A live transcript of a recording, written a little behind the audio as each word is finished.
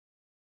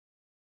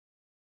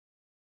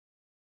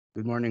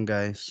Good morning,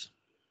 guys.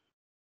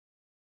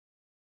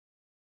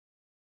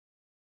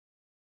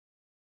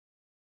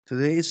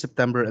 Today is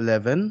September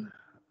 11,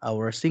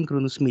 our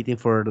synchronous meeting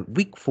for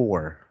week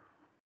 4.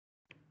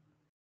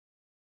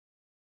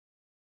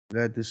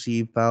 Glad to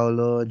see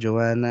Paolo,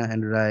 Joanna,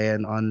 and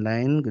Ryan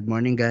online. Good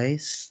morning,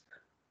 guys.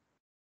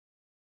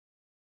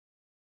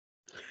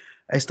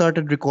 I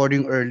started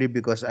recording early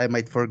because I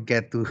might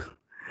forget to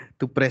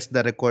to press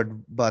the record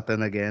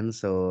button again.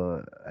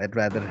 So I'd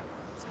rather.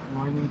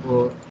 Morning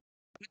po.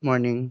 Good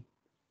morning.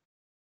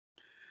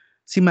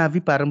 Si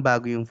Mavi parang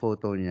bago yung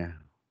photo niya.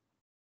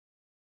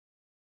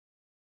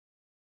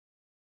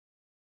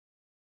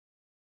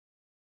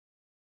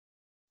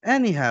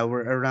 Anyhow,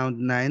 we're around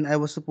 9. I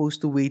was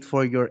supposed to wait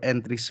for your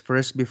entries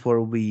first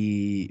before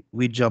we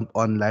jump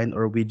online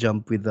or we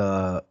jump with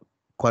the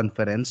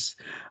conference.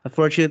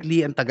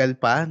 Unfortunately, ang tagal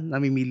pa.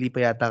 Namimili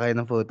pa yata kayo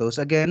ng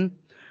photos. Again,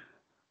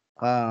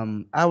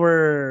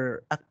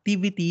 our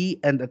activity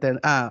and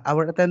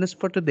our attendance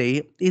for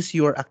today is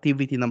your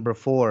activity number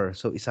 4.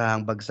 So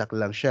isang bagsak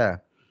lang siya.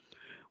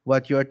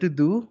 What you are to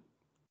do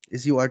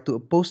is you are to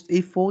post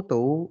a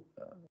photo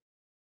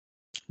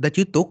that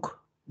you took,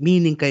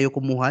 meaning kayo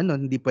kumuha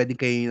nun, hindi pwedeng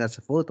kayo yung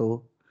nasa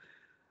photo.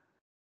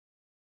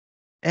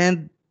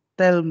 And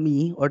tell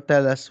me or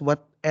tell us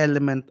what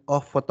element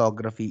of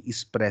photography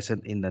is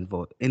present in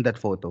that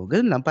photo.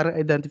 Ganun lang, para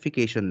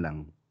identification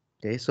lang.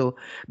 Okay, so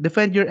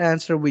defend your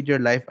answer with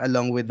your life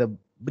along with a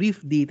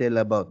brief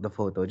detail about the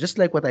photo, just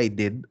like what I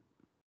did.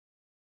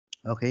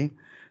 Okay,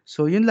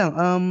 so yun lang.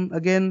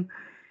 Again,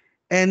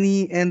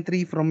 any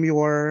entry from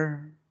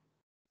your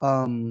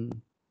um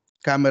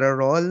camera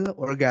roll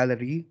or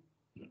gallery,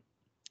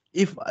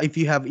 if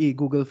you have a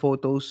Google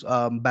Photos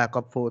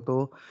backup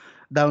photo,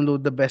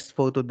 download the best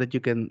photo that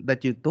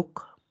you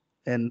took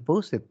and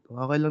post it.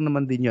 Okay lang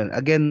naman din 'yon.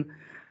 Again,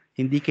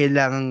 hindi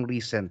kailangang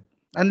recent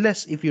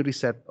unless if you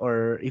reset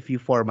or if you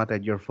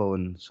formatted your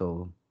phone.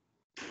 So,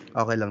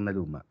 okay lang na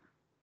luma.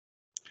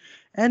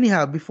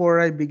 Anyhow, before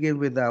I begin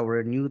with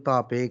our new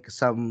topic,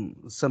 some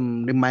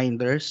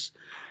reminders.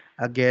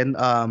 Again,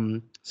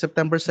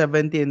 September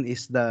 17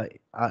 is the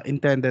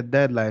intended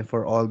deadline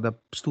for all the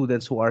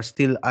students who are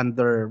still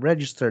under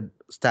registered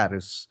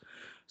status.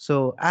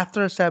 So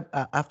after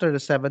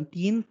the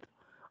 17th,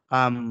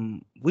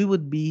 we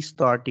would be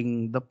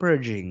starting the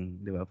purging,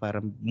 di ba?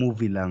 Parang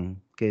movie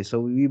lang. Okay,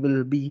 so we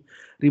will be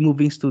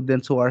removing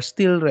students who are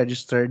still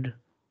registered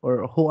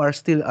or who are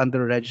still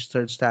under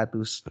registered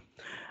status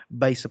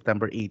by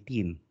September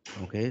 18.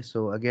 Okay,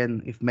 so again,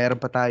 if meron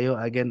pa tayo,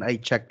 again, I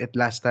checked it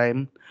last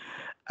time.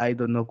 I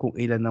don't know kung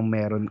ilan ang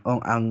meron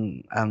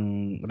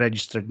ang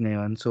registered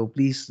ngayon. So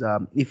please,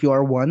 if you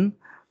are one,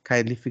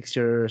 kindly fix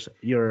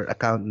your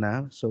account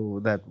na so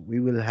that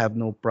we will have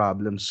no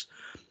problems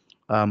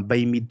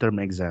by midterm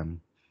exam.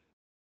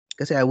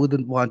 Kasi I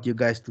wouldn't want you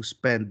guys to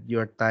spend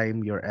your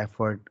time, your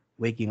effort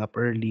waking up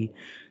early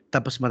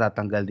tapos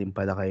matatanggal din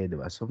pala kayo, di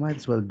ba? So might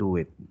as well do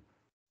it.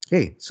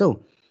 Okay,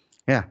 so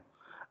yeah.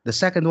 The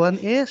second one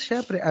is,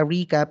 syempre, a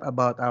recap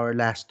about our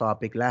last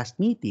topic, last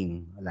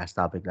meeting. Last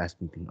topic,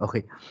 last meeting.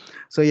 Okay.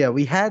 So yeah,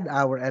 we had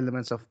our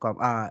elements of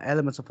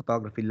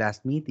photography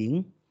last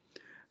meeting.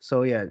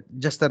 So yeah,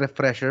 just a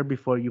refresher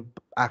before you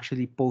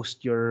actually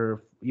post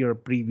your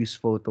previous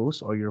photos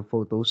or your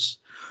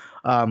photos.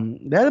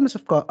 The elements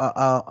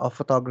of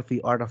photography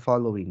are the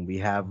following: we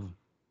have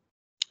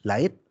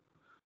light,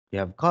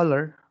 we have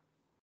color,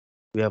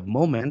 we have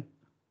moment,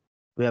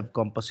 we have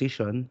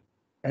composition,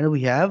 and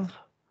we have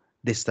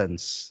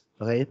distance.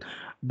 Okay,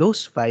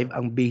 those five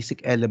ang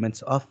basic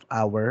elements of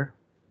our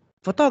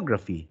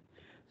photography.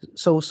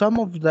 So some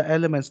of the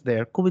elements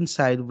there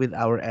coincide with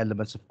our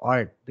elements of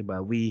art, 'di ba?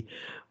 We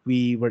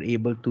were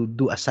able to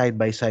do a side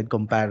by side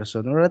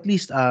comparison or at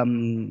least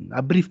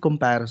a brief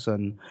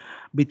comparison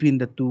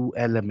between the two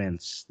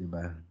elements, 'di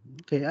ba?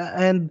 Okay,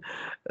 and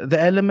the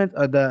element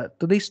the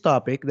today's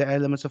topic, the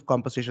elements of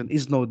composition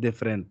is no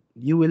different.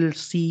 You will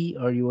see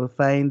or you will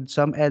find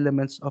some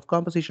elements of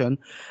composition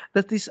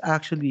that is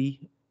actually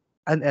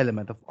an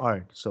element of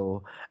art.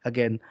 So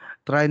again,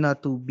 try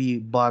not to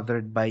be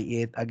bothered by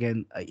it.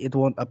 Again, it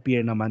won't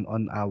appear naman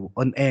on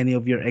any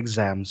of your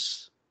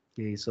exams.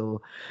 Okay,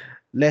 so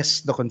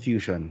less the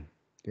confusion.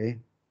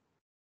 Okay.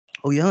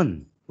 Oh,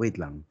 yun. Wait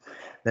lang.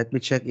 Let me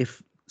check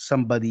if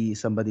somebody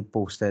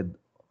posted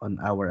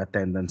on our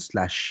attendance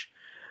slash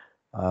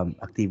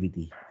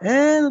activity.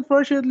 And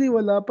unfortunately,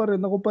 wala pa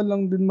rin. Ako pa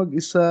lang din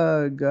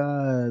mag-isa.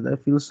 God, I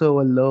feel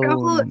so Pero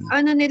ako,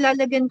 alone.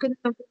 nilalagyan ko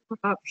na po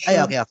ng Ay,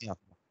 caption. okay, okay,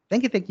 okay.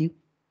 Thank you, thank you.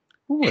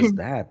 Who was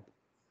that?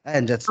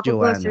 And that's Ako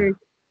po, sir.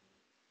 Joanna.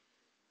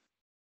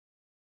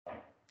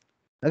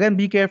 Again,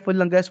 be careful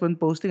lang guys when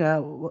posting ha.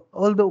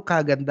 Although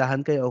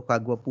kagandahan kayo o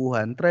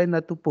kagwapuhan, try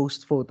not to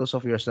post photos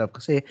of yourself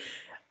kasi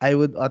I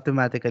would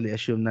automatically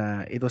assume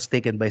na it was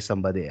taken by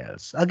somebody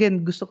else.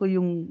 Again, gusto ko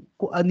yung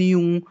kung ano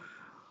yung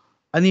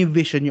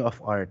vision nyo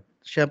of art.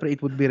 Siyempre, it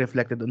would be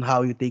reflected on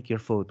how you take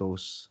your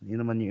photos.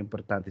 Yun naman yung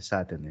importante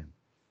sa atin.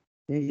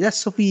 Yes,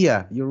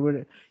 Sophia,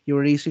 you're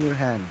raising your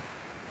hand.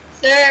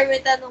 Sir, may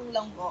tanong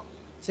lang po.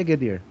 Sige,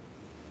 dear.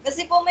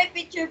 Kasi po may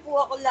picture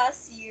po ako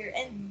last year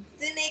and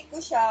tinake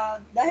ko siya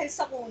dahil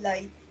sa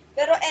kulay.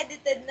 Pero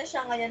edited na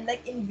siya ngayon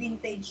like in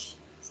vintage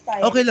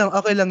style. Okay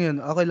lang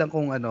 'yun. Okay lang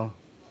kung ano,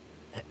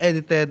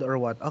 edited or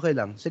what, okay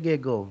lang. Sige,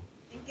 go.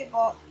 Thank you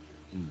po.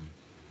 Hmm.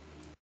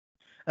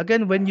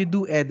 Again, when you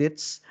do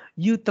edits,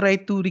 you try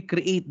to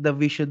recreate the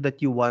vision that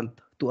you want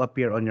to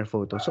appear on your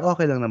photo. So,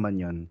 okay lang naman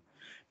 'yon.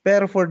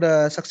 Pero for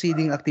the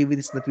succeeding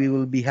activities that we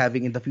will be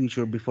having in the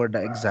future before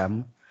the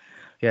exam,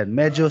 yan,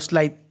 medyo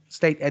slight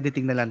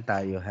editing na lang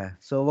tayo, ha.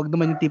 So, wag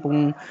naman yung tipong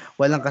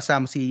walang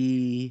kasama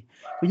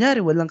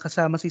kunyari walang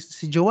kasama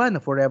si Joanna,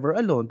 Forever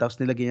Alone,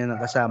 tapos nilagyan niya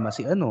ng kasama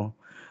si ano,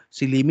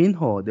 si Lee Min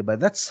Ho, 'di ba?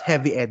 That's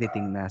heavy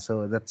editing na.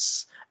 So,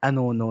 that's a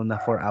no-no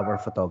na for our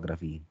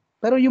photography.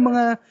 Pero yung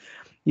mga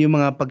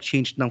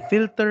pag-change ng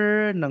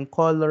filter, ng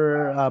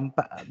color,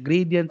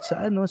 gradient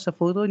sa ano, sa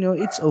photo nyo,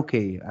 it's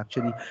okay.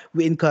 Actually,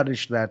 we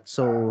encourage that.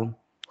 So,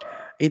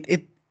 it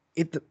it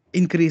it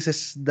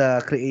increases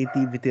the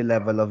creativity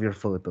level of your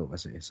photo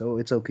kasi. So,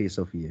 it's okay,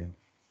 Sophia.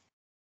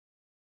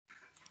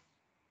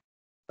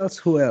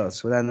 Who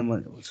else? Wala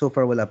naman. So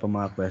far, wala pa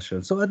mga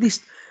questions. So, at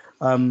least,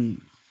 um,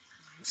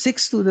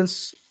 6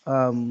 students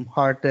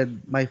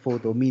hearted my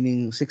photo,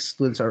 meaning 6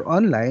 students are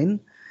online,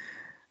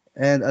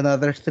 and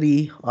another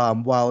 3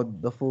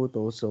 wowed the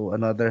photo, so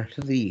another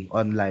 3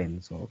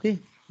 online. So okay,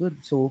 good.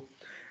 So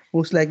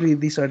most likely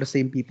these are the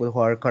same people who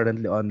are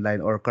currently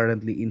online or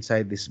currently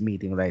inside this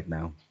meeting right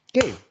now.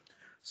 Okay,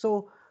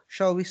 so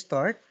shall we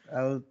start?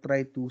 I'll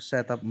try to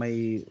set up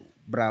my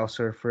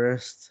browser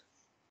first.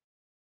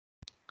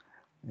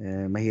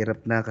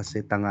 Mahirap na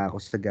kasi tanga ako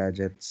sa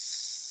gadgets.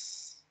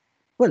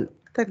 Well,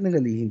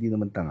 technically hindi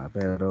naman tanga,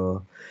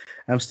 pero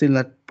I'm still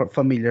not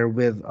familiar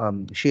with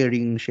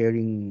sharing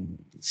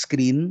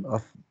screen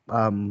of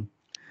um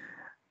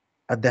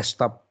a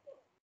desktop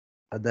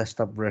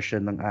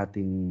version ng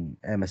ating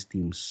MS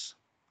Teams.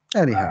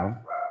 Anyhow,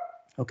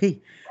 okay.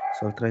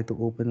 So I'll try to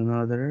open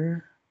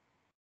another.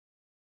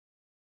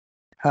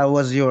 How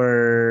was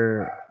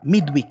your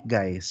midweek,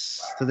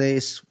 guys? Today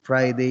is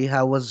Friday.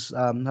 How was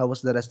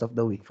the rest of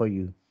the week for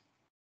you?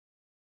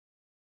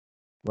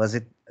 Was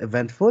it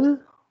eventful?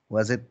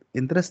 Was it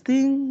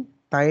interesting?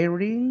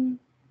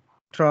 Tiring?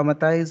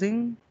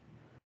 Traumatizing?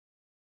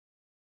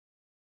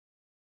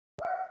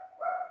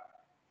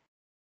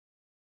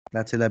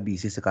 Lahat sila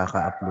busy sa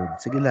kaka-upload.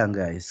 Sige lang,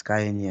 guys,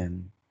 kaya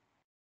niyan.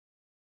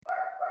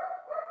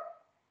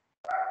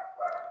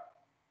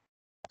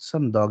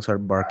 Some dogs are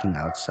barking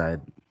outside.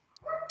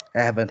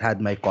 I haven't had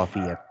my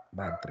coffee yet.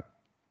 Bad trip.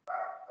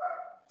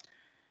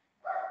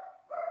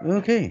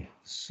 Okay,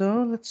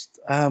 so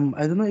I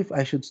don't know if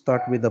I should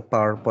start with the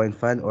PowerPoint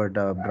file or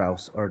the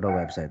browse or the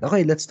website.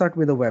 Okay, let's start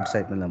with the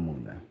website na lang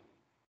muna.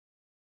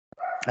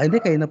 Hindi,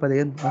 kayo na pala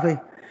yun. Okay.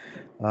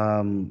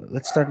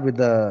 Let's start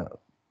with the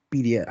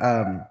PDF,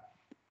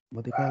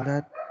 what do you call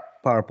that?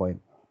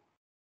 PowerPoint.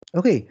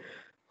 Okay,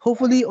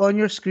 hopefully on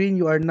your screen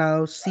you are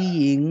now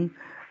seeing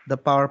the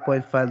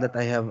PowerPoint file that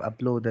I have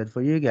uploaded for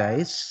you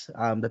guys.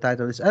 The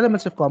title is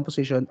Elements of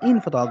Composition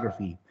in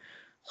Photography.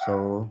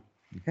 So,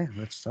 okay,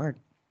 let's start.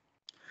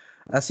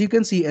 As you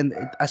can see, and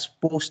as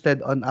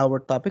posted on our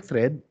topic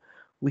thread,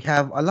 we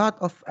have a lot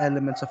of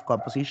elements of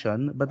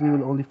composition, but we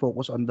will only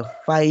focus on the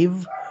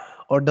 5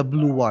 or the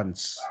blue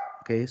ones.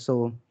 Okay,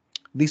 so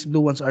these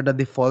blue ones are the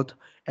default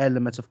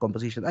elements of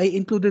composition. I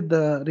included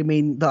the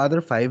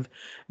other 5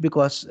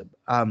 because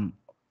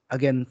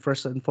again,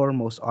 first and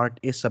foremost, art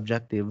is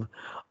subjective.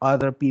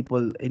 Other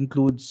people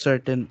include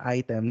certain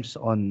items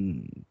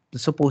on the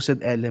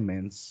supposed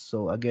elements.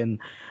 So again,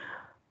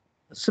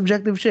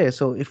 subjective siya eh.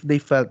 So if they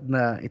felt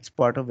na it's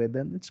part of it,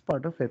 then it's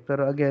part of it.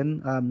 Pero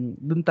again,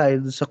 dun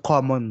tayo sa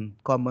common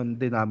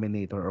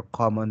denominator or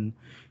common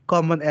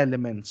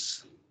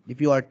elements. If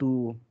you are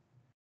to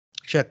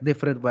check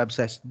different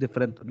websites,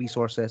 different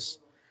resources,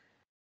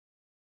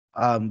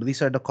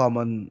 these are the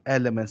common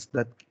elements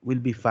that will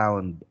be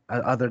found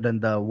other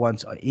than the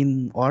ones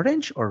in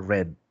orange or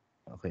red.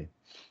 Okay.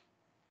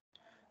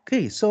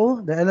 Okay, so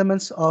the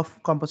elements of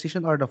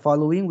composition are the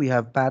following. We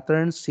have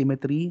patterns,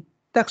 symmetry,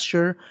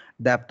 texture,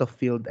 depth of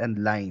field,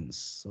 and lines.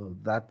 So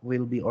that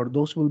will be, or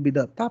those will be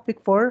the topic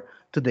for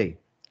today.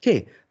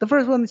 Okay, the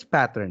first one is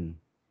pattern.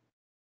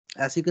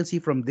 As you can see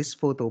from this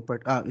photo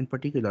in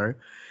particular,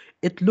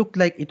 it looked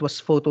like it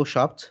was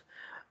photoshopped,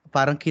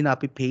 parang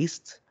kinopy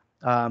paste.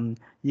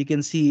 You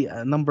can see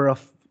a number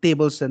of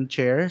tables and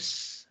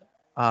chairs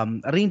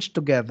arranged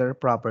together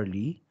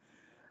properly.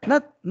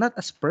 Not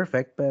as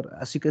perfect, but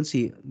as you can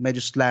see,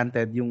 medyo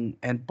slanted yung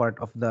end part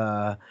of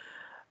the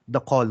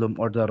column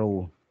or the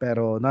row.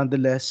 Pero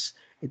nonetheless,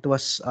 it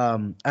was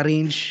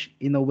arranged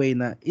in a way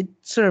na it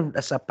served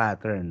as a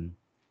pattern.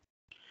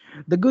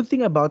 The good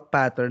thing about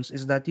patterns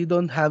is that you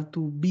don't have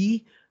to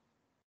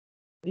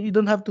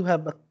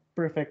have a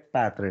perfect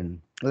pattern.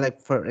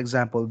 Like for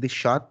example, this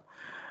shot,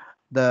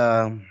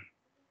 the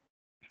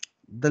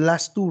the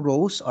last 2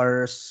 rows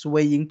are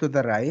swaying to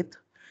the right,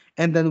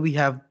 and then we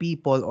have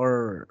people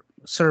or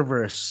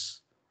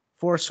servers,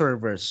 4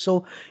 servers.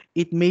 So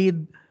it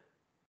made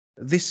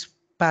this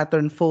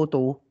pattern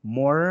photo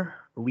more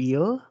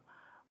real,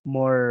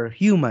 more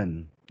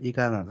human.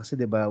 Ika nga. Kasi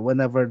 'di ba,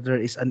 whenever there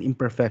is an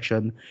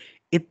imperfection,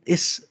 it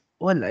is,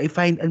 well, I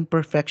find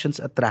imperfections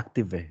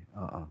attractive eh.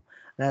 Oo.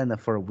 Lalo na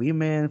for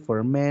women,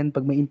 for men,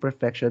 pag may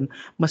imperfection,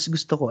 mas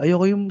gusto ko.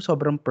 Ayoko yung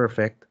sobrang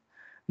perfect,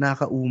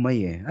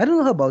 nakakaumay eh. I don't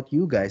know about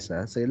you guys,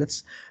 ah. So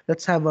let's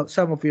have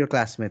some of your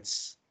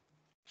classmates.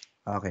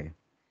 Okay.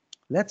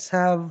 Let's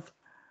have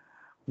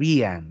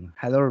Rian.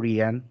 Hello,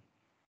 Rian.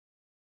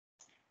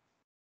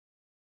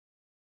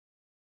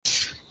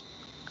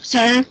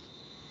 Sir,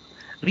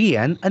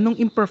 Rian,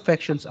 anong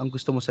imperfections ang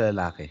gusto mo sa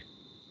lalaki?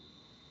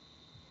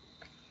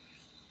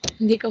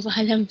 hindi ko pa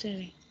alam,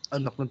 sir.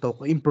 Anak ng tao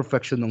ko,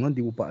 imperfection na nga,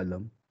 hindi mo pa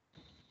alam.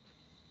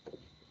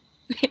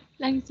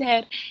 Lang,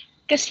 sir.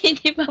 Kasi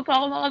hindi pa po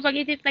ako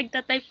makapag-isip.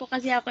 Nagtatype po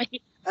kasi ako.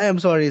 Ay, I'm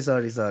sorry.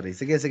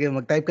 Sige,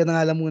 mag-type ka na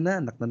nga lang muna.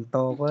 Anak ng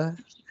tao ko, ah.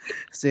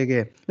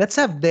 Sige. Let's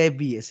have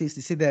Debbie.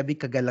 Si Debbie,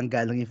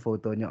 kagalang-galang yung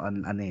photo niyo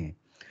on, ano eh,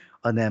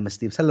 on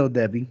MS Teams. Hello,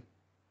 Debbie.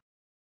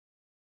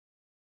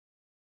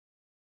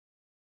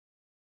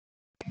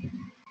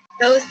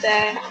 Hello,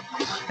 sir.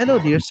 Hello,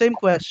 dear. Same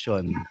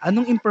question.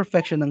 Anong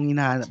imperfection ang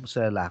hinahanap mo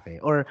sa lalaki?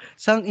 Or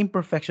saan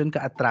imperfection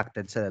ka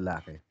attracted sa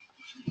lalaki?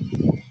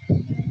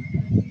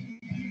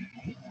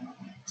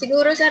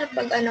 Siguro, sir,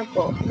 pag ano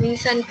po,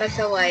 minsan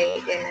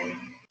pasaway,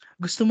 ganun.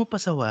 Gusto mo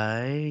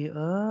pasaway?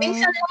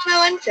 Minsan lang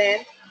naman,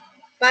 sir.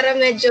 Para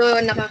medyo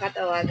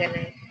nakakatawa,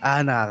 ganun.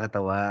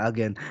 Nakakatawa.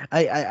 Again,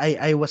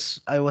 I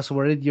was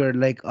worried you're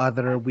like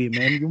other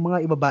women, yung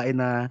mga babae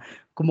na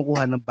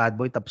kumukuha ng bad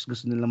boy tapos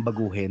gusto nilang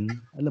baguhin.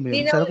 Alam mo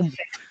Di yun? naman,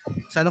 sir.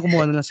 Sana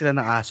kumuha na lang sila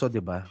ng aso, 'di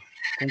ba?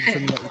 Kung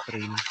gusto nila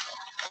i-train.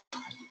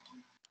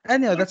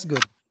 Anyhow, that's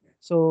good.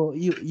 So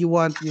you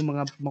want yung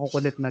mga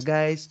makukulit na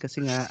guys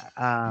kasi nga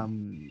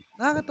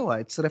nakakatawa,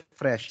 it's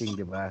refreshing,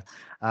 'di ba?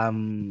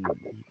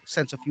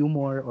 Sense of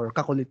humor or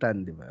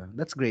kakulitan, 'di ba?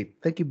 That's great.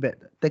 Thank you,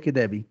 thank you,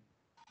 Debbie.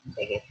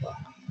 Sige po.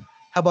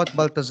 How about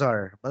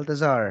Baltazar?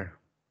 Baltazar.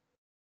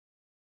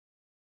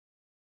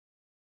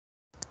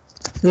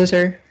 Hello,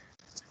 sir.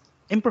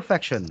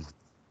 Imperfection.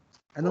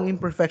 Anong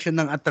imperfection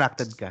ng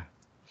attracted ka?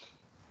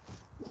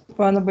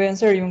 Paano ba yan,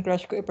 sir? Yung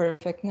crush ko,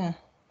 perfect na.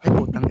 Ay,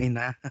 putang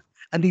ina.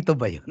 Andito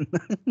ba yun?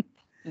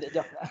 Hindi,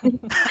 joke lang.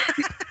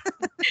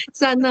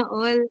 Sana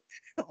all.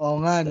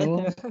 Oo nga,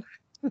 no?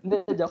 Hindi,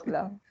 joke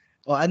lang.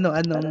 O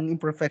anong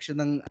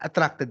imperfection ng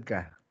attracted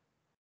ka?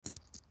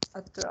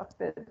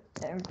 Attracted.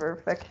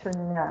 Imperfection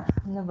niya.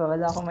 Ano ba?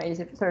 Wala akong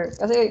maisip, sir.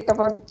 Kasi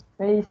kapag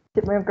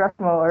naisip mo yung crush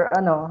mo or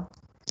ano,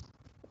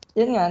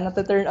 yun nga,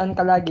 nata-turn on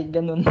ka lagi,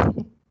 ganun.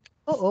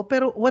 Oo,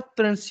 pero what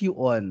turns you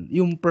on?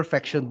 Yung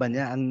perfection ba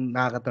niya ang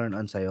nakaka-turn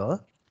on sa'yo?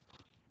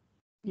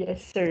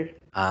 Yes, sir.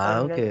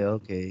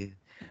 Okay.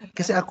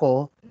 Kasi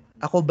ako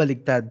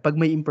baligtad. Pag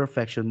may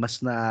imperfection, mas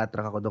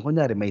na-attract ako doon.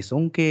 Kunyari, may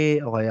sungke,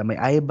 o kaya may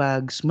eye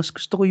bags. Mas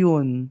gusto ko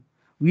yun.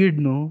 Weird,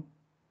 no?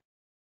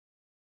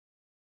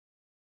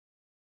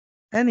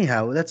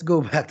 Anyhow, let's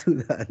go back to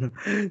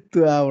to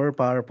our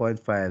PowerPoint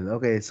file.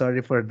 Okay,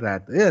 sorry for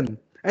that. Ayan.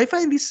 I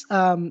find this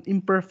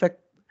imperfect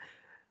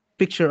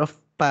picture of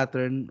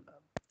pattern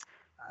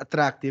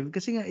attractive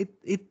kasi nga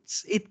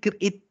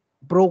it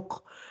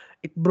broke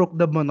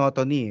the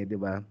monotony, 'di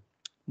ba?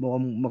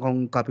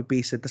 Mukhang copy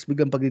paste tapos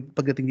biglang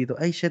pagdating dito,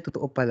 ay shit,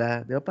 totoo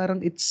pala, 'di ba? Parang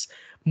it's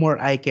more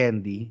eye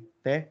candy,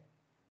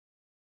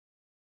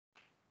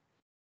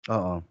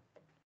 Oo.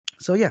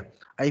 So yeah,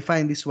 I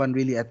find this one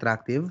really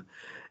attractive.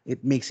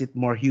 It makes it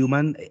more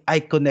human. I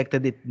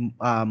connected it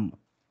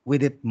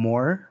with it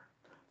more.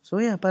 So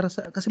yeah,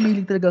 kasi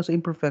mahilig talaga ako sa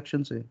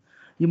imperfections eh.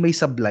 Yung may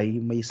sablay,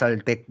 may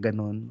saltek,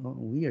 ganun. Oh,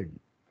 weird.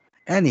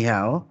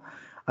 Anyhow,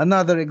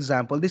 another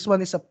example. This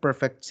one is a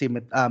perfect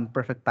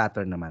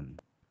pattern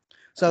naman.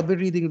 So I'll be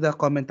reading the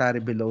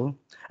commentary below.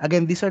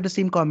 Again, these are the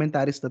same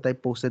commentaries that I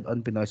posted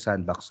on Pinoy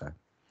Sandbox.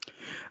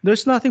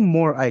 There's nothing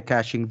more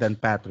eye-catching than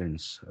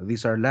patterns.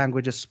 These are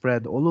languages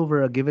spread all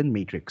over a given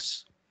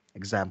matrix.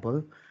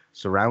 Example,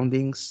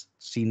 surroundings,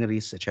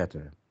 sceneries,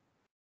 etc.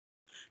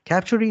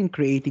 Capturing and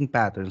creating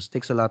patterns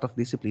takes a lot of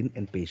discipline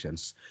and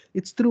patience.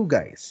 It's true,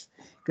 guys.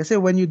 Kasi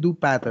when you do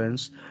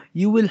patterns,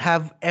 you will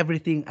have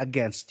everything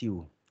against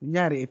you.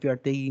 Kunyari, if you are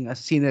taking a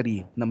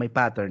scenery na may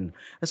pattern,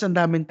 tas ang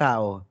daming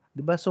tao,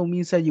 di ba? So,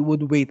 minsan you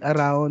would wait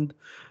around,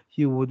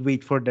 you would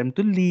wait for them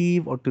to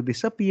leave or to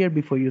disappear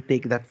before you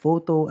take that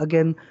photo.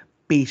 Again,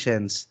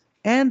 patience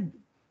and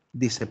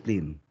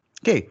discipline.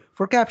 Okay,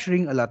 for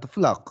capturing a lot of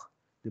luck,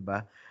 di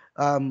ba?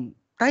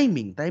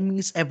 Timing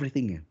is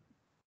everything eh.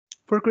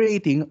 For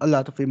creating a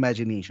lot of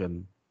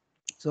imagination.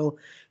 So,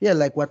 yeah,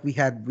 like what we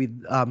had with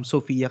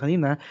Sophia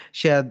kanina,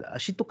 she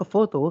took a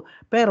photo,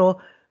 pero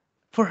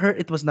for her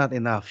it was not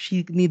enough.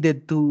 She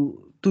needed to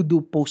do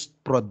post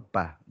prod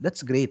pa.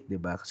 That's great, 'di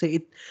ba?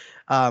 Kasi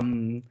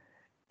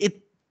it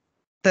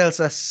tells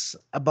us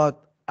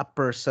about a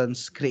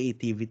person's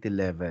creativity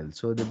level.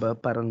 So, 'di ba,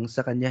 parang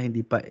sa kanya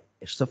hindi pa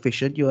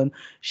sufficient 'yun.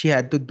 She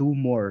had to do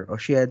more or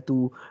she had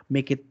to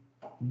make it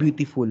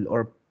beautiful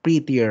or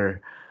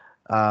prettier,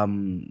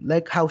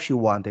 like how she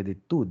wanted it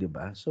to, 'di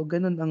ba? So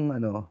ganun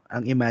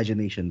ang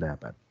imagination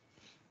dapat.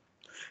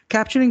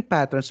 Capturing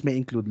patterns may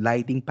include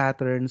lighting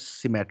patterns,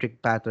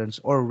 symmetric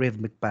patterns, or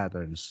rhythmic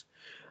patterns.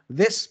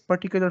 This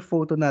particular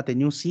photo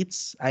natin, yung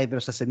seats, either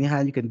sa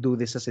sinihan, you can do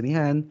this sa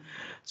sinihan,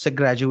 sa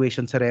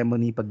graduation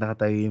ceremony, pag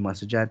nakatayo yung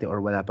mga estudyante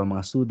or wala pa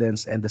mga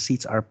students, and the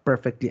seats are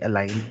perfectly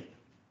aligned.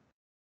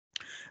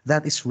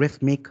 That is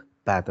rhythmic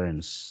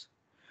patterns.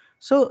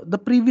 So, the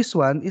previous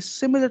one is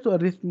similar to a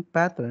rhythmic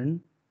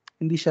pattern.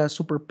 Hindi siya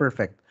super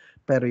perfect.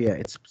 Pero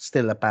yeah, it's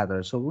still a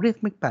pattern. So,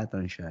 rhythmic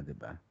pattern siya, di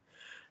ba?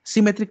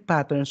 Symmetric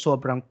pattern,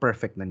 sobrang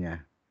perfect na niya.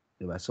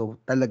 Di ba?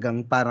 So,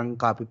 talagang parang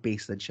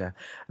copy-pasted siya.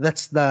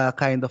 That's the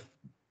kind of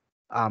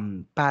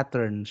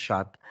pattern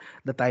shot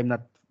that I'm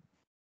not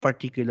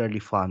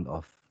particularly fond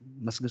of.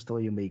 Mas gusto ko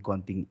yung may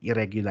konting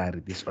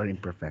irregularities or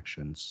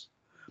imperfections.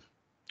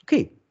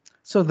 Okay,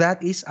 so that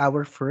is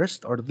our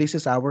first, or this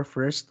is our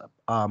first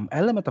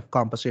element of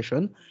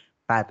composition,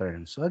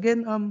 pattern. So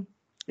again,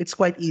 it's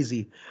quite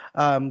easy.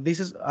 This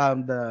is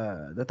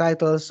the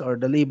titles or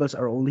the labels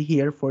are only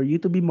here for you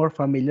to be more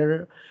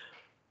familiar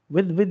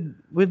with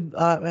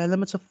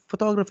elements of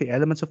photography,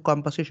 elements of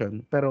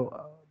composition. Pero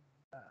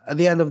at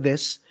the end of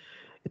this,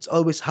 it's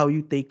always how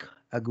you take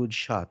a good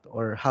shot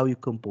or how you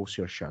compose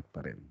your shot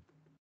pa rin.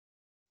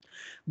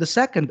 The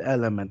second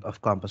element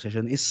of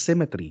composition is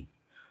symmetry.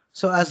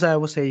 So as I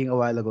was saying a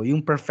while ago,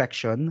 yung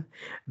perfection,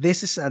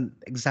 this is an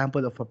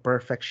example of a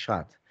perfect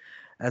shot.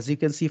 As you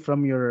can see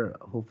from your,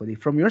 hopefully,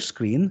 from your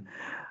screen,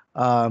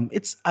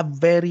 it's a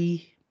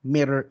very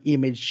mirror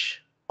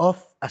image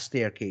of a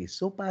staircase.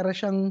 So para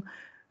siyang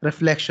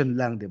reflection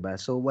lang, di ba?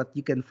 So what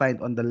you can find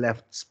on the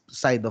left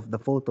side of the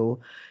photo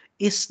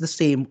is the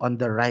same on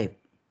the right.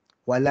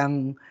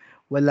 Walang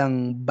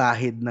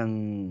bahid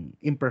ng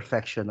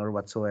imperfection or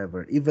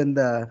whatsoever. Even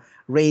the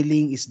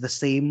railing is the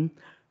same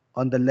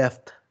on the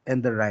left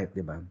and the right,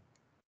 di ba?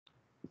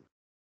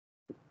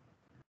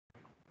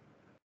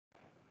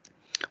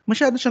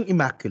 Masyado siyang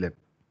immaculate.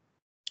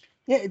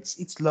 Yeah,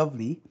 it's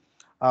lovely.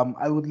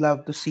 I would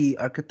love to see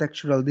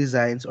architectural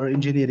designs or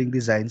engineering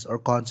designs or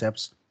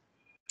concepts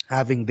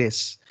having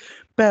this.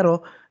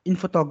 Pero in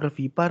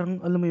photography, parang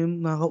alam mo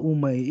yun,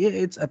 nakakaumay. Yeah,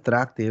 it's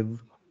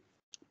attractive.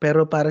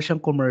 Pero para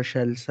siyang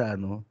commercial sa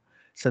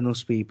sa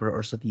newspaper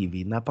or sa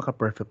TV,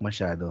 napaka-perfect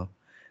masyado.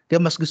 Kaya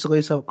mas gusto ko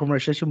yung sa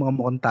commercials yung mga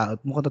mukhang tao,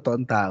 mukhang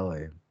totoong tao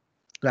eh.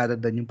 Rather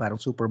than yung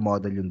parang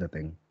supermodel yung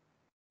dating.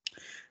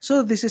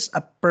 So this is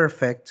a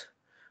perfect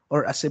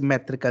or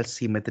asymmetrical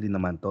symmetry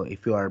naman to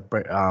if you are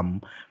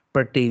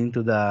pertaining to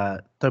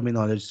the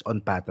terminologies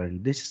on pattern.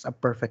 This is a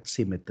perfect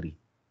symmetry.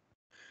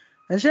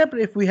 And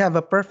syempre, if we have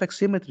a perfect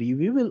symmetry,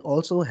 we will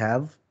also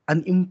have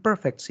an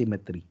imperfect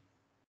symmetry.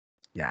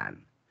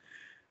 Yan.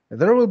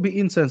 There will be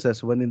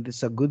instances when it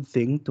is a good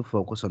thing to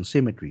focus on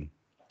symmetry,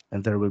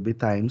 and there will be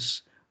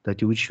times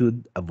that you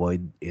should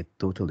avoid it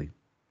totally.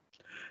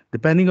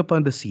 Depending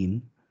upon the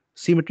scene,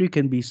 symmetry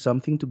can be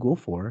something to go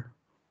for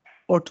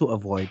or to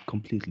avoid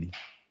completely.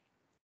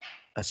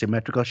 A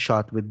symmetrical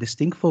shot with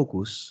distinct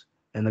focus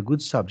and a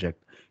good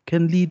subject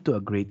can lead to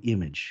a great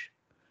image,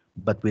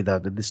 but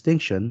without the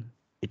distinction,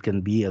 it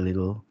can be a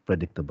little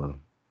predictable.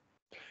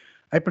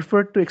 I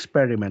prefer to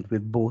experiment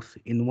with both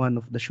in one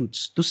of the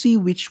shoots to see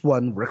which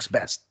one works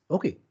best.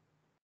 Okay.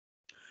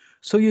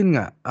 So yun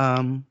nga,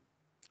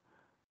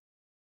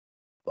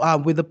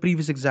 with the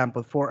previous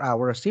example for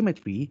our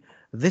symmetry,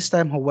 this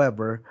time,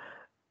 however,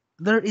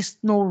 there is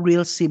no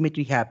real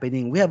symmetry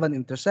happening. We have an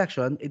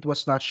intersection. It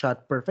was not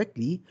shot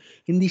perfectly.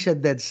 Hindi siya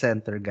dead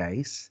center,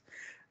 guys.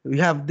 We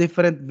have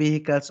different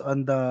vehicles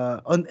on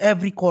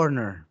every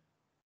corner.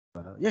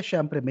 Yeah,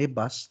 syempre may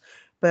bus,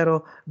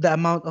 pero the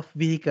amount of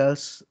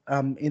vehicles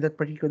in that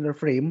particular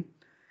frame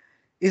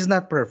is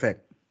not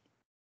perfect.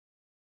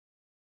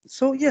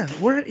 So yeah,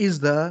 where is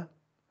the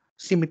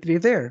symmetry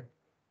there?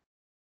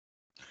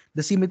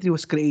 The symmetry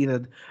was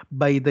created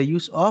by the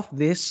use of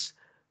this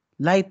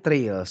light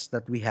trails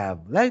that we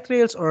have. Light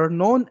trails are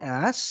known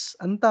as,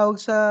 ang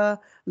tawag sa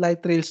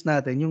light trails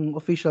natin, yung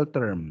official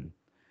term.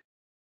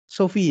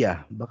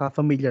 Sophia, baka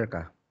familiar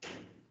ka.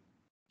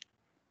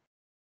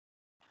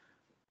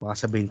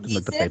 Baka sabihin ko Hindi,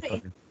 nagtatype sir, pa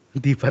rin.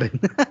 Hindi pa rin.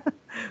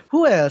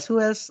 Who else? Who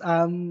else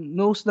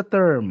knows the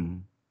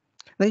term?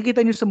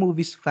 Nakikita niyo sa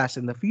movies Fast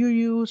and the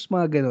Furious,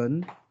 mga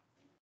ganun.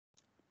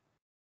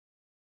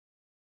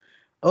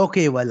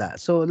 Okay, wala.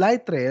 So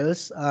light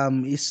trails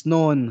is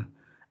known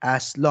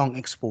as long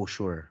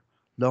exposure.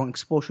 Long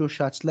exposure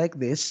shots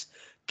like this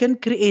can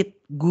create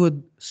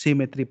good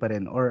symmetry pa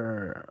rin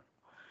or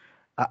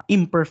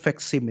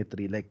imperfect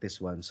symmetry like this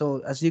one.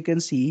 So as you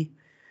can see,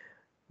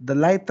 the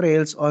light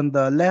trails on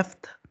the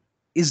left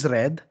is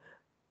red,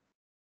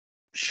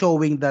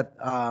 showing that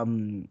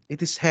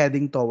it is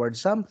heading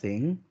towards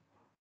something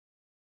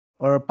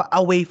or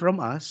away from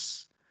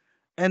us.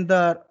 And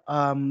the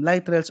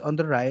light trails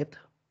on the right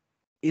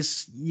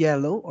is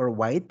yellow or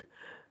white,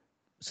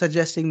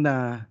 suggesting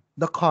na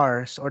the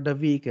cars or the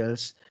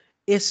vehicles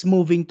is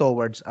moving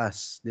towards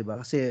us, 'di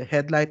ba? Kasi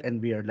headlight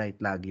and rear light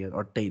lagi yun,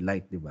 or tail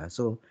light, 'di ba?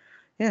 So,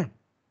 yeah.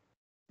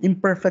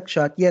 imperfect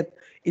shot, yet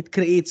it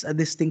creates a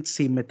distinct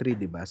symmetry,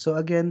 di ba? So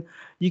again,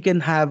 you can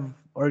have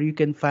or you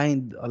can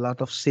find a lot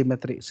of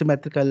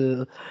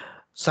symmetrical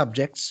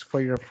subjects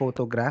for your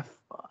photograph.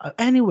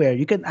 Anywhere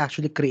you can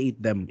actually create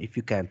them if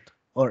you can't,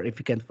 or if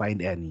you can find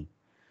any.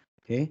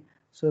 Okay,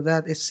 so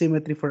that is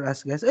symmetry for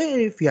us, guys.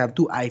 If you have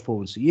two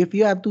iPhones, if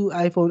you have two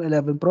iPhone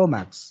 11 Pro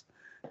Max,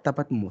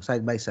 tapat mo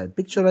side by side,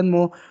 picturean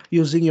mo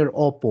using your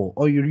Oppo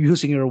or you're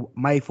using your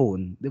my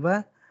phone, di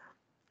ba?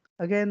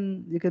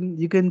 Again,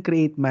 you can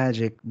create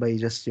magic by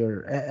just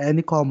your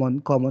any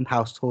common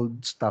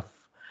household stuff.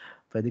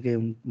 Pwede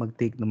kayong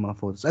mag-take ng mga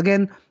photos.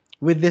 Again,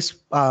 with this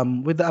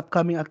with the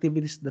upcoming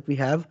activities that we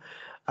have,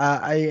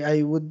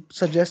 I would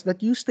suggest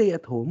that you stay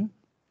at home.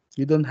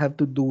 You don't have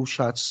to do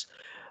shots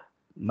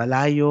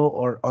malayo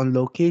or on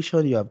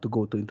location. You have to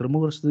go to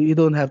Intramuros. You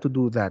don't have to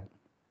do that.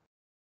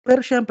 Pero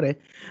syempre,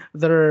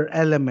 there are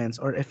elements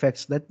or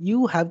effects that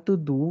you have to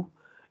do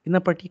in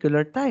a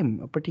particular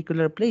time, a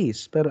particular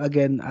place. Pero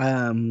again,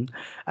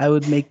 I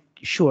would make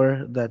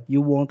sure that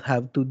you won't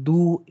have to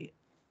do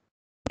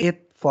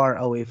it far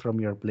away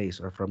from your place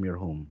or from your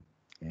home.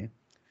 Okay?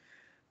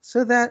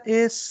 So that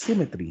is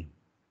symmetry.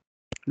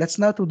 Let's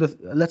now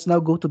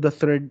go to the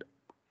third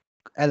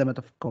element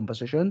of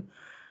composition,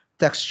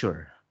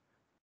 texture.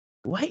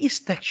 Why is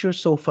texture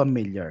so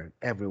familiar,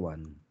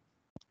 everyone?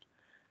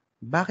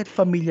 Bakit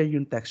familiar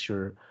yung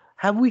texture?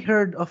 Have we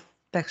heard of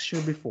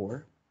texture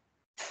before?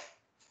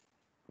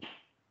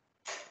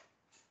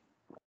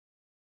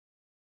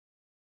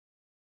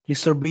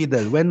 Mr.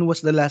 Beadle, when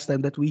was the last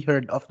time that we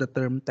heard of the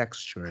term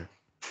texture?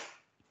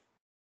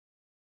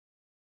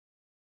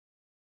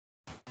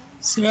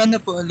 So ano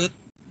po ulit?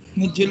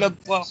 Medyo lag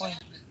po ako eh.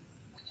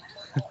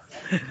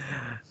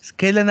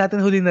 Kailan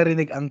natin huli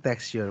narinig ang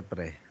texture,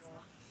 pre?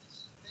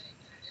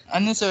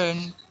 Ano sir,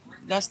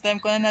 last time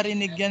ko na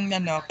narinig yan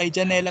kay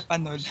Janela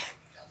Panol.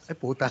 Ay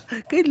puta,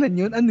 kailan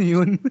yun? Ano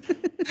yun?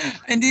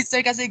 Hindi sir,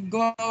 kasi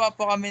gumawa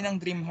po kami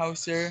ng dream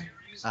house sir.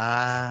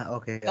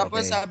 Okay,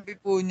 Tapos okay. sabi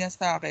po niya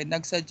sa akin,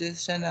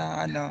 nagsuggest siya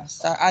na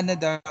sa ano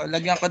daw,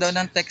 lagyan ko daw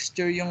ng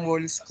texture yung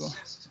walls ko.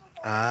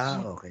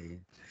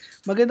 Okay.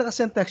 Maganda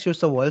kasi ang texture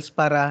sa walls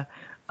para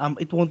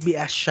it won't be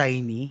as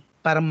shiny,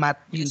 para matte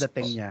yung Yes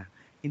dating po. niya.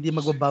 Hindi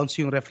magbo-bounce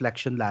yung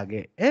reflection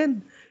lagi.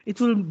 And it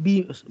will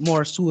be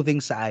more soothing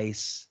sa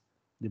eyes,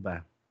 'di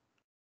ba?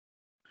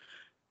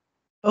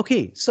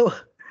 Okay, so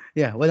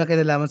yeah, walang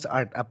kinalaman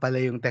sa art. Pala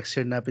yung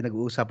texture na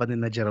pinag-uusapan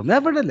ni na Jerome.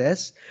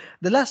 Nevertheless,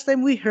 the last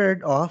time we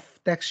heard of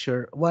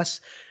texture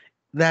was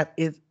that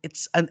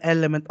it's an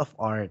element of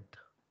art.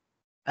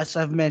 As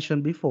I've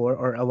mentioned before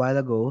or a while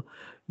ago,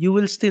 you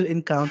will still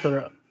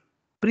encounter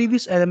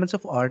previous elements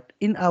of art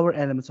in our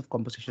elements of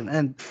composition,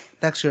 and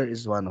texture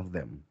is one of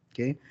them.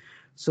 Okay,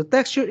 so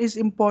texture is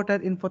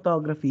important in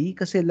photography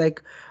kasi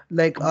like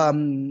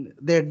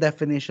their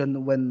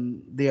definition when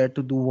they are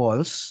to do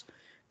walls,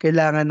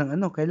 kailangan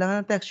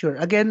ng texture.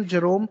 Again,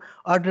 Jerome,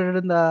 other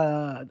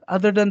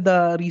than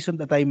the reason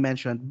that I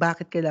mentioned,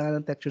 bakit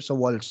kailangan ng texture sa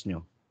walls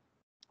nyo?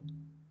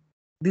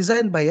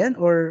 Design ba yan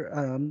or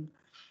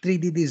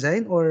 3D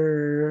design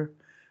or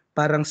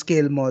parang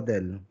scale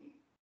model?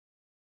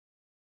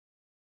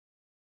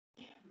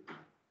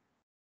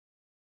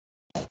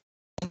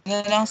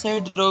 Ano lang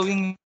sir,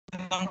 drawing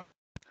lang.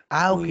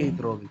 Okay,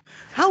 drawing.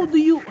 How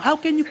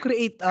can you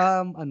create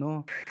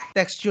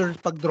texture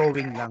pag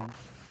drawing lang?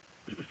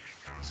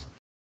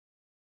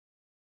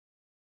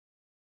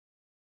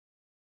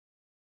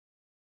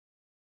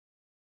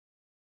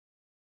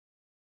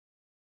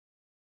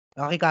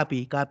 Okay,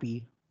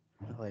 copy.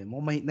 Okay,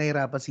 may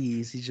nahirapan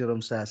si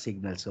Jerome sa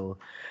signal. So,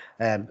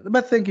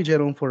 but thank you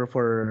Jerome for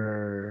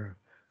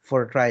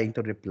trying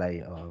to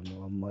reply.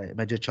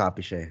 Medyo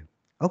choppy siya.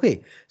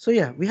 Okay, so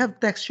yeah, we have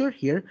texture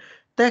here.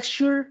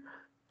 Texture,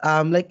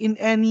 like in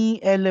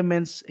any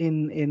elements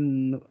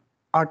in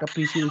art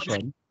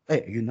appreciation.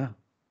 Yun na.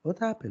 What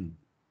happened?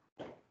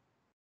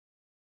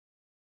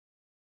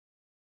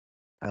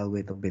 I'll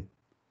wait a bit.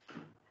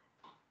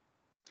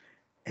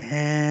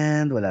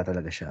 And wala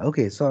talaga siya.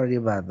 Okay,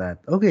 sorry about that.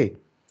 Okay.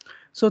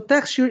 So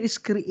texture is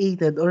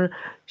created or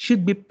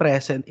should be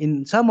present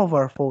in some of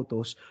our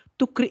photos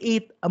to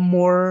create a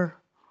more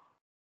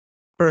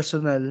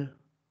personal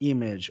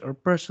image or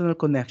personal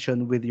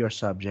connection with your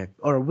subject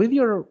or with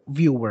your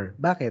viewer.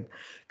 Bakit?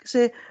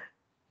 Kasi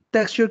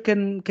texture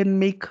can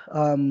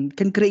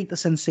create a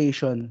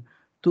sensation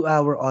to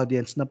our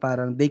audience na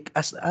parang they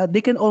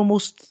can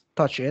almost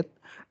touch it,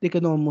 they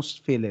can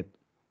almost feel it.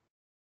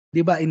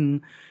 'Di ba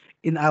in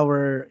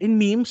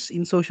memes,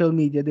 in social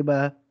media, 'di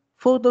ba?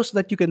 Photos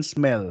that you can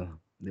smell,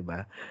 'di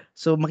ba?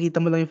 So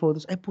makita mo lang yung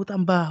photos, ay puta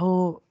ang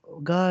baho. Oh,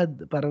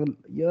 God, parang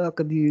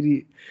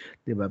kadiri,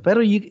 'di ba?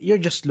 Pero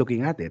you're just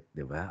looking at it,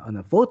 'di ba? On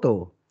a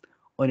photo,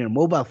 on your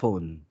mobile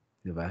phone,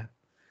 'di ba?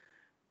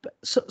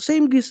 So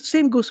same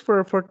goes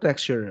for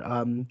texture.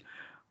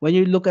 When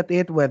you look at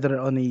it,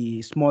 whether on a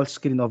small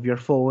screen of your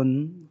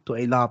phone, to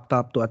a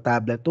laptop, to a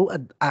tablet, to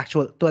an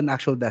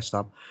actual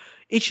desktop,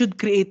 it should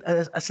create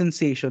a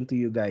sensation to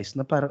you guys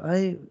na parang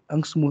ay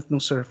ang smooth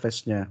ng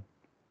surface niya.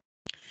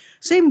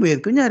 Same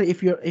with, kunyari,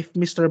 if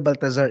Mr.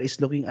 Baltazar is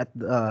looking at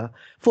the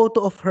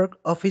photo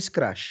of his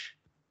crush,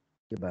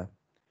 di ba?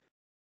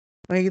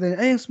 Makikita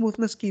niya, ay, ang smooth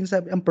na skin,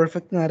 sabi, ang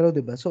perfect nga raw,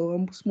 di ba? So,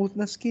 ang smooth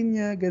na skin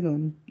niya,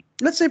 ganun.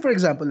 Let's say, for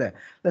example,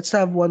 let's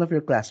have one of your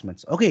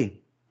classmates. Okay,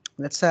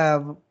 let's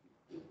have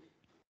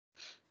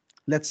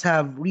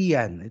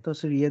Rian. Ito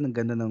si Rian, ang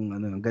ganda ng,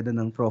 ang ganda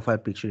ng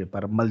profile picture,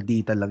 para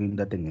maldita lang yung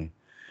dating, eh.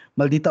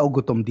 Maldita o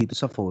gutom dito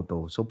sa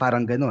photo. So,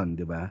 parang ganon,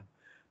 di ba?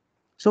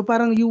 So,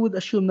 parang you would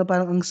assume na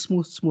parang ang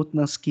smooth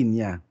ng skin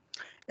niya.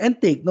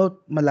 And take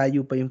note,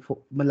 malayo pa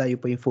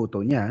yung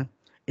photo niya.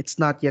 It's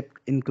not yet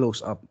in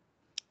close up.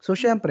 So,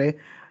 syempre,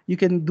 you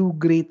can do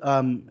great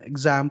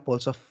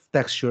examples of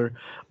texture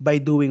by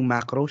doing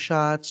macro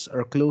shots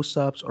or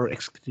close-ups or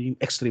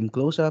extreme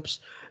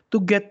close-ups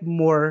to get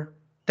more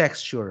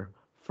texture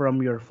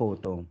from your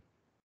photo.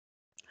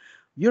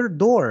 Your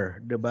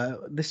door,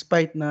 diba?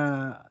 Despite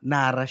na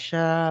nara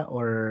siya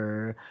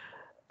or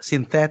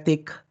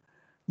synthetic,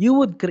 you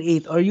would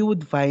create or you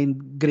would find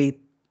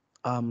great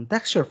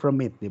texture from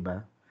it,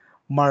 diba?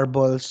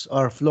 Marbles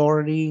or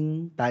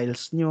flooring,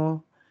 tiles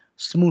nyo,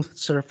 smooth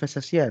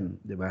surfaces yan,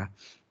 diba?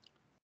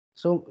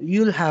 So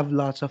you'll have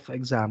lots of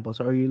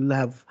examples, or you'll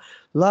have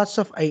lots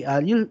of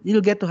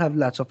you'll get to have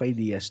lots of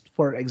ideas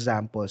for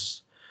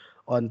examples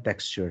on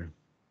texture.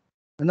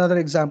 Another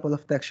example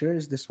of texture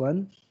is this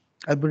one.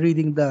 I'll be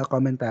reading the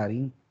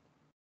commentary.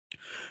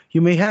 You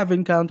may have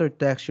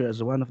encountered texture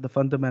as one of the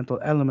fundamental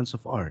elements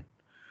of art.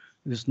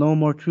 It is no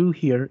more true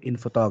here in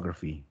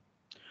photography.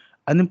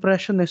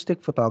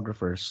 Unimpressionistic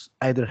photographers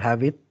either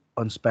have it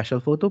on special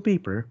photo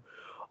paper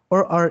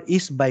or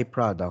is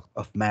byproduct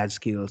of mad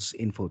skills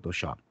in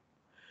Photoshop.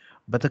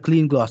 But a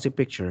clean glossy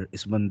picture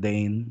is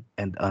mundane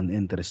and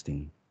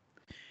uninteresting.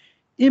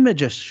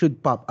 Images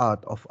should pop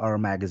out of our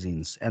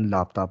magazines and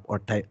laptop or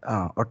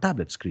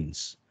tablet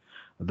screens.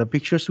 The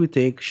pictures we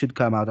take should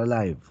come out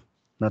alive,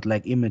 not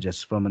like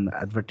images from an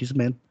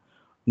advertisement,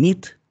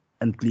 neat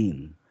and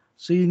clean.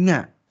 So yun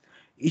nga,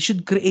 it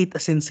should create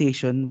a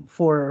sensation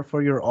for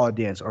your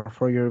audience or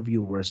for your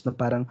viewers na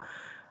parang,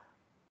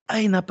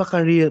 ay,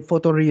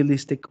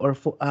 photorealistic or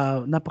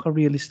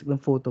napaka-realistic ng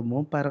photo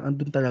mo. Parang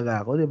andun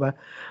talaga ako, di ba?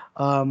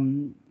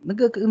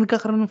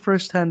 Nagkakaroon ng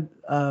first-hand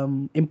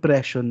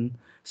impression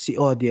si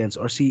audience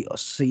or si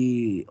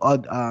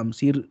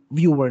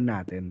viewer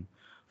natin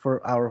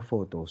for our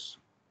photos.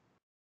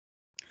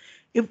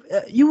 If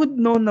you would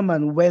know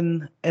naman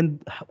when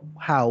and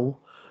how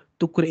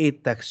to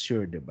create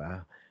texture, di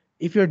ba?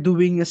 If you're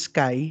doing a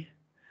sky,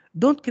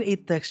 don't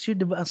create texture,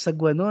 di ba? Ang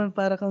sagwa nun,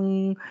 para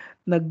kang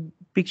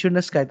nag-picture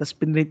na sky, tapos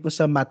pinrate mo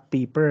sa matte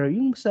paper.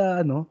 Yung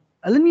sa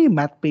alam niyo yung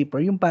matte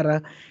paper, yung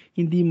para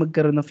hindi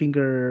magkaroon ng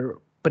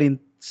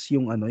fingerprints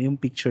yung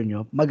picture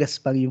nyo,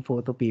 magaspang yung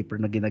photo paper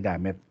na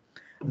ginagamit.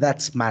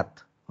 That's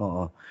matte.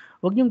 Oo.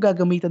 Huwag niyong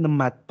gagamitan ng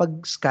matte pag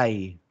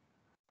sky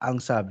ang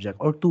subject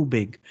or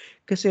tubig.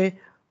 Kasi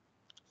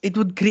it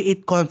would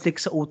create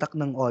conflict sa utak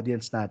ng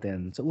audience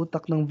natin, sa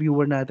utak ng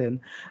viewer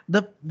natin.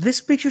 This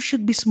picture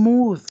should be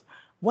smooth.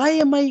 Why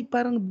am I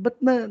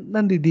ba't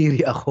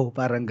nandidiri ako?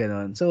 Parang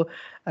ganon. So,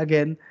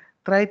 again,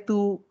 try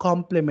to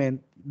complement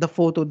the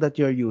photo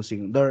that you're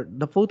using,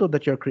 the photo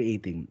that you're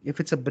creating. If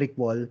it's a brick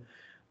wall,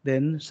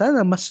 then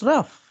sana mas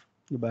rough,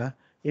 di ba?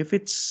 If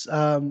it's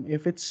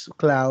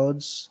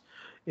clouds,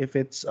 if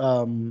it's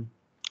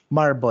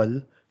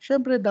marble,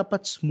 syempre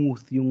dapat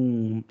smooth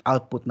yung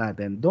output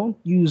natin. Don't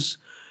use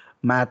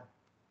matte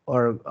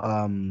or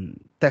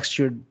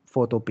textured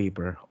photo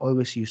paper.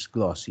 Always use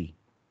glossy.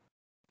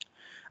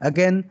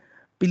 Again,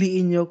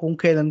 piliin nyo kung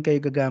kailan kayo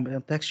gagamit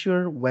ng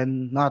texture,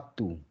 when not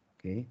to.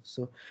 Okay?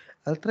 So,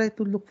 I'll try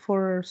to look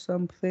for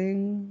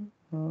something.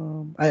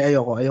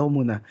 Ayoko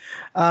muna.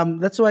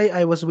 That's why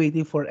I was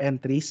waiting for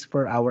entries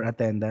for our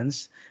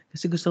attendance.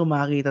 Kasi gusto ko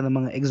makakita ng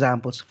mga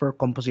examples for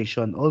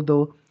composition.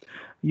 Although,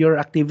 your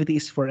activity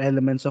is for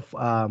elements of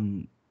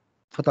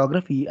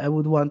photography, I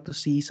would want to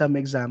see some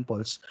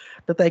examples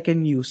that I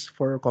can use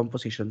for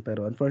composition.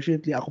 Pero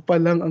unfortunately, ako pa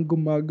lang ang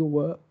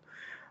gumagawa.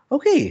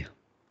 Okay.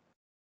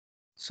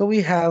 So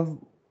we have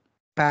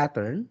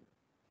pattern,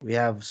 we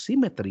have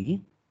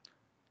symmetry,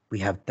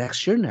 we have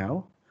texture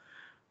now.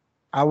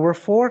 Our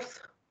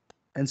fourth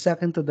and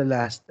second to the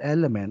last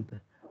element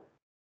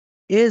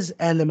is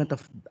depth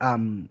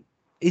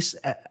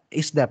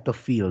of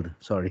field.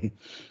 Sorry.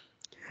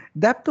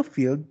 Depth of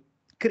field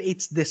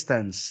creates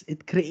distance.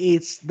 It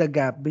creates the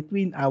gap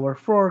between our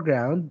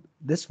foreground,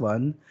 this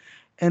one,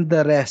 and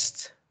the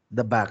rest,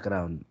 the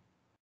background.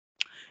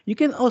 You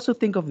can also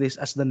think of this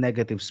as the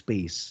negative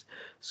space.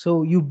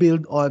 So you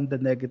build on the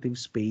negative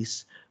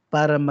space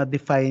para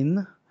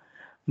ma-define,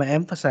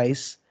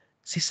 ma-emphasize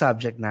si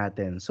subject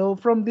natin. So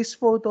from this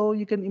photo,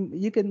 you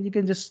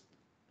can just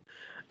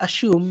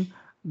assume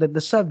that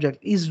the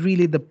subject is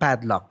really the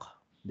padlock,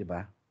 di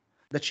ba?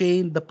 The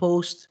chain, the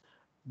post,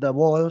 the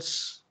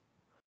walls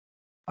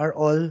are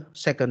all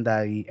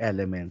secondary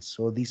elements.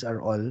 So these are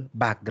all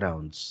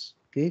backgrounds.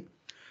 Okay?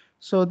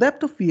 So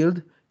depth of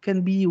field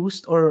can be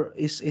used or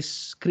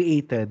is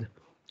created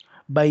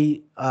by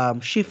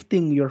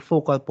shifting your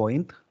focal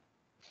point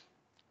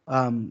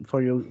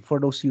for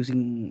those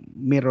using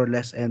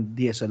mirrorless and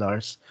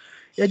DSLRs,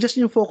 i-adjust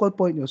yung focal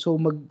point nyo. So,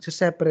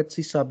 mag-separate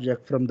si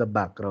subject from the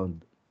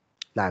background.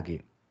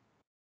 Lagi.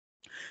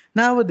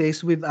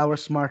 Nowadays, with our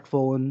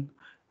smartphone,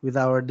 with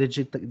our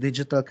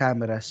digital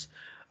cameras,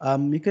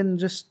 you can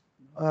just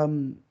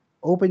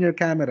open your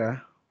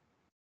camera.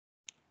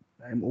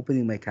 I'm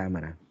opening my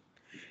camera.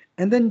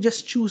 And then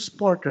just choose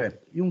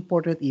portrait, yung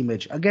portrait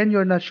image. Again,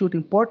 you're not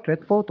shooting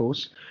portrait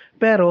photos,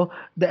 pero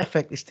the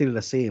effect is still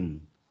the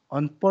same.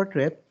 On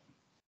portrait,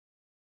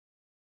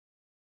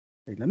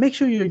 make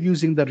sure you're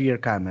using the rear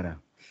camera.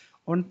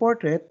 On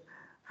portrait,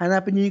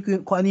 hanapin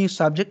niyo kung ano yung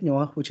subject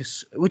nyo, which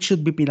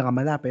should be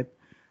pinakamalapit.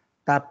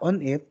 Tap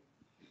on it,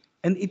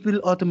 and it will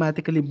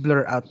automatically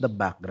blur out the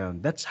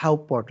background. That's how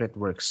portrait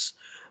works.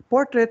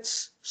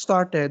 Portraits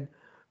started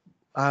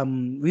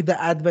with the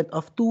advent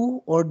of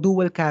 2 or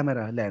dual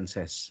camera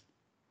lenses.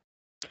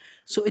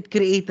 So it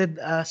created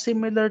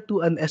similar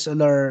to an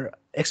SLR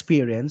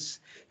experience.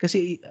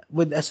 Kasi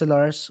with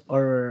SLRs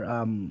or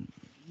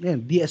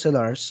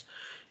DSLRs,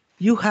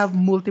 you have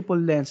multiple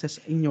lenses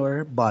in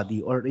your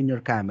body or in your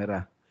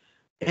camera.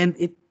 And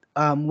it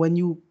when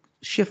you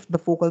shift the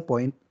focal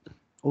point,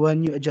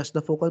 when you adjust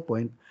the focal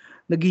point,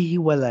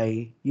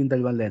 naghihiwalay yung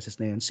dalawang lenses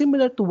na yun.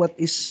 Similar to what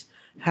is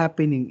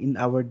happening in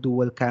our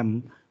dual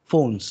cam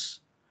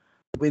phones.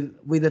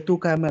 With the two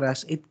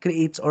cameras, it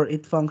creates or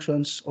it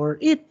functions or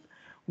it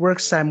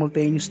works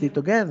simultaneously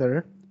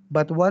together,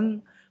 but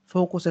one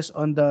focuses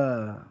on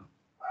the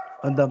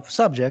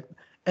subject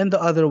and the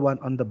other one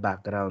on the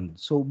background.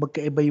 So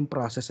magkaiba yung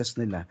processes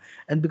nila.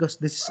 And because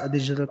this is a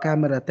digital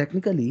camera,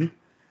 technically,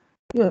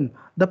 yun,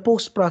 the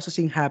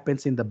post-processing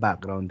happens in the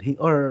background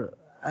or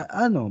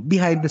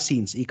behind the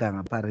scenes, ika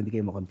nga, para hindi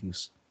kayo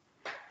ma-confuse.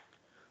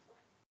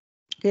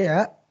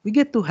 Kaya, we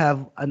get to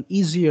have an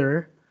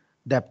easier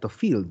depth of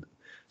field.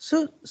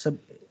 So,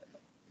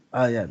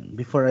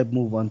 before I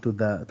move on to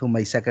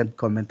my second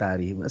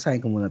commentary,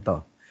 asahin ko muna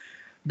to.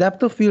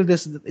 Depth of field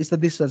is the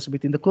distance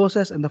between the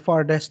closest and the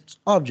farthest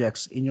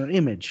objects in your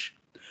image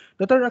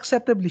that are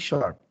acceptably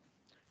short.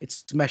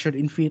 It's measured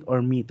in feet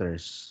or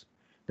meters.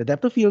 The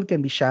depth of field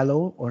can be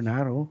shallow or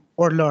narrow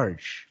or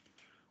large.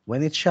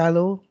 When it's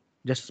shallow,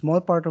 just a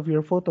small part of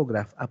your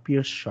photograph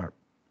appears sharp.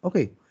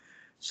 Okay,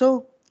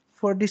 so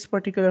for this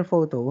particular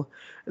photo,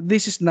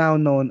 this is now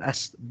known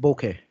as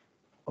bokeh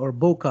or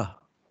bokeh.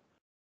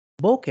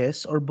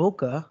 Bokehs or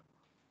bokeh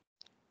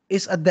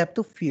is a depth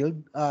of field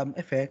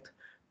effect,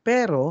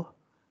 pero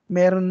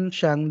meron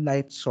siyang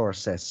light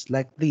sources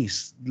like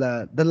these,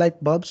 the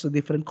light bulbs, the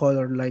different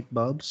color light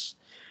bulbs.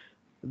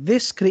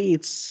 This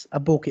creates a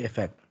bokeh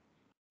effect.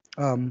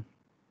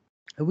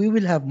 We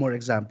will have more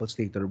examples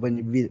later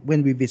when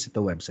we visit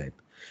the website.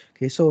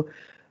 Okay, so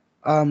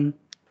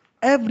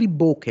every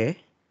bokeh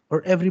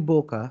or every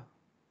bokeh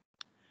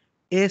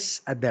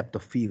is a depth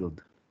of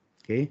field.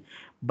 Okay,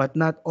 but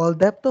not all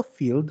depth of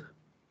field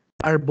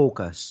are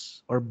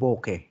bokehs or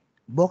bokeh.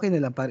 Bokeh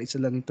na lang para isa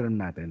lang yung term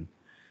natin.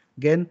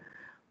 Again,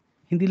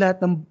 hindi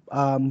lahat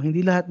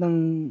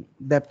ng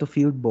depth of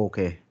field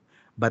bokeh,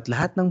 but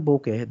lahat ng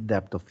bokeh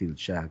depth of field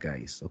siya,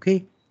 guys.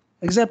 Okay?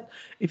 Except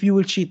if you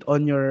will cheat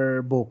on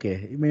your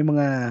bokeh. May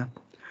mga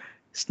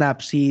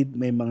Snapseed,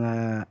 may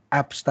mga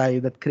apps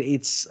tayo that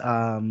creates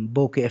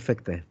bokeh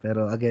effect eh.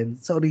 Pero again,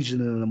 sa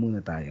original na muna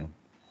tayo.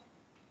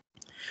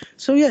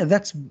 So yeah,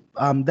 that's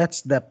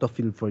depth of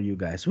field for you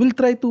guys. We'll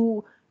try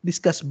to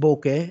discuss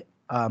bokeh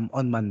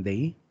on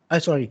Monday.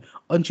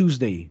 On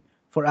Tuesday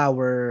for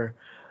our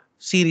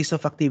series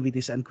of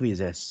activities and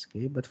quizzes.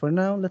 Okay, but for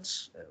now,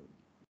 let's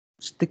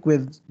stick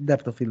with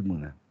depth of field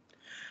muna.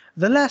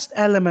 The last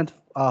element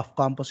of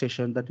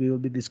composition that we will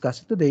be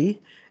discussing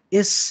today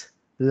is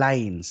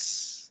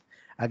lines.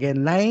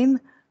 Again, line,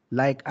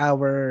 like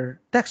our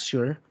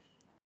texture,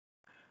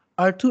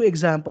 are two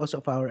examples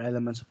of our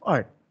elements of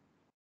art.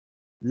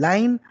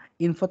 Line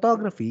in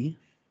photography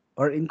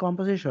or in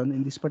composition,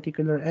 in this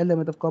particular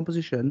element of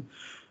composition,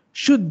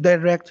 should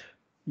direct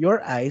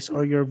your eyes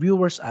or your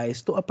viewer's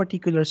eyes to a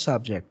particular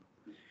subject.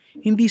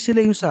 Hindi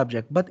sila yung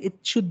subject, but it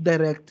should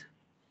direct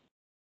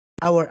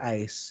our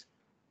eyes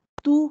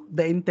to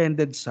the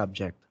intended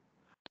subject.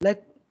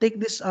 Like, take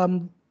this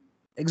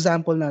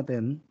example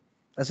natin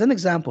as an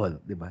example,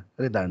 di ba?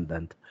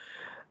 Redundant.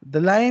 The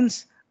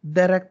lines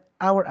direct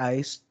our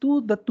eyes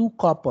to the two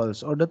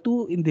couples or the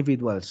two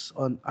individuals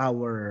on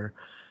our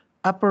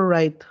upper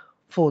right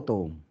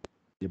photo,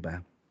 di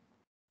ba?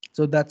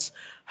 So that's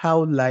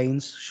how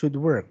lines should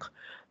work.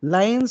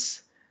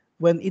 Lines,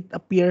 when it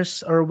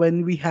appears or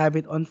when we have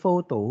it on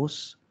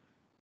photos,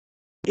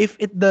 if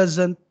it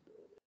doesn't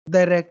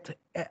direct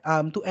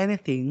to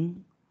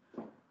anything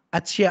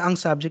at siya ang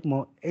subject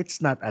mo, it's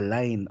not a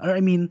line. Or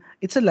I mean,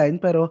 it's a line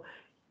pero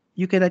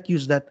you cannot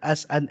use that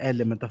as an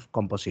element of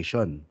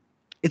composition.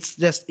 It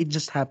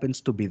just happens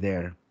to be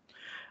there.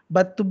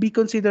 But to be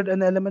considered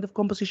an element of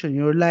composition,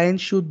 your line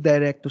should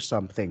direct to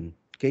something.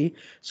 Okay?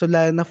 So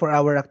lalo na for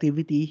our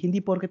activity,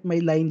 hindi porket may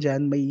line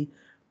dyan,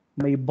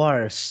 may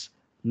bars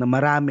na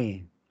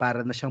marami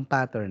para na siyang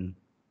pattern.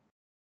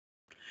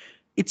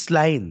 It's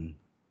line.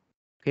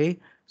 Okay?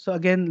 So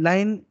again,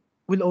 line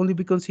will only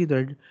be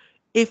considered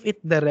if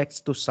it directs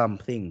to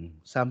something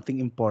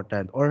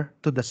important, or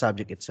to the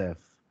subject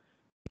itself.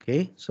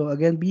 Okay? So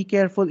again, be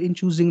careful in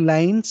choosing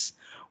lines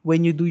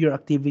when you do your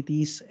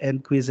activities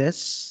and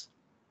quizzes.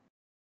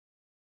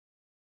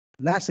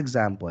 Last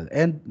example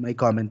and my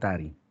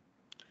commentary.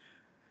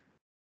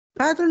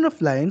 Pattern of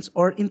lines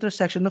or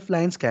intersection of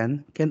lines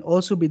can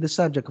also be the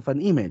subject of an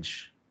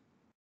image.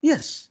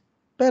 Yes,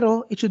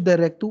 pero it should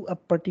direct to a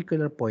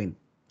particular point.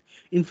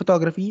 In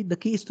photography, the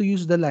key is to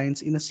use the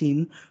lines in a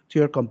scene to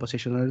your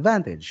compositional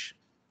advantage.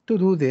 To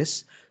do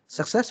this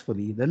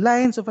successfully, the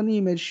lines of an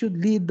image should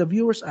lead the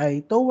viewer's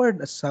eye toward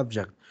a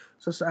subject.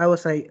 So, as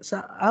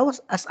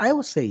I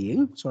was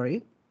saying,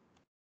 sorry,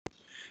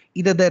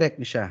 ida-direct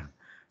niyo siya.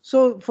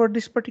 So for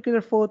this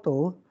particular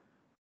photo,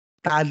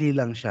 tali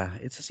lang siya.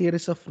 It's a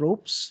series of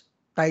ropes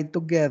tied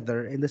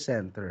together in the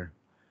center.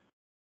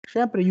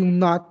 Siyempre, yung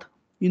knot,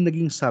 yung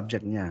naging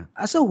subject niya.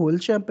 As a whole,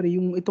 siyempre,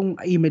 yung itong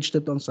image na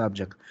to ang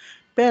subject.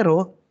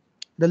 Pero,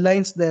 the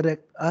lines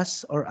direct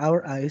us or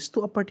our eyes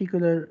to a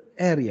particular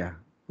area,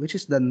 which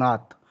is the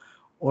knot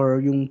or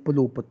yung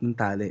pulupot ng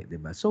tali, di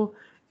ba? So,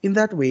 in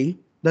that way,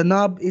 the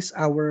knob is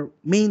our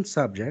main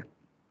subject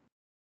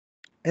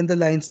and the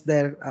lines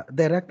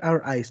direct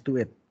our eyes to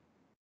it.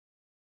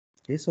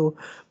 Okay, so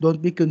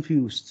don't be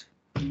confused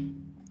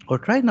or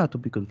try not to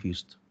be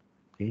confused.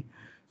 Okay,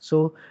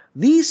 so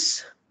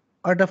these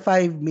are the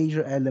 5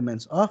 major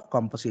elements of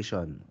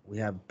composition. We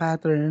have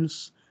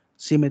patterns,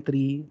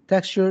 symmetry,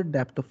 texture,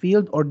 depth of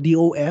field or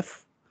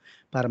DOF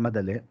para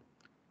madali,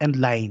 and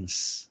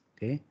lines.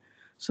 Okay,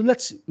 so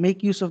let's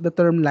make use of the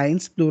term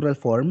lines, plural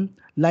form.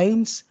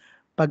 Lines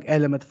pag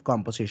element of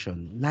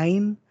composition.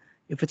 Line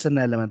if it's an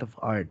element of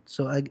art.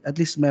 So at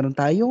least meron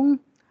tayong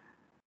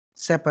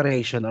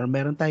separation or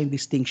meron tayong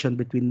distinction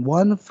between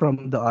one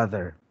from the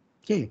other.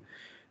 Okay.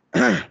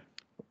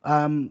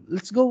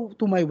 Let's go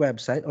to my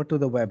website or to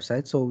the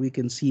website so we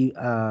can see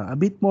a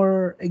bit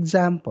more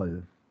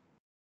example.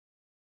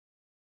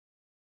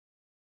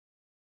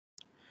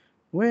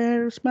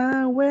 Where's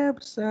my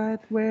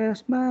website?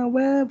 Where's my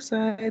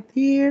website?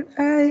 Here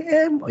I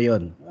am. O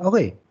yun.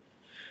 Okay.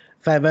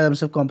 5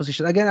 elements of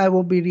composition. Again, I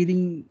won't be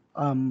reading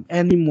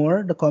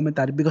anymore the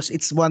commentary because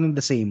it's one and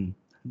the same.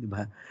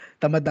 Diba?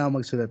 Tamad na ako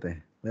magsulat eh.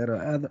 Pero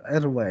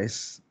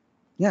otherwise,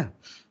 yeah.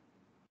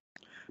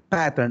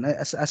 Pattern,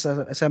 as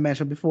I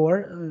mentioned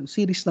before,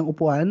 series ng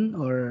upuan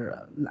or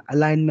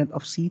alignment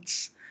of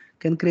seats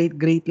can create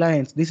great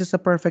lines. This is a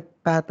perfect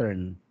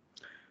pattern.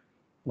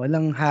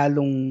 Walang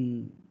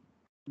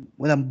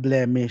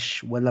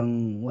blemish,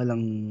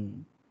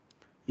 walang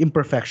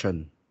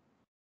imperfection.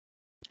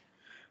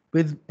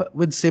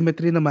 With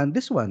symmetry naman,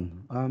 this one,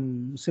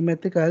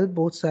 symmetrical,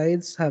 both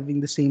sides having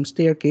the same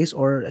staircase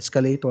or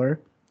escalator,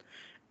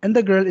 and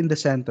the girl in the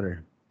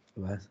center.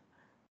 Diba?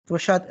 It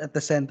was shot at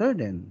the center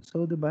then.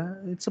 So, diba?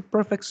 It's a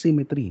perfect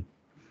symmetry.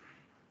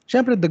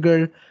 Siyempre, the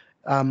girl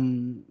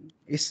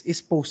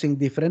is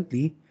posing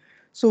differently.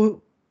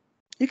 So,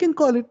 you can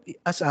call it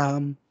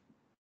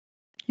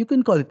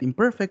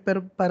imperfect,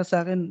 pero para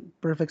sa akin,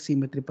 perfect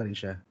symmetry pa rin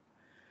siya.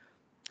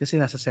 Kasi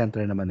nasa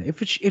center naman.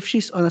 If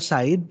she's on a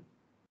side,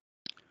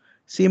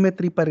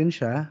 symmetry pa rin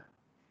siya,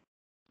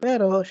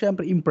 pero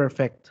syempre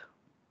imperfect.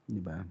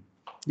 Diba?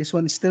 This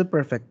one is still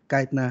perfect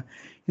kahit na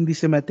hindi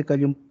symmetrical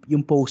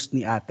yung post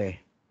ni ate.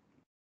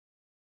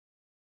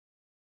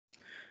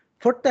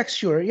 For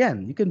texture,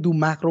 yan, you can do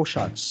macro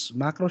shots.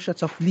 Macro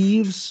shots of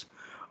leaves,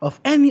 of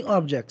any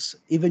objects,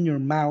 even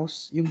your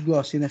mouse, yung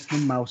glossiness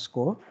ng mouse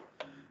ko,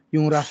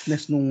 yung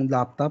roughness ng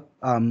laptop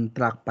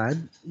trackpad,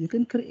 you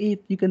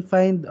can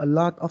find a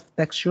lot of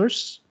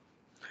textures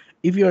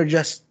if you're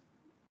just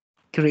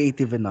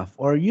creative enough,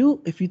 or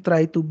if you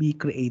try to be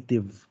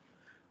creative.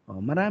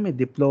 Marami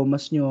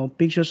diplomas nyo,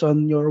 pictures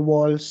on your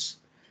walls,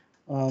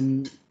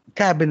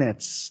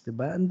 cabinets,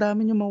 diba? Ang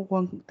dami nyo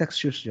makukuha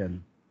textures dyan.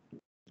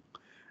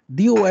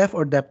 DOF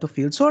or depth of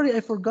field. Sorry,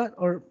 I forgot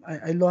or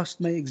I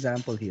lost my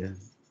example here.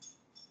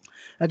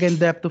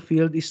 Again, depth of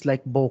field is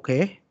like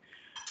bokeh,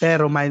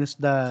 pero minus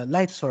the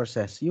light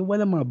sources. Yung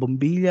walang mga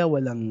bombilya,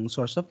 walang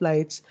source of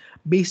lights,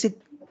 basic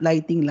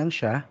lighting lang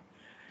siya.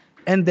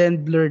 And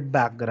then blurred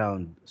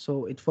background.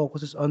 So it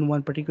focuses on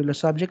one particular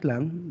subject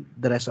lang,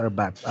 the rest are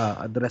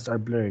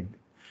blurred.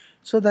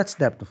 So that's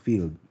depth of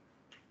field.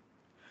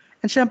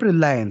 And syempre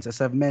lines, as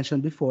I've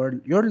mentioned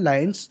before, your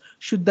lines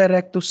should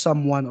direct to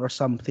someone or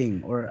something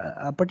or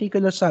a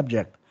particular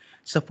subject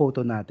sa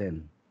photo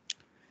natin.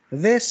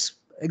 This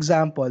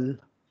example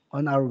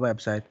on our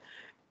website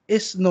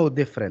is no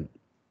different.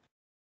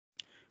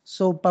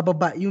 So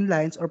pababa yung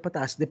lines or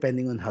pataas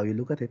depending on how you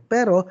look at it.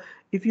 Pero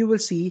if you will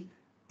see,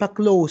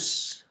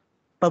 pa-close,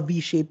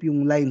 pa-V-shape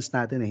yung lines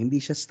natin eh.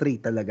 Hindi siya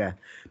straight talaga.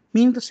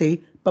 Meaning to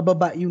say,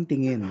 pababa yung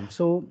tingin.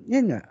 So,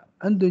 yan nga,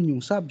 andun yung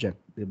subject,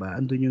 di ba?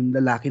 Andun yung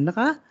lalaki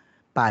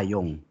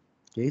naka-payong.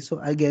 Okay, so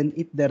again,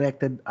 it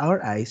directed our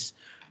eyes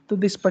to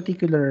this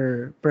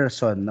particular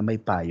person na may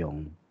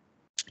payong.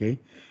 Okay?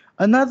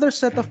 Another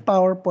set of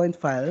PowerPoint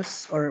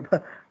files, or,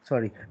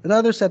 sorry,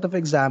 another set of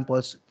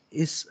examples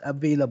is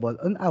available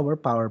on our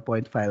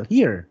PowerPoint file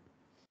here.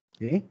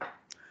 Okay?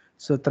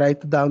 So try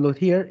to download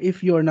here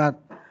if you're not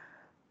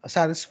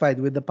satisfied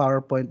with the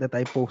PowerPoint that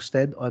I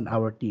posted on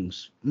our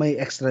Teams. May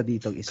extra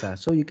dito isa.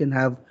 So you can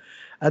have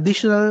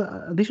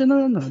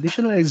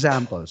additional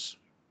examples.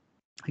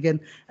 Again,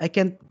 I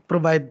can't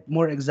provide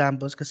more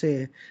examples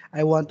kasi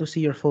I want to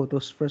see your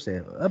photos first.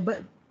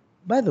 But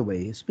by the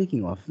way,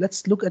 speaking of,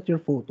 let's look at your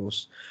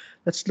photos.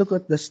 Let's look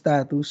at the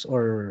status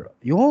or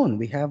yun,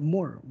 we have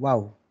more.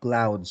 Wow,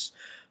 clouds.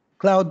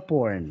 Cloud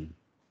porn.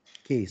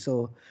 Okay,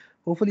 so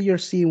hopefully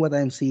you're seeing what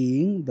I'm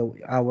seeing.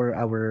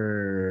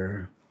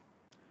 Our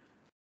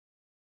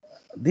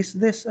this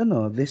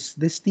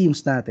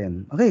teams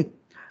natin. Okay.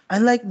 I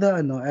like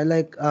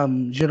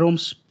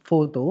Jerome's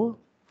photo.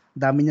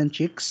 Dami niyang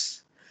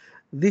chicks.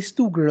 These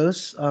two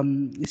girls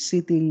is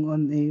sitting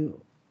on a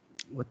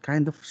what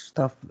kind of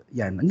stuff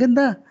yan. Ang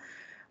ganda.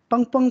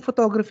 Pang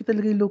photography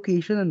talaga yung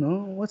location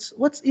ano.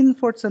 What's in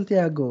Fort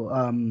Santiago?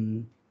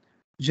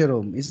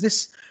 Jerome, is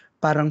this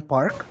parang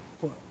park?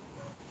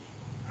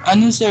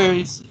 Ano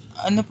sir,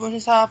 ano po siya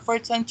sa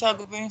Fort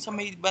Santiago po yung sa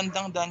may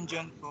bandang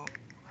dungeon po.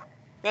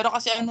 Pero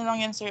kasi ano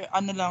lang yan sir,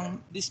 ano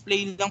lang,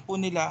 display lang po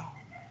nila.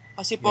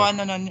 Kasi po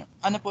ano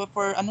po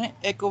for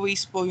Eco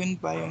Waste po yun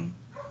ba yun?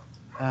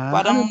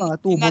 Parang Ano mga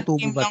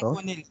tubo-tubo ba lang to?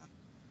 po nila.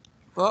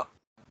 Po?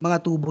 Mga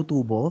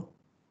tubo-tubo?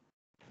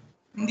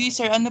 Hindi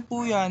sir, ano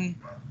po yan?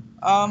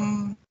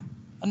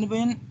 Ano ba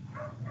yan?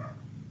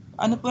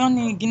 Ano po yan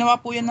eh, ginawa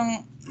po yan ng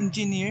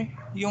engineer,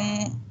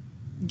 yung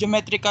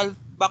geometrical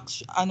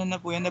box, ano na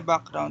po yan na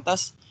background.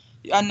 Tapos,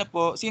 ano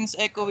po, since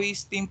Eco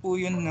Waste team po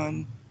yun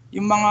nun,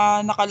 yung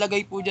mga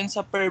nakalagay po dyan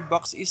sa per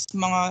box is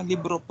mga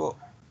libro po.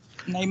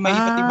 Na may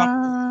iba't ibang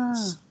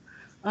purpose.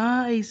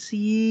 I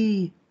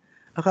see.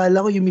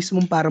 Akala ko yung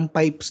mismong parang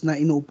pipes na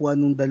inuupuan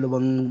ng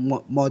dalawang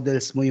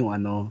models mo yung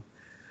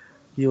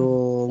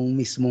yung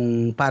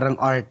mismong parang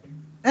art.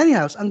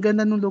 Anyhow, ang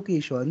ganda ng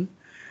location.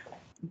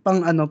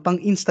 Pang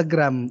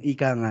Instagram,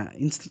 ika nga.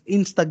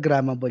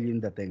 Instagrammable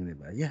yung dating, di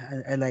ba? Yeah,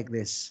 I like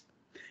this.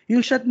 Yung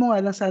shot mo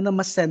nga lang, sana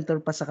mas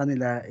center pa sa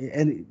kanila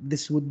and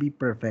this would be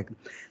perfect.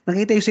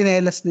 Nakita yung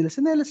sinelas nila.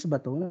 Sinelas ba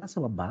to? Nasa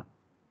baba?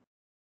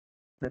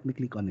 Let me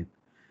click on it.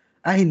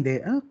 Hindi.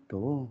 Ano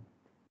to?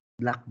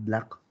 Black.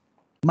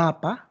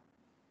 Mapa?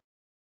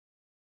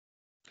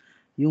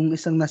 Yung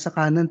isang nasa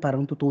kanan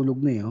parang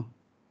tutulog na eh. Oh.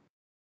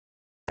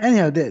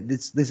 Anyhow,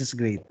 this is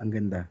great. Ang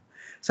ganda.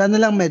 Sana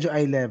lang medyo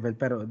eye level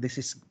pero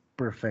this is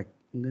perfect.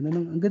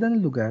 Ang ganda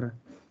ng lugar.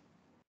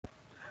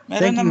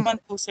 Meron naman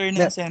po sir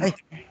na center.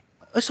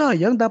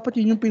 Sayang, dapat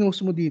yun yung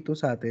pinost mo dito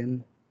sa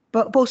atin.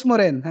 Post mo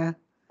rin, ha?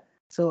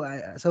 So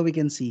we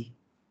can see.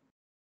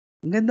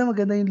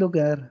 Maganda yung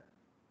lugar.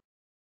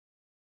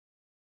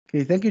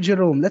 Okay, thank you,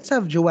 Jerome. Let's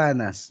have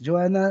Joanna's.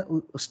 Joanna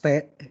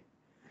Uste.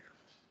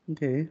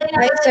 Okay.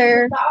 Hi,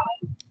 sir.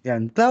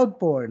 Yan, cloud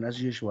porn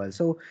as usual.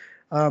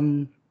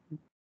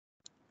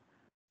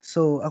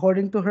 So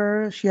according to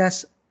her, she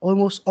has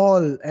almost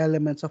all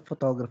elements of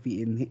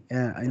photography in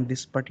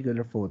this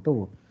particular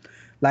photo.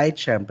 Light,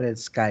 syempre,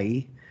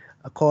 sky.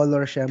 A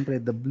color, syempre,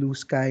 the blue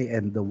sky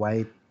and the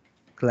white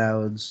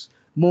clouds.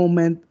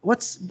 Moment.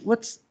 What's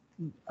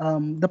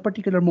the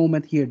particular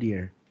moment here,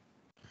 dear?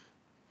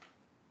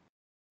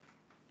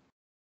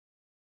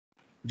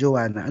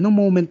 Joanna, anong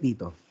moment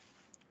dito?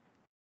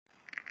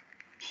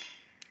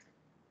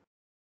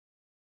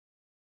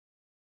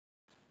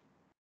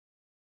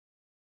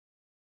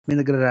 May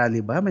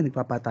nagrarally ba? May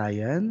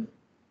nagpapatayan?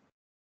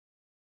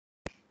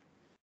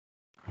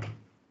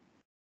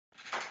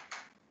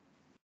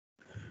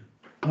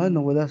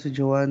 Nawala si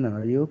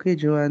Joanna. Are you okay,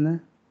 Joanna?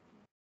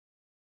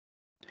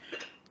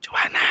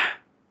 Joanna!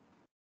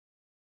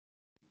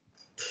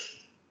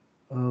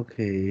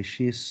 Okay,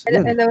 she's...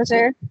 Hello,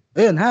 sir.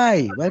 Ayun,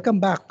 hi! Welcome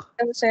back.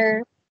 Hello,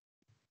 sir.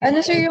 Ano,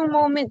 sir, yung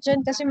moment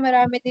dyan? Kasi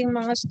marami din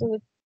mga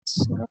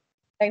students.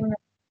 Time na.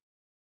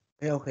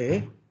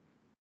 Okay.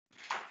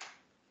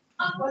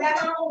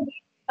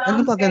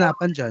 Anong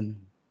paganapan dyan?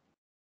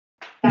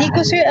 Hindi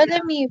ko, sir,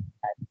 alam eh.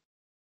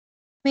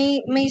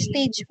 May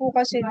stage po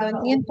kasi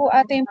doon. Yun po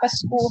ata yung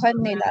paskuhan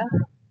nila.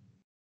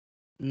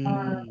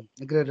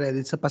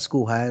 Nagre-ready sa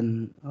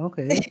Paskuhan.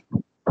 Okay.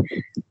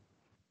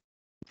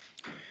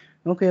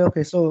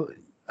 Okay. So,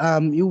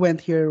 you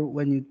went here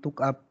when you took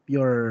up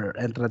your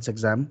entrance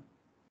exam?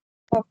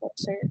 Opo,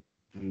 sir.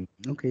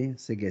 Okay,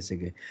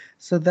 sige.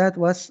 So that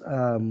was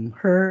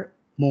her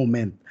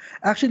moment.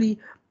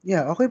 Actually,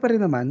 yeah, okay pa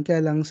rin naman.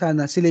 Kaya lang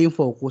sana sila yung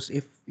focus.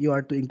 If you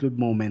are to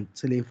include moment,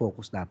 sila yung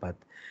focus dapat.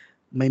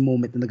 May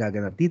moment na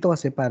nagaganap. Dito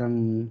kasi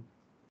parang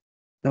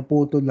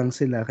naputol lang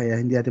sila kaya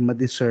hindi natin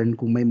ma-discern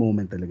kung may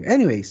moment talaga.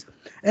 Anyways,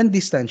 and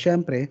distance,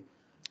 syempre,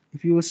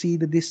 if you will see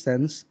the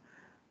distance,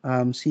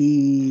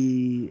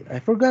 I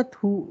forgot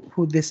who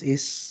this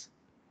is.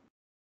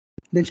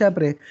 Then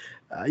syempre,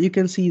 you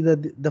can see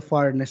the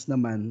farness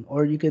naman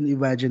or you can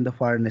imagine the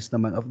farness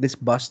naman of this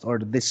bust or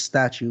this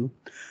statue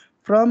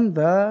from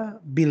the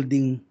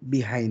building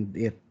behind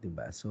it,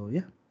 diba? So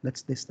yeah, that's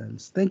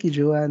distance. Thank you,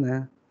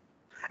 Joanna.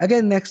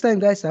 Again, next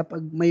time guys, pag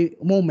may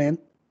moment,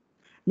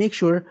 make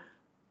sure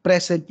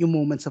present yung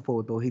moment sa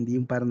photo, hindi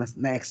yung parang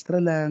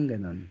na-extra lang,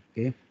 ganun.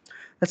 Okay?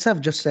 Let's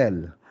have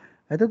Jocel.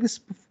 I took this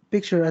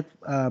picture at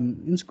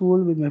in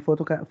school with my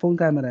phone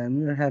camera and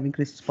we were having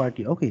Christmas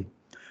party. Okay.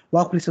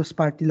 Wow, Christmas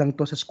party lang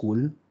to sa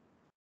school.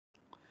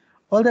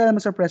 All the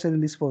elements are present in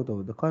this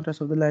photo. The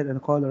contrast of the light and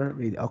the color.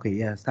 Okay,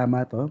 yes,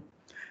 tama to.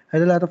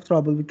 Had a lot of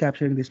trouble with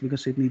capturing this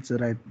because it needs the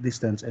right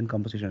distance and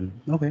composition.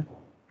 Okay.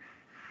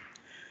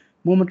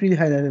 Moment really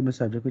highlighted my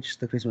subject, which is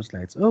the Christmas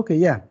lights. Okay,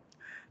 yeah.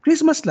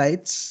 Christmas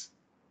lights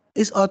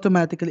is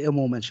automatically a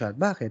moment shot.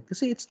 Bakit?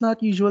 Kasi it's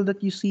not usual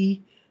that you see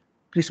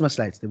Christmas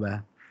lights, di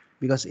ba?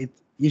 Because it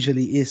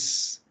usually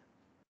is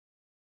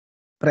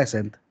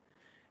present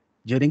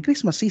during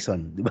Christmas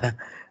season, di ba?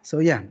 So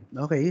yeah,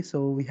 okay.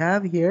 So we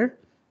have here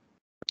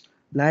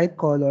light,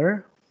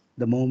 color,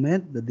 the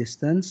moment, the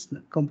distance,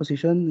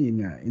 composition,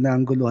 yun nga,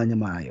 inaangguluhan niya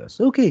maayos.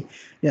 Okay,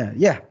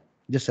 yeah.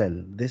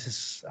 Giselle, this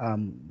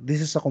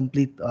is a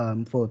complete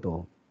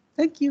photo.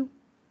 Thank you.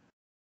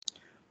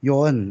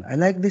 Yon, I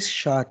like this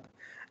shot.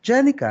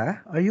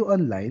 Janica, are you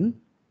online?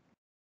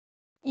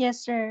 Yes,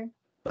 sir.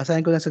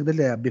 Basahin ko lang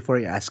sagdali before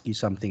I ask you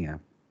something.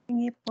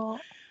 Hindi po.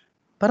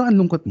 Parang ang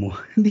lungkot mo.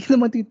 hindi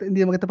naman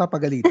kita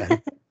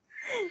papagalitan.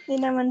 Hindi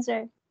naman,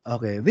 sir.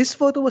 Okay, this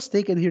photo was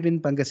taken here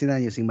in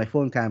Pangasinan using my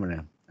phone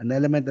camera. An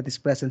element that is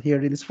present here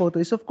in this photo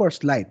is of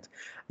course light.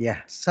 Yeah,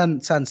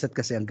 sunset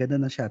kasi ang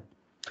ganda ng shot.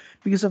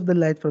 Because of the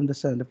light from the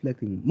sun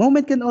reflecting.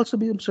 Moment can also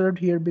be observed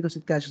here because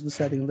it catches the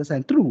setting of the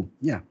sun. True,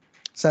 yeah.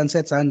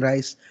 Sunset,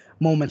 sunrise,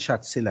 moment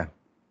shots sila.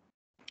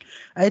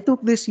 I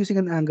took this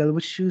using an angle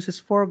which uses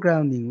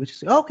foregrounding, which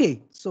is okay.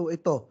 So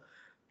ito.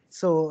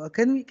 So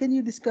can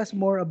you discuss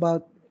more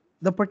about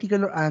the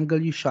particular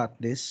angle you shot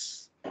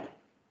this?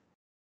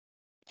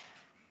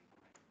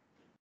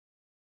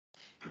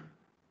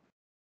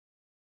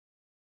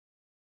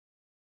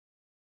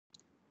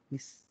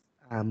 Miss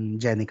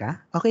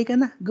Jenica, okay ka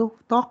na? Go,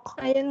 talk.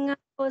 Ayun nga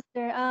po,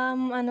 sir.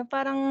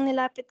 Parang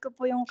nilapit ko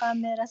po yung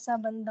camera sa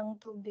bandang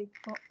tubig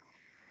po.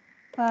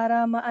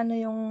 Para maano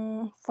yung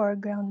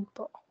foreground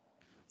po.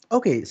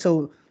 Okay,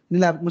 so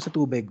nilapit mo sa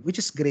tubig, which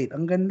is great.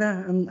 Ang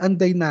ganda, ang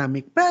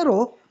dynamic.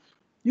 Pero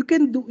you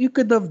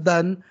could have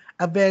done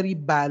a very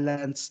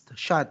balanced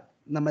shot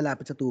na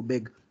malapit sa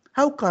tubig.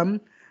 How come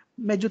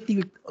medyo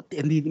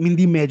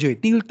hindi medyo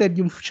tilted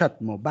yung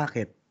shot mo?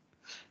 Bakit?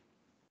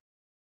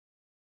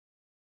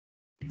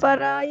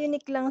 Para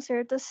unique lang,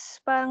 sir. Tapos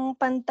parang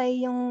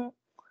pantay yung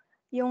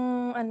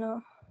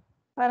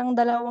parang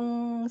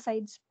dalawang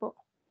sides po.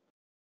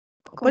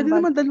 Pwede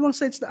naman dalawang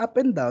sides na up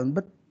and down,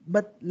 but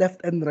left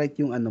and right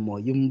yung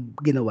yung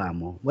ginawa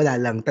mo. Wala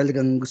lang,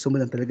 talagang gusto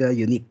mo lang talaga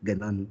unique,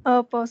 ganon.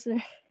 Opo,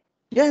 sir.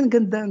 Yeah, ang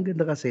ganda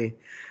kasi.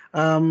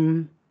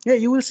 Yeah,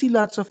 you will see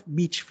lots of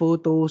beach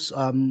photos,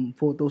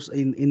 photos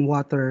in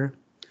water.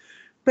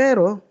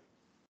 Pero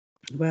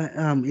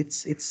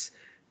it's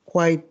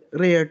quite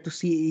rare to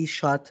see a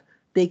shot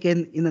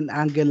taken in an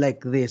angle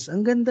like this.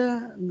 Ang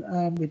ganda.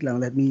 Wait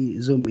lang, let me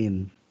zoom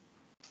in.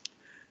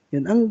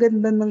 Yun, ang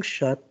ganda ng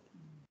shot.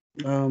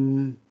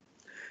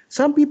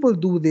 Some people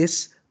do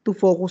this to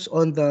focus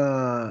on the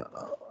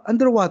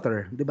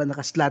underwater, 'di ba?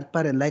 Naka-slant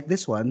pa rin like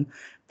this one,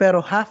 pero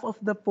half of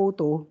the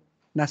photo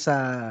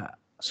nasa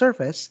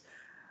surface,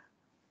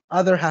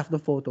 other half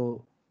the photo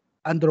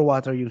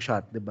underwater yung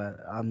shot, 'di ba?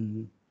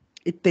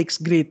 It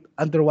takes great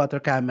underwater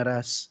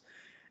cameras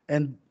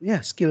and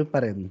yeah, skill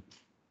pa rin.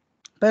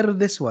 Pero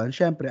this one,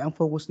 syempre, ang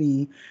focus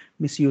ni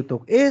Miss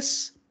Yutok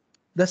is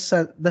the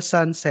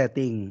sun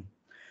setting.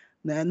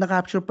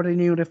 Na-capture pa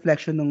rin yung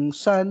reflection ng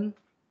sun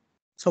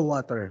sa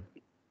water.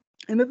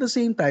 And at the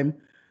same time,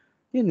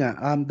 yun nga,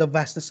 the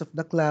vastness of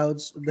the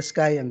clouds, the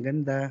sky, ang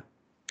ganda.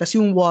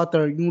 Kasi yung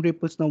water, yung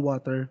ripples ng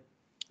water,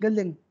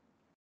 galing.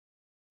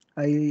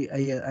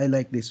 I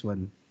like this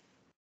one.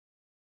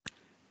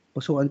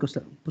 Pusuan ko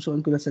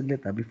lang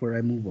saglit before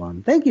I move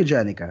on. Thank you,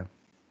 Janica.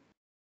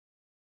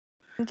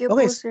 Thank you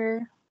Okay, po,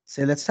 sir.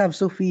 So let's have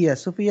Sophia.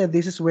 Sophia,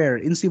 this is where?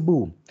 In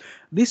Cebu.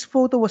 This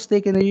photo was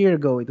taken a year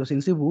ago. It was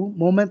in Cebu.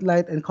 Moment,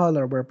 light, and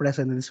color were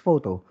present in this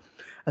photo.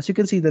 As you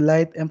can see, the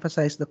light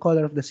emphasized the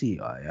color of the sea.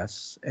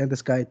 Yes. And the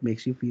sky, it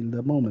makes you feel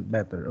the moment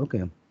better.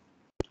 Okay.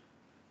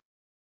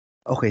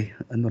 Okay.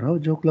 Ano raw?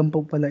 Joke lang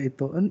po pala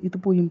ito. Ito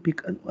po yung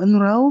pic. Ano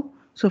raw?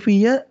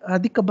 Sophia,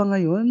 adik ka ba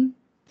ngayon?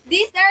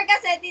 Di, sir,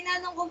 kasi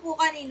tinanong ko po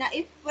kanina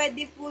if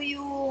pwede po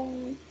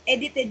yung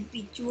edited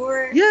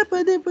picture. Yeah,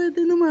 pwede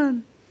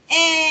naman.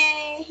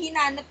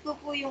 Hinanap ko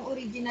po yung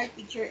original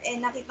picture.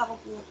 Nakita ko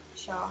po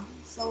siya.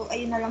 So,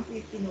 ayun na lang po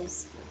yung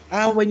pinost ko.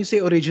 When you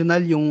say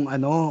original, yung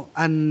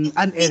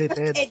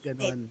unedited, Edited.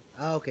 ganun.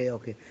 Okay.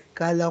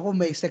 Kala ko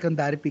may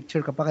secondary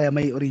picture ka pa, kaya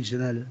may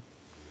original.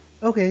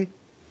 Okay.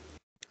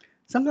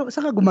 Saan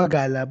ka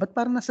gumagala? Ba't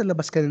parang nasa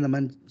labas ka na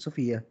naman,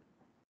 Sofia?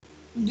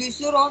 Hindi,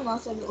 sir,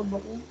 nasa loob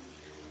ako.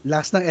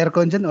 Lakas ng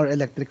aircon dyan or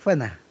electric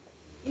fan,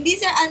 Hindi,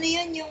 sir,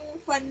 yun, yung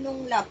fan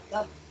nung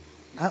laptop.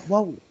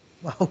 Wow.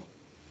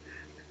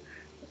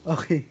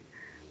 Okay.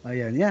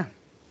 Ayan, yeah.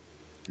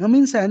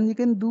 Minsan, you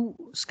can do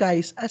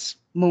skies as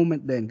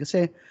moment din.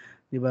 Kasi,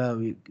 di ba,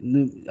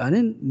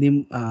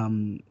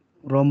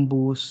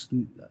 Rhombus,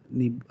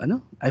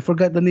 ano? I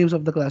forgot the names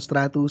of the class.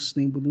 Stratus,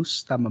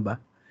 Nebulus, tama ba?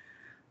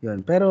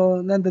 Yun. Pero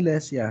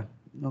nonetheless, yeah.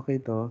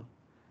 Okay to.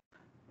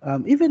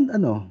 Even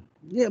ano,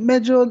 yeah,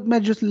 medyo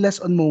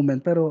less on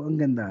moment pero ang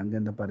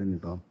ganda pa rin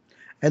ito.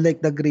 I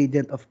like the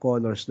gradient of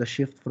colors, the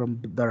shift from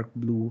dark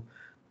blue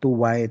to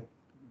white.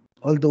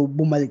 Although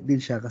bumalik din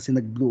siya kasi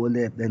nag-blue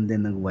ulit and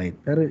then nag-white.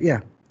 Pero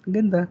yeah, ang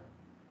ganda.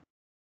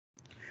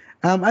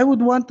 I would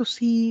want to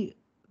see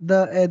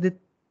the edit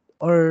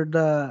or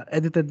the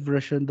edited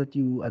version that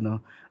you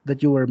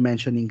were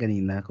mentioning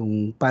kanina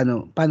kung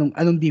paano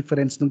anong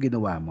difference nung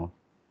ginawa mo.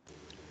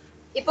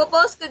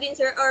 Ipopost ko din,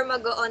 sir, or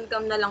mag-on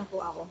cam na lang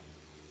po ako.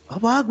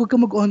 Wag ka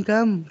mag-on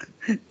cam.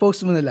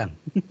 Post mo na lang.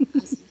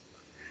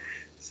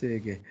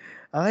 Sige.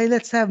 Okay,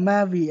 let's have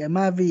Mavi.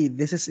 Mavi,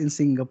 this is in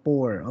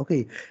Singapore.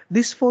 Okay.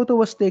 This photo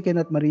was taken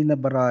at Marina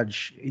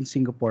Barrage in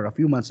Singapore a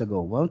few months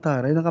ago. Wow,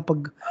 taray,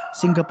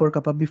 nakapag-Singapore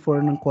ka pa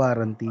before ng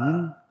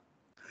quarantine.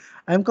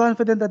 I'm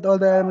confident that all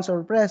the elements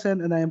are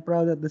present and I am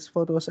proud that this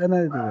photo was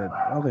edited.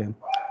 Okay.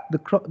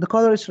 The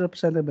color is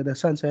represented by the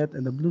sunset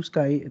and the blue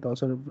sky. It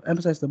also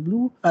emphasizes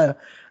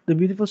the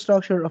beautiful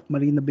structure of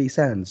Marina Bay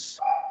Sands.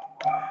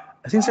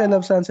 Since I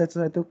love sunsets,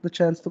 I took the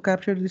chance to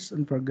capture this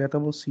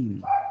unforgettable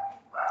scene.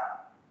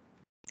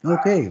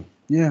 Okay,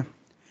 yeah.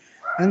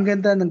 Ang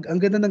ganda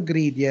ng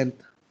gradient.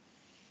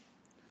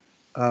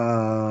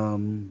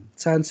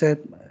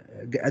 Sunset,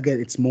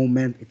 again, it's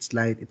moment, it's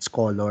light, it's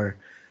color.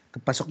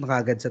 Pasok na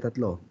kagad sa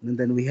tatlo. And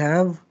then we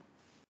have,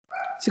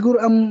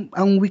 siguro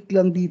ang weak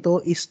lang dito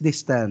is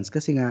distance.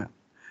 Kasi nga,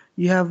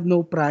 you have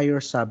no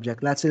prior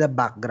subject. Lahat sila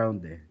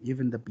background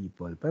even the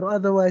people. Pero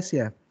otherwise,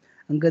 yeah,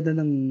 ang ganda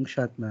ng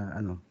shot na,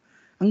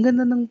 ang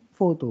ganda ng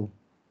photo.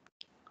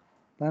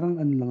 Parang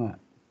ano lang nga.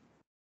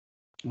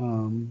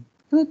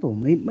 Ano to?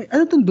 May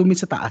ano tong dumi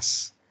sa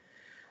taas?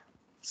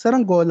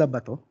 Saranggola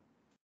ba to?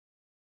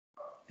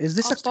 Is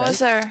this a Opo, kite?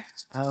 sir.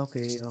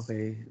 Okay.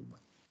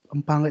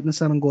 Ang pangit ng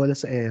saranggola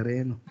sa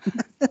ere, no?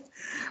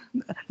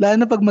 Lalo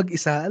na pag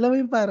mag-isa, alam mo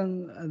yung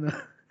parang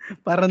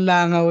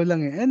langaw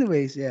lang eh.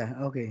 Anyways, yeah,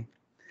 okay.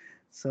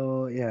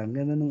 So, yeah, ang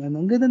ganda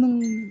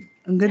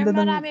Sir,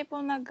 marami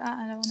po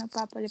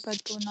nagpapalipad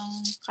po ng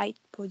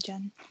kite po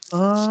dyan.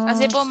 Ah.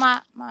 Kasi po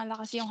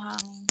malakas yung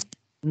hangin.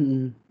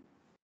 Mm-mm.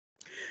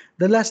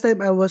 The last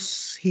time I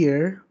was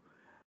here,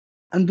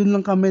 andun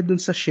lang kami dun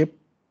sa ship.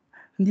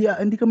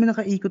 Hindi kami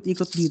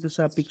nakaikot-ikot dito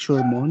sa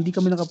picture mo. Hindi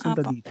kami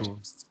nakapunta Apo. dito.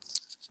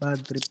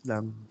 Bad trip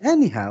lang.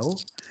 Anyhow,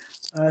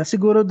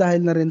 siguro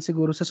dahil na rin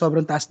siguro sa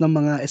sobrang taas ng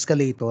mga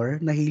escalator,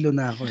 nahilo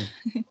na ako eh.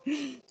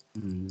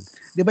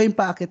 Di ba yung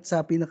paakit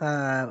sa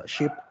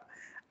pinaka-ship,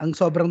 ang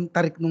sobrang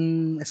tarik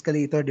ng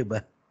escalator, di ba?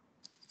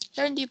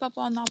 Sir, hindi pa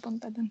po ako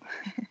nakapunta dun.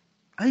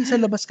 Ay, sa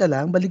labas ka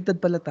lang? Baligtad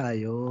pala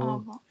tayo.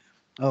 Opo.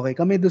 Okay,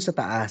 kami doon sa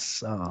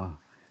taas. Oo.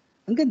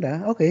 Ang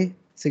ganda. Okay.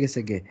 Sige.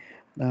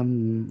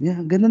 Yeah,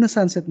 ganda na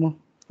sunset mo.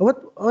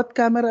 What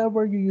camera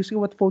were you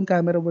using? What phone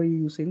camera were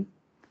you using?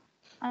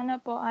 Ano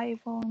po,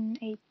 iPhone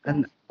 8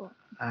 Plus po.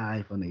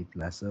 iPhone 8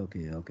 Plus.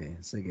 Okay.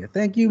 Sige.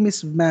 Thank you,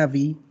 Miss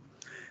Mavi.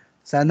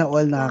 Sana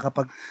all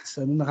nakapag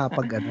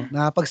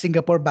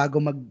Singapore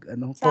bago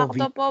Sakto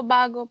COVID. po,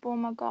 bago po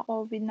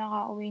magka-COVID,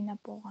 nakauwi na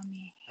po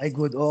kami. Ay,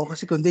 good. Oo,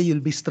 kasi kundi you'll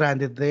be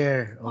stranded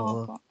there.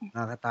 Oo. Opo.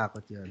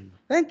 Nakakatakot yun.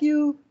 Thank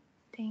you.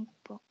 Thank you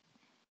po.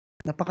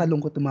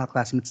 Napakalungkot ng mga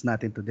classmates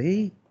natin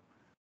today.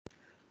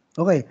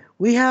 Okay,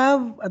 we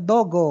have a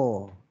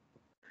doggo.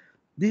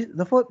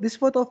 This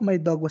photo of my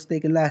dog was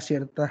taken last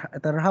year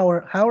at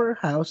our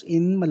house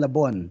in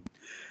Malabon.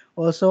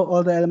 Also,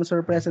 all the elements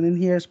were present in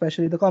here,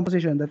 especially the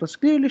composition that was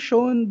clearly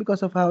shown because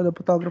of how the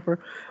photographer,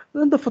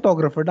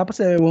 dapat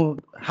sabi mo,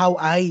 how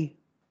I,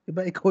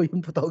 diba ikaw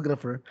yung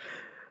photographer,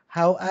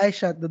 how I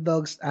shot the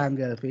dog's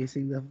angle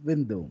facing the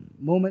window.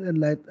 Moment and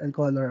light and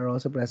color are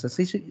also present.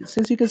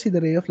 Since you can see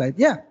the ray of light,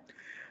 yeah,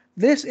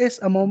 this is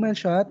a moment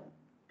shot,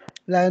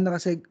 lalo na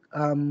kasi,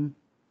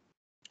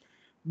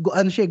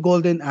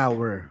 golden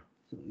hour,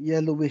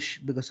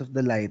 yellowish because of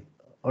the light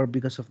or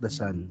because of the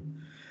sun.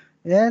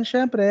 And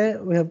syempre,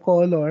 we have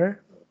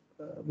color,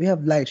 we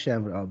have light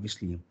syempre,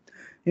 obviously.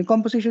 Yung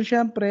composition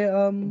syempre,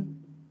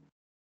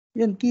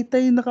 yan,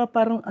 kita yung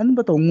parang, ano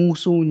ba to,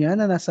 nguso niya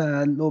na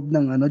nasa loob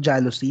ng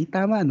jealousy,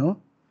 tama, no?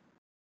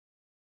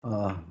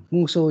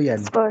 Nguso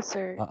yan. Yes po,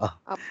 sir. Oo.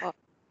 Opo.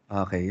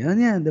 Okay,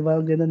 yan, di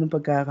ba? Ganda ng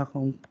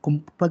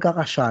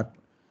pagkaka-shot.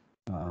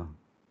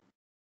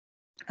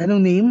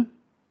 Anong name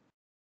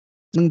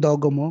ng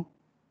doggo mo?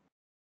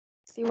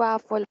 Si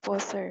Waffle po,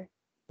 sir.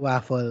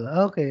 Waffle.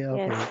 Okay.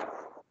 Yes.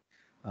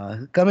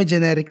 Kami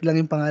generic lang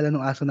yung pangalan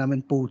ng aso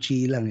namin,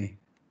 Pochi lang eh.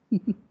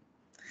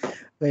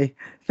 Okay.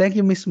 Thank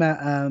you, Miss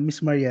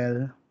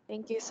Mariel.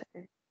 Thank you, sir.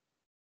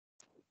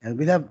 And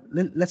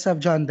let's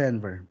have John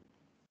Denver.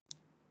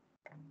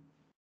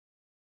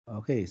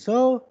 Okay,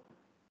 so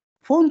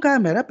phone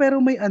camera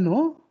pero may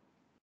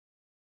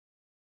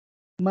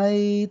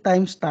may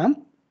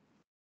timestamp.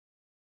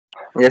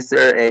 Yes,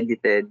 sir.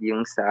 Edited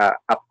yung sa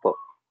app po.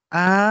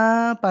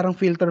 Parang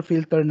filter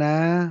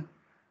na.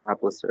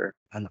 Apo, sir.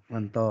 Anak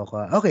ng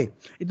toka. Okay.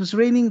 It was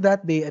raining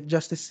that day at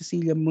Justice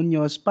Cecilia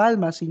Munoz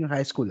Palma Senior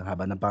High School.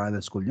 Haba ng pangalan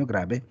ng school nyo,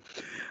 grabe.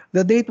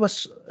 The date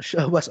was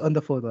on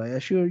the photo. I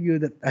assure you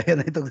that I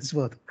took this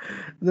photo.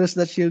 There's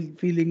that chill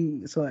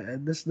feeling, so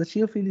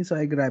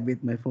I grab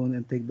it, my phone,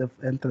 and take the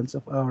entrance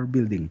of our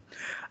building.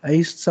 I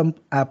used some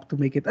app to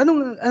make it.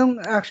 Anong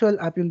actual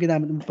app yung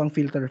ginamit mo pang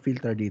filter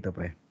dito,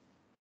 pre?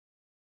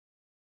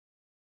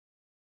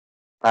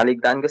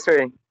 Naligtaan ko,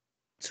 sir.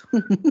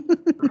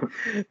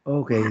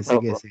 Okay,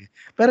 sige, Opo. sige.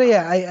 Pero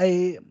yeah,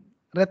 I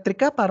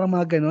Retrika, parang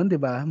mga ganun,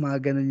 di ba?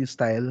 Mga ganun yung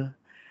style.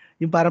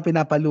 Yung parang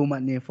pinapaluma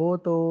niya yung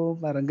photo,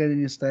 parang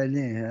ganun yung style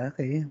niya eh.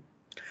 Okay.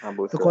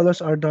 Apo, The sir.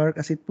 colors are dark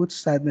as it puts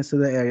sadness to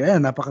the area.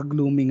 Ayan,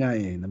 napaka-gloomy nga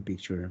eh ng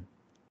picture.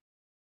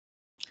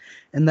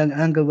 And the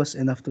angle was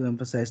enough to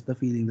emphasize the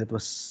feeling that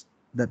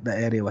the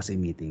area was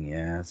emitting.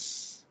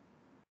 Yes.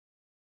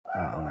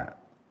 Oo nga.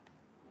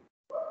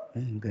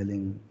 Ay, ang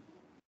galing.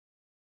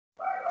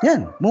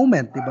 Yan,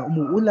 moment, di ba?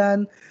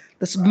 Umuulan,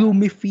 tas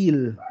gloomy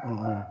feel.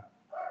 Oo.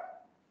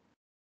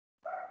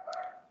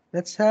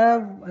 Let's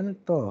have, ano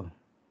to?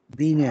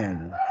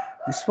 Daniel.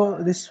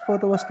 This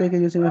photo was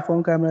taken using my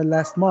phone camera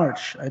last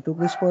March. I took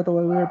this photo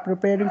while we were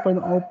preparing for an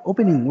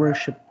opening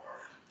worship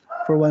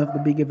for one of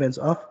the big events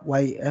of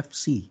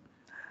YFC.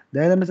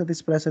 The element that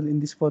is present in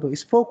this photo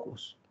is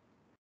focus.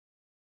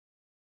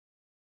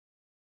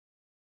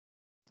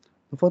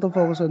 The photo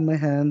focus on my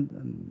hand.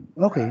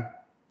 Okay.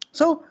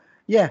 So,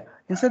 yeah,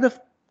 instead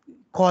of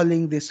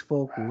calling this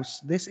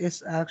focus, this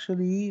is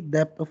actually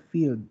depth of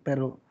field.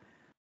 Pero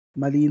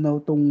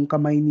malinaw tong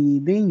kamay ni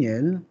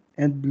Daniel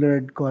and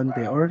blurred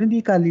konti or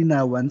hindi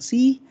kalinawan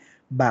si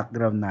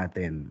background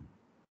natin.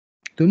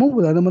 Ito mo,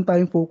 wala naman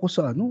tayong focus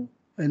sa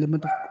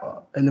element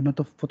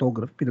of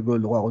photography.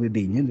 Pinagluloko ako ni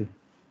Daniel eh.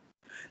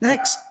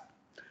 Next,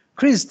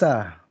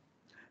 Krista.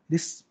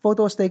 This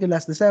photo was taken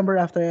last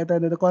December after I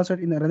attended a concert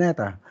in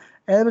Araneta.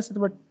 Elements that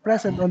were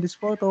present on this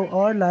photo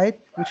are light,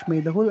 which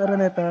made the whole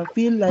Araneta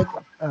feel like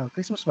a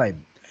Christmas vibe.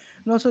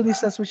 And also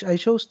distance, which I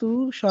chose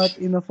to shot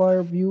in a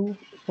far view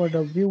for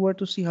the viewer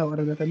to see how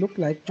Araneta looked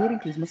like during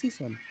Christmas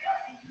season.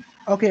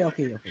 Okay.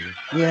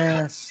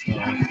 Yes.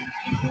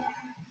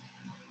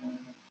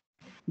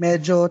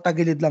 Medyo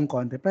tagilid lang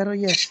konti. Pero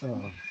yes.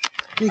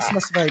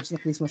 Christmas vibes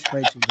yung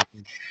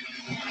dating.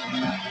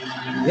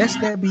 Yes,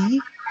 Debbie?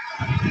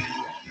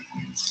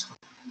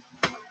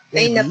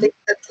 Ay,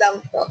 napindot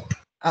lang po.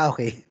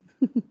 Okay.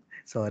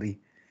 Sorry.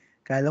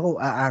 Kala ko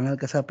aangal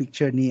ka sa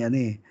picture ni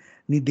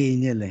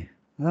Daniel eh.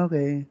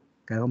 Okay.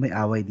 Kala ko may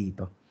away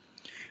dito.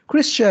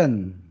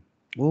 Christian.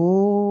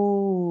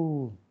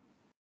 Oh.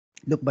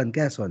 Lukban,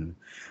 Quezon.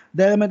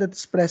 The element that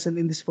is present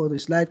in this photo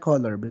is light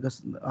color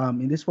because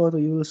in this photo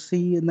you will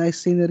see nice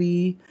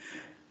scenery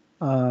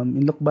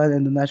in Lukban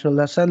and the natural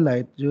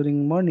sunlight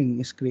during morning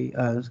is create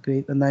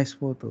a nice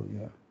photo.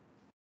 Yeah.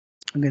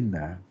 Ang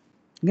ganda.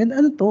 Ang ganda.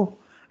 Ano to?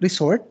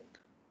 Resort?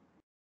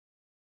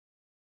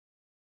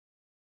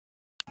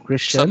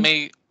 Christian? Sa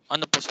may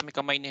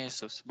kamay ni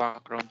Jesus,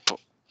 background po.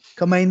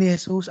 Kamay ni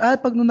Jesus.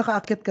 Pag nung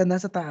nakaakyat ka na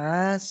sa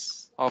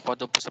taas. Opo,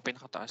 doon po sa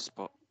pinakataas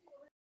po.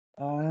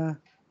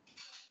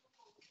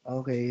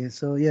 Okay.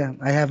 So yeah,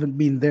 I haven't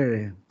been there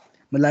eh.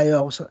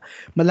 Malayo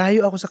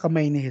ako sa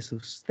kamay ni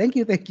Jesus. Thank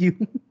you.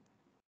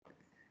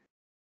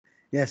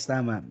 Yes,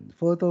 tama.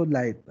 Photo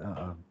light.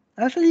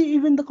 Actually,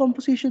 even the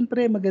composition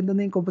pre, maganda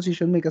na yung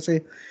composition mo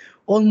kasi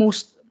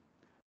almost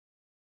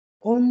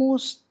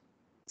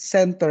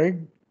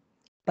centered,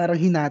 parang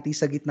hinati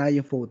sa gitna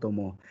yung photo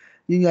mo.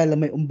 Yun nga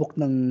lang may umbok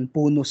ng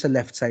puno sa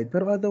left side.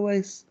 Pero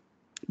otherwise,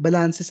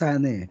 balance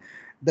sana eh.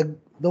 The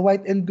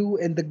white and blue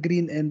and the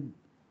green and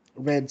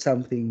red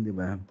something, di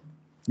ba?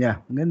 Yeah,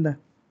 maganda.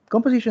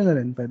 Composition na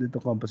rin. Pwede ito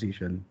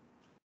composition.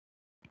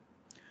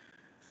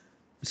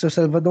 Mr.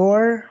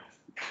 Salvador.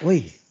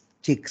 Uy,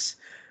 chicks.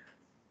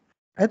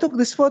 I took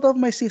this photo of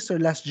my sister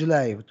last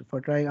July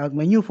for trying out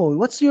my new phone.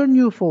 What's your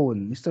new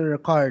phone, Mr.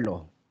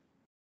 Carlo?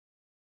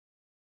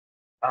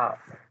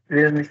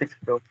 Realme 6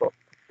 Pro po,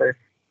 sir.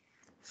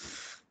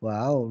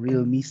 Wow,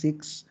 Realme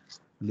 6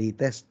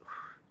 latest.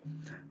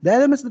 The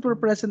elements that were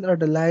present are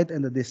the light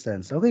and the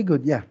distance. Okay,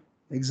 good. Yeah,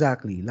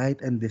 exactly. Light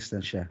and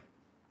distance siya.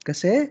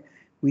 Kasi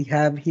we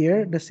have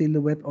here the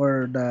silhouette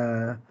or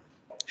the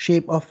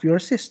shape of your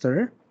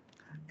sister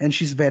and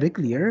she's very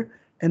clear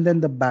and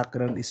then the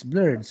background is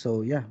blurred.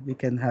 So yeah, we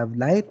can have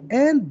light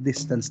and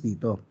distance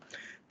dito.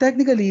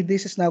 Technically,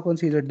 this is now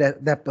considered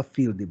depth of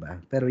field, di ba?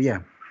 Pero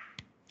yeah,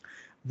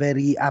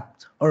 very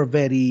apt or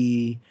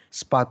very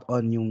spot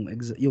on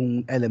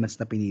yung elements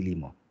na pinili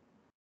mo.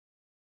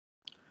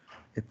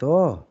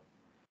 Ito,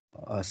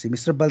 si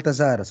Mr.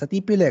 Baltazar sa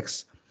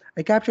TP-Lex.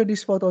 I captured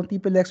this photo on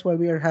TP-Lex while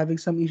we are having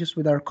some issues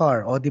with our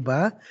car. O, di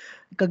ba?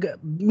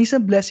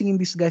 Minsan blessing in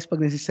disguise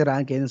pag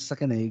nasisiraan kayo sa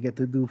sasakyan, you get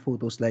to do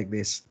photos like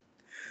this.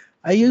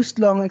 I used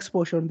long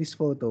exposure on this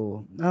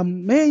photo.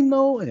 May I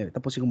know,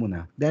 tapusin ko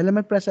muna. The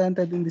element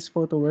presented in this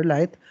photo were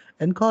light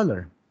and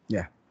color.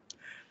 Yeah.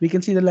 We can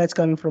see the lights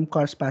coming from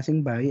cars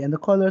passing by and the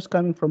colors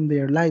coming from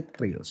their light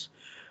trails.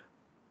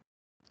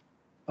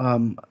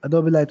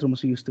 Adobe Lightroom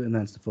was used to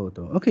enhance the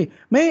photo. Okay,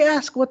 may I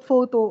ask what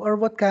photo or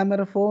what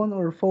camera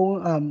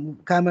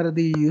camera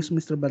do you use,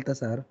 Mr.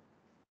 Baltasar?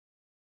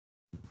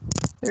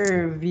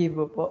 Sir,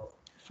 Vivo po.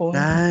 Phone.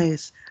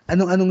 Nice.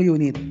 Anong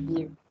unit?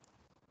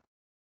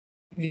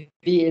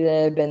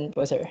 V11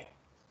 po, sir.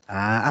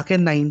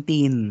 Akin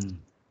 19.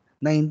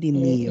 19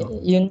 Neo.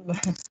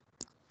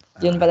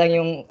 Yun pa lang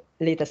yung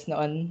latest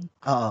noon.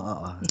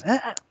 Oo.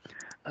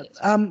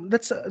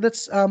 That's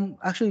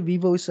actually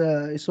Vivo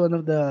is one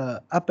of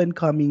the up and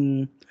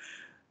coming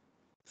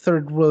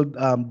third world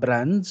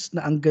brands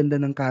na ang ganda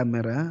ng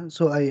camera.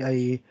 So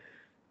I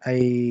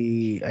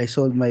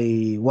sold my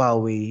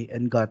Huawei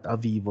and got a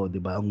Vivo, 'di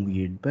ba? Ang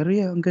weird. Pero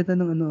yeah, ang ganda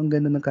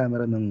ng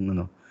camera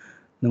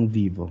ng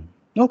Vivo.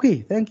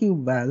 Okay, thank you,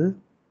 Val.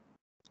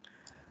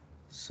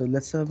 So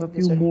let's have a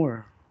few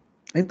more.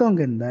 Ito ang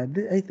ganda.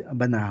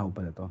 Banahaw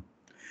pala to.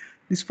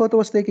 This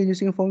photo was taken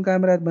using a phone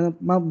camera at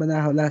Mount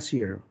Banahaw last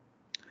year.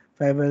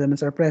 5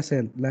 elements are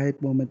present. Light,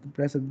 moment,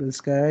 present by the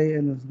sky,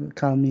 and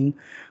calming.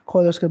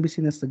 Colors can be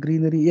seen as the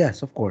greenery.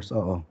 Yes, of course.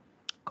 Oo.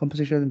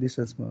 Composition and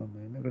distance.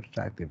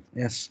 Attractive.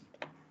 Yes.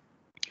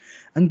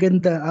 Ang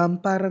ganda.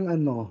 Parang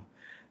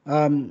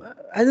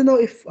I don't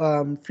know if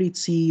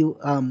Fritzy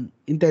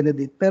intended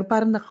it, pero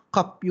parang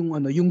naka-cup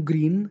yung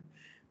green,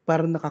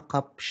 parang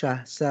naka-cup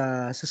siya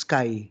sa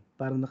sky.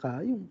 Parang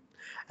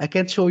I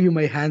can't show you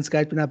my hands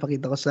kahit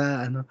pinapakita ko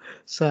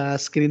sa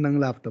screen ng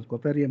laptop ko.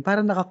 Pero yan,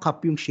 parang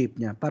naka-cup yung shape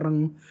niya.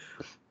 Parang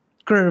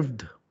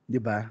curved, 'di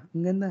ba?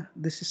 Ang ganda.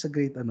 This is a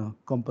great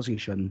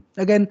composition.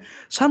 Again,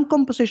 some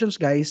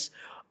compositions, guys,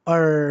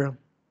 are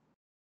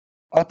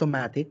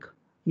automatic.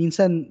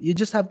 Minsan, you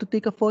just have to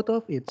take a photo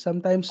of it.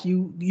 Sometimes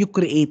you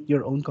create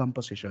your own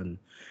composition.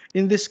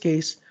 In this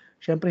case,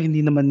 syempre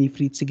hindi naman ni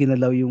Fritzy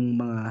ginalaw yung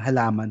mga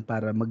halaman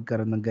para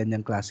magkaroon ng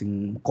ganyang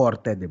klaseng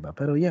korte, 'di ba?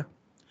 Pero yeah,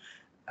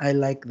 I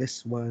like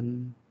this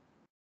one.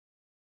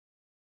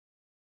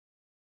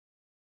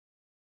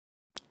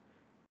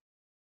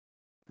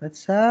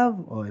 Let's have,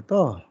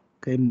 ito,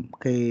 kay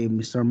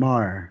Mr.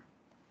 Mar.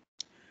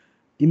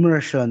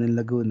 Immersion in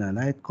Laguna.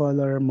 Light,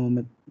 color,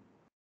 moment.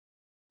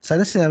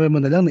 Sana sinabi mo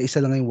na lang na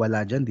isa lang yung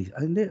wala dyan.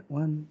 Hindi.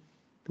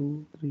 1,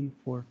 2, 3,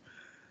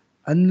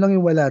 4. Ano lang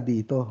yung wala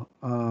dito?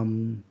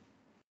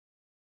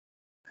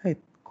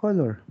 Light,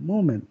 color,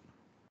 moment,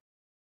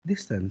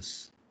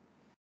 distance.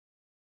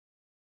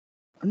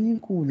 Ano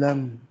yung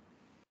kulang?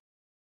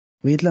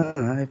 Wait lang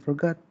I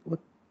forgot. What?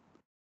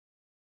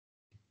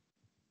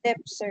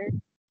 Depth, sir.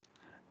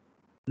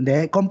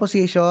 Hindi,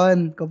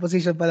 composition.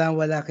 Composition pa lang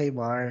wala kay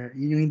Mar.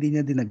 Yun yung hindi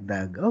niya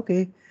dinagdag.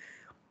 Okay.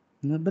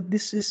 No, but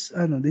this is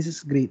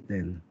great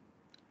din.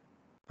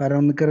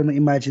 Parang nagkaroon ng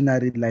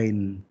imaginary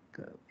line.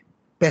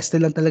 Peste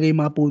lang talaga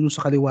yung mga puno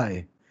sa kaliwa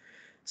eh.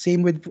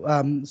 Same with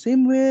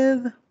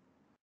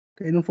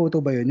kaya nung photo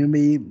ba yun? Yung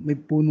may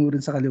puno rin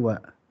sa kaliwa.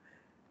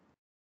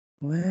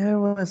 Where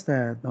was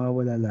that?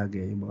 Nawawala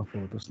lagi yung mga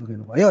photos na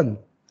kinuha. Ayun.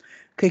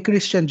 Kay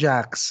Christian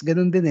Jacks,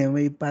 ganun din eh.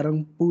 May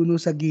parang puno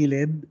sa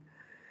gilid.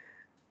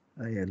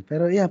 Ayan.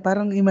 Pero yeah,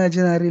 parang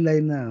imaginary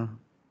line na.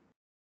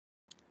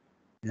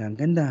 Yan,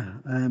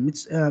 ganda.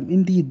 It's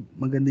indeed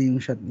maganda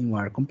yung shot ni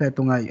War.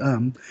 Kompleto nga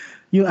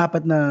yung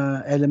apat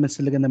na elements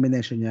talaga na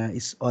mention niya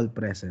is all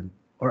present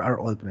or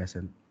are all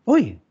present.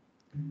 Uy!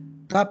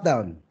 Top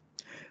down.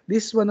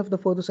 This is one of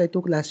the photos I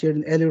took last year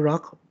in Eli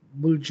Rock,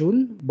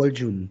 Boljun,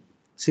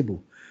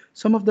 Cebu.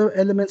 Some of the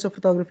elements of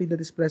photography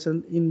that is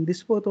present in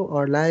this photo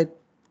are light,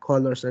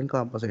 colors, and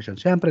composition.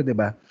 Siyempre, di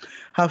ba?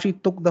 How she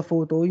took the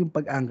photo, yung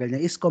pag-angle niya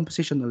is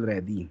composition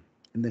already.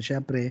 And then,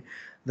 syempre,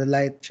 the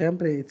light,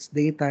 syempre, it's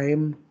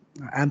daytime,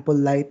 ample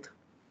light.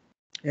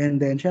 And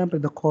then,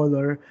 syempre, the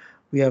color,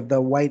 we have the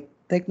white,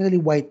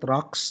 technically white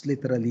rocks,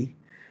 literally.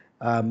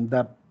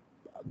 The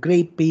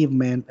gray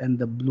pavement and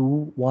the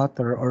blue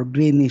water or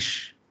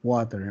greenish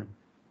water.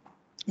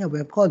 Yeah, we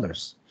have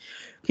colors.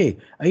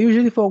 Okay, I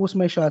usually focus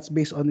my shots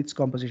based on its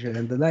composition,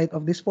 and the light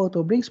of this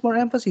photo brings more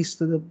emphasis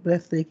to the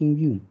breathtaking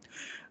view.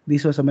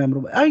 This was a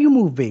memorable. Are you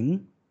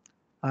moving,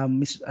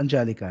 Miss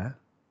Angelica?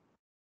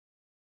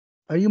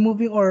 Are you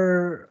moving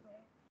or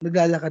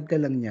naglalakad ka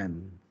lang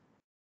yan?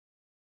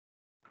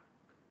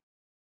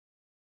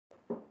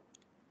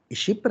 Is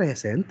she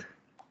present?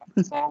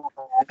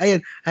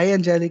 Ayun, hi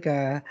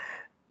Angelica.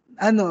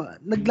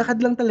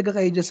 Naglakad lang talaga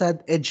kayo dyan sa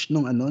edge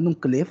nung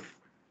cliff?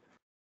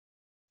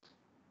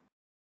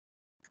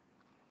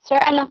 Sir,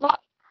 ano po?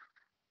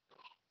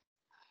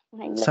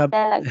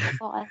 Naglalag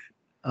po kasi.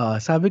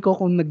 Sabi ko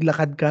kung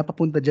naglakad ka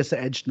papunta dyan sa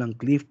edge ng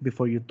cliff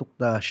before you took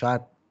the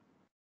shot.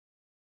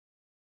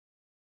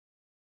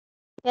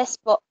 Yes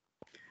po.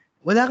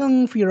 Wala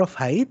kang fear of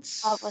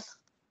heights? Opo.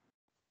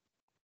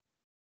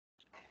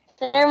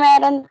 Sir,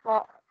 meron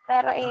po.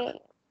 Pero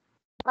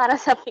para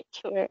sa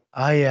picture.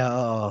 Yeah,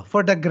 oo.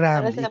 For the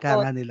gram, Para sa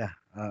ika nga nila.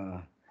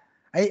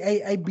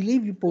 I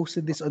believe you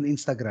posted this on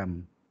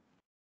Instagram.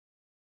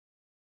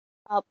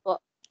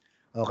 Opo.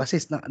 Kasi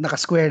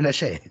naka-square na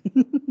siya eh.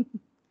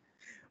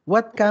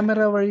 What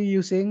camera were you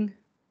using?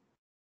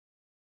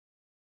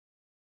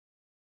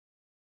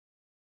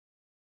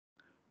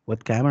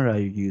 What camera are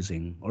you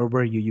using or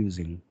were you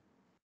using?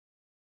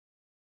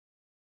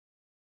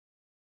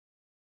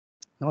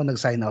 Ako,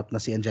 nag-sign out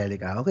na si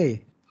Angelica. Okay.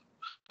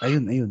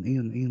 Ayun.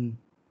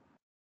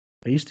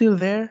 Are you still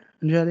there,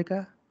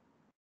 Angelica?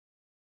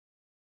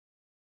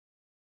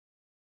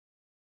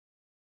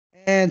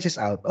 And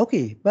she's out.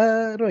 Okay.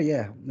 Pero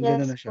yeah,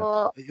 ganda na Yes siya.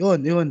 po.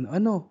 Yun.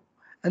 Ano?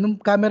 Anong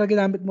camera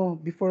ginamit mo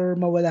before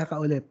mawala ka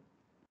ulit?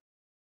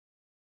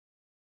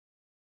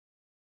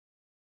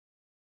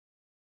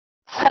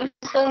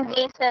 Samsung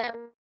J7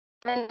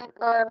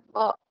 Core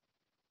po.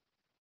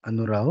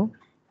 Ano raw?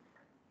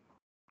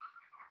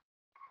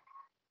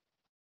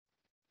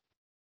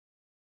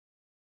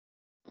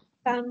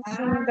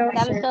 Samsung daw,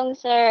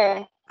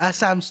 sir.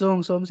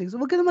 Samsung, sir. Samsung.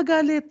 So, wag ka na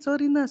magalit.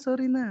 Sorry na.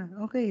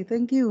 Okay,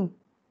 thank you.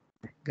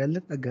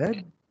 Galit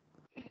agad.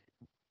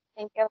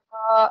 Thank you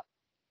po.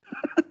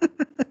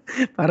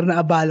 Para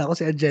naabala ko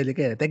si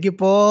Angelica. Thank you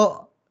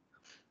po.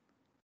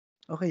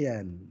 Okay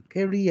yan.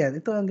 Kay Rian,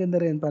 ito ang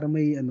ganda rin para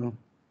may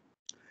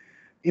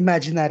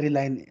imaginary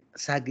line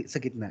sa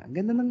gitna. Ang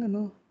ganda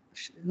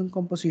ng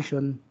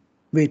composition.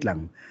 Wait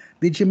lang.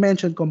 Did she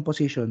mention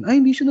composition? Ay,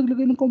 hindi siya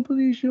naglagay ng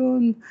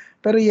composition.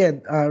 Pero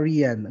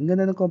Rian, ang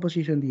ganda ng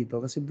composition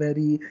dito kasi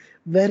very,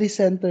 very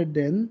centered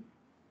din.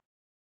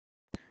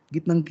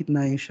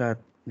 Gitnang-gitna yung shot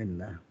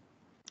nila.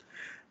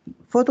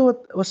 Photo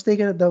was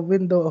taken at the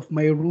window of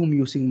my room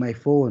using my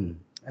phone.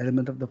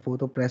 Element of the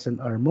photo present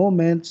are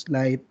moments,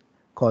 light,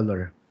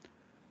 color.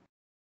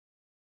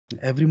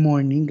 Every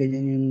morning,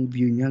 ganyan yung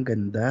view niya,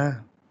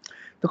 ganda.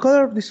 The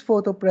color of this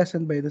photo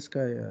present by the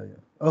sky.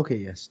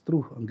 Okay, yes,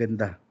 true, ang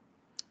ganda.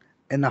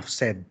 Enough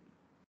said.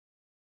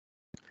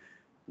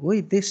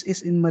 Wait, this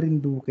is in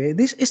Marinduque.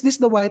 Is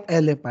this the White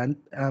Elephant,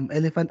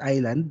 Elephant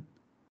Island?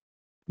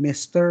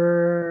 Mr.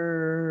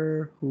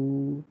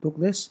 Who took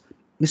this?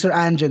 Mr.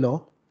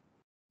 Angelo?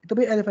 Ito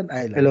ba yung Elephant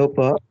Island? Hello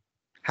po.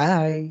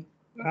 Hi.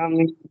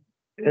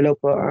 Hello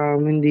po.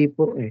 Hindi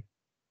po eh.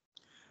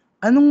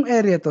 Anong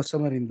area to sa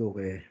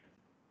Marinduque?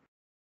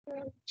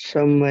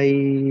 Sa may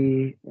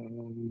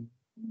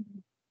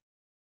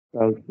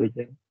tawag ko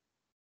dyan.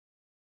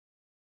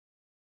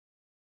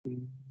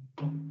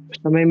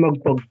 Sa may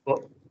Magpog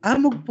po.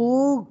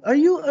 Magpog. Are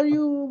you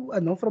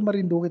from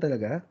Marinduque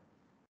talaga?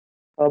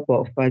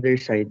 Opo, father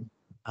side.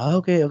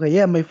 Okay.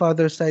 Yeah, my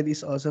father's side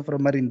is also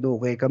from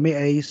Marinduque. Kami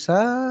ay sa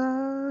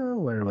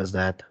where was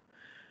that?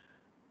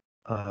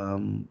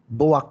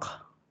 Buwak.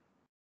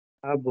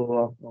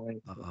 Buwak. Okay.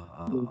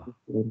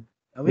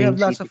 We have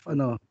lots of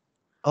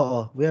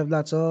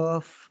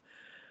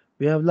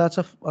we have lots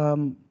of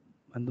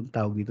anong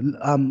tawag dito?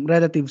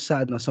 Relatives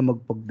sa sa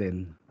Magpog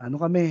din. Ano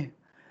kami?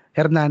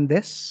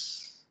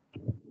 Hernandez.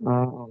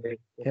 Okay.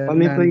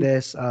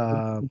 Hernandez,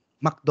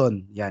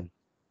 Macdon, yan.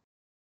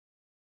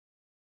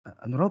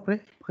 Ano raw,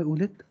 pre?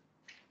 Pakiulit.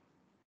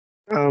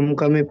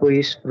 Kami po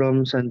is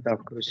from Santa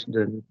Cruz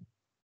dun.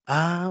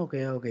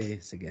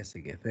 Okay. Sige.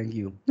 Thank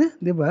you.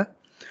 Di ba?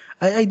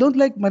 I don't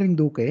like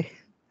Marinduque.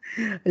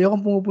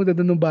 Ayokong pumupunta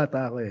doon nung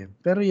bata ako eh.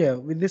 Pero yeah,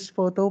 with this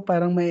photo,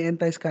 parang may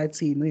entice kahit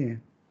sino eh.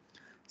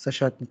 Sa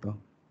shot nito.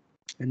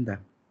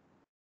 Ganda.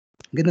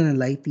 Ganda ng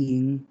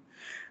lighting.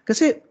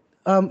 Kasi,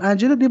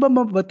 Angela, di ba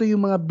mabato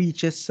yung mga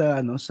beaches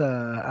sa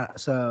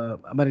sa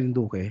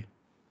Marinduque?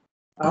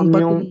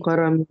 Yung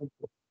karamihan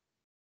po.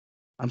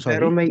 I'm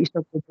sorry? Pero may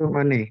isa po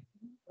yung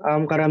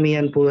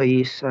karamihan po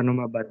is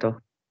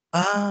mabato.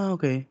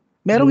 Okay.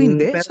 Merong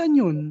hindi? Saan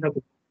yun?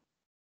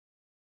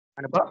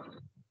 Ano po?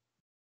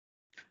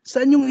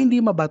 Saan yung hindi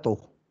mabato?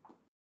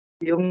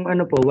 Yung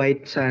po,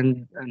 white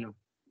sand,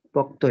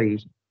 Poktoy.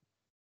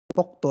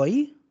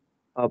 Poktoy?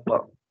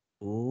 Opo.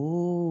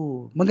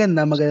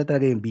 Maganda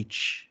talaga yung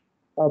beach.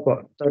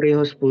 Opo,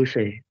 Torrijos po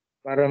siya eh.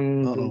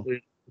 Parang doon po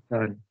yung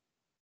saan.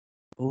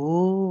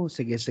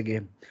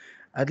 Sige.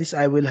 At least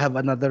I will have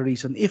another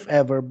reason if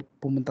ever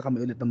pumunta kami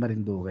ulit ng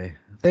Marinduque.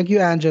 Thank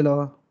you,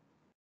 Angelo.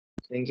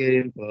 Thank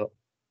you rin po.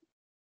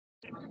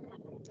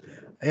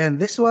 Ayan,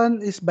 this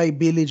one is by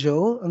Billy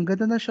Joe. Ang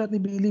ganda na shot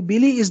ni Billy.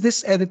 Billy, is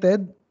this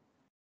edited?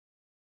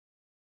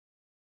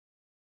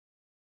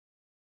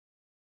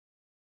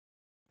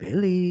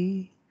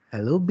 Billy.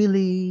 Hello,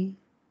 Billy.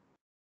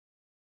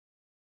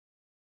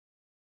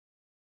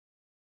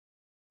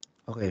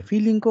 Okay,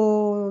 feeling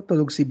ko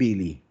tulog si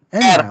Billy.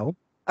 And now,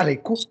 aray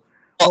ko.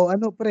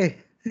 Ano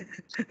pre?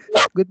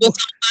 Good mo.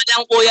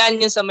 Lang po yan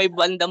yung sa may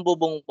bandang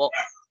bubong po.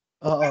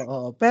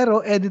 Oo.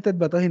 Pero edited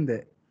ba to?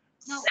 Hindi.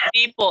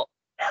 Hindi po.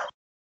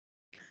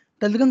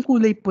 Talagang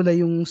kulay pula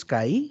yung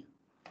sky?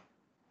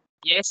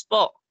 Yes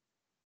po.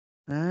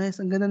 Nice.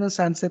 Ang ganda ng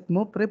sunset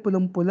mo, pre.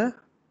 Pulang-pula.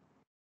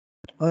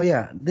 Oh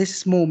yeah,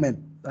 this moment.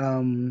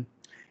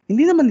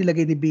 Hindi naman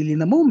nilagay ni Billy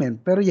na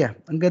moment. Pero yeah,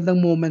 ang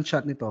gandang moment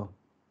shot nito.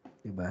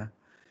 Diba?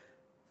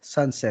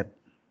 Sunset.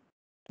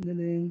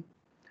 Galing.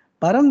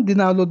 Parang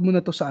dinownload mo na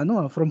to sa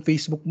from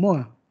Facebook mo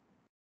ah.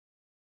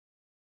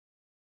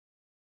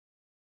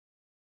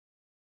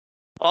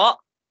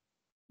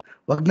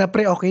 Wag na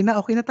pre, okay na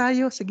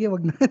tayo. Sige,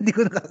 wag na.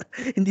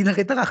 Hindi na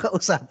kita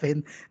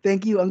kakausapin.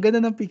 Thank you. Ang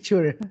ganda ng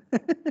picture.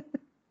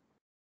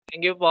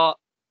 Thank you po.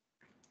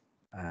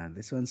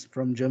 This one's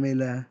from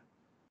Jamila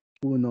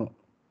Puno.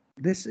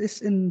 This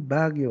is in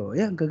Baguio.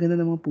 Yeah, ang gaganda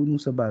ng mga puno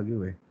sa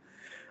Baguio eh.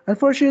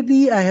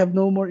 Unfortunately, I have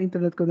no more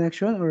internet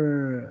connection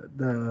or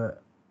the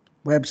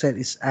website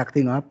is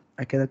acting up.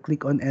 I cannot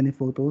click on any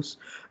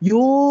photos.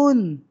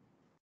 Yun!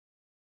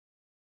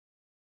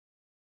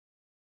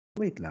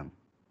 Wait lang.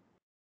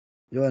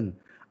 Yun.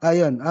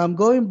 Ayun.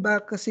 Going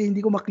back kasi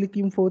hindi ko maklik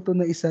yung photo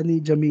na isa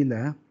ni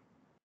Jamila.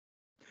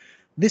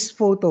 This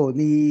photo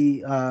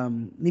ni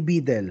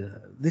Bidel.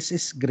 This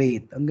is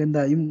great. Ang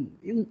ganda. Yung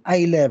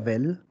eye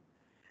level.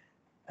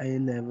 Eye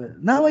level.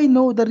 Now I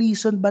know the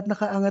reason ba't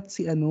nakaangat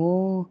si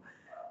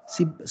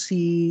si si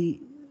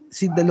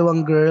si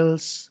dalawang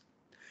girls.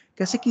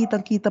 Kasi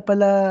kitang-kita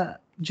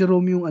pala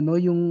Jerome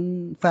yung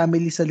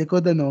family sa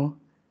likod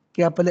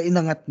Kaya pala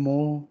inangat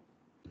mo.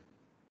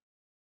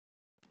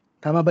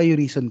 Tama ba yung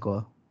reason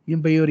ko?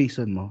 Yun ba yung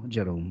reason mo,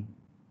 Jerome?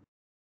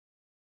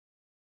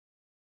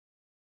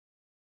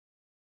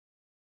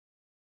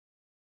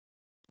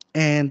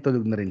 And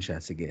tulog na rin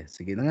siya. Sige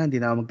na nga, hindi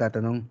na ako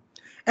magtatanong.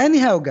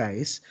 Anyhow,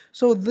 guys,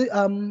 so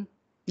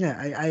yeah,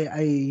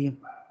 I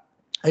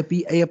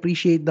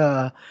appreciate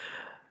the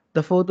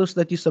photos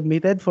that you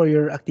submitted for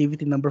your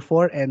activity number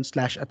 4 and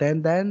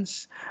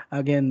 /attendance.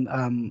 Again,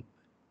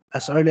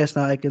 as early as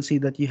now, I can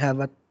see that you have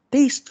a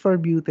taste for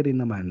beauty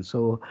rin naman.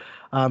 So,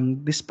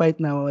 despite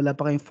na wala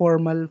pa kayong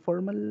formal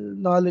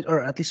knowledge,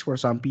 or at least for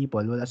some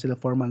people, wala sila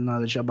formal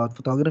knowledge about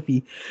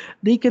photography,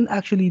 they can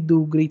actually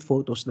do great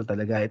photos na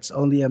talaga. It's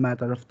only a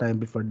matter of time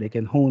before they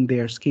can hone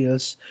their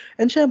skills.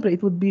 And syempre,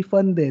 it would be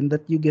fun then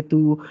that you get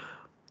to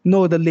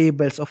know the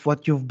labels of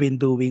what you've been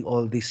doing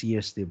all these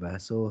years, diba?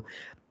 So,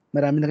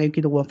 marami na kayong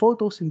kinukuha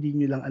photos, hindi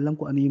nyo lang alam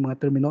kung ano yung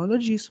mga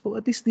terminologies. So,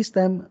 at least this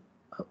time,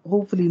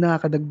 hopefully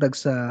nakakadagdag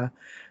sa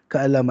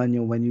kaalaman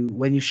nyo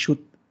when you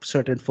shoot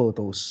certain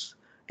photos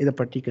in a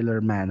particular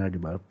manner, di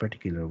ba?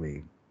 Particular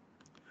way.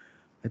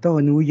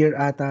 Ito, New Year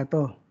ata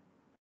to.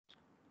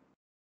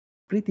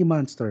 Pretty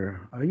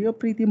Monster. Are you a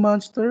pretty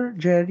monster,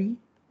 Jerry?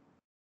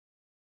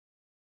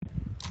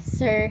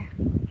 Sir,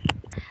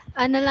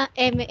 ano lang,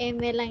 eme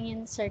lang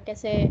yun, sir.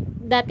 Kasi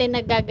dati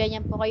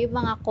nagaganyan po kayo,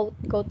 mga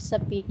quote sa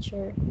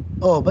picture.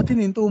 Oh, ba't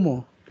hininto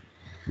mo?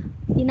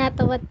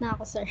 Tinatawad na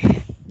ako, sir.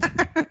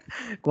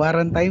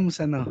 Quarantimes,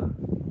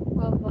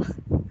 Opo.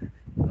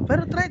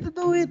 Pero try to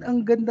do it.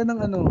 Ang ganda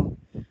ng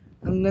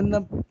Ang ganda.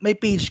 May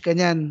page ka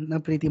niyan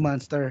ng Pretty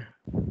Monster.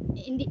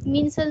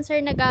 Minsan, sir,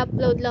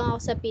 nag-upload lang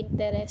ako sa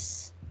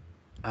Pinterest.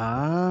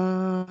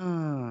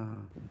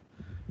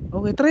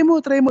 Okay, try mo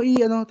try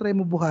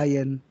mo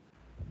buhayin.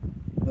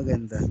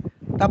 Maganda.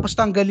 Tapos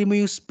tanggalin mo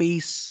yung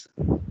space.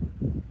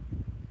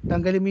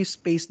 Tanggalin mo yung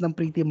space ng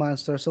Pretty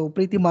Monster. So,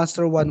 Pretty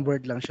Monster, one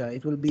word lang siya.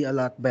 It will be a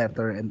lot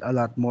better and a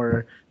lot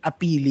more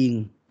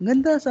appealing.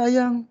 Ganda,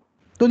 sayang.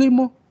 Tuloy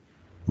mo.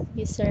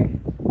 Yes, sir.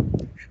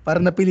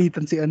 Para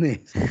napilitan si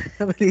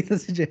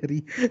napilitan si Jerry.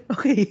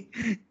 Okay.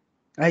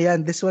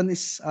 Ayan, this one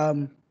is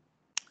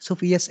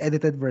Sophia's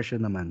edited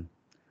version naman.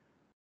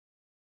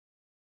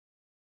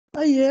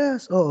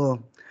 Yes, oo.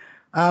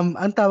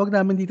 Ang tawag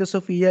namin dito,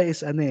 Sophia,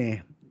 is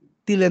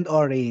teal and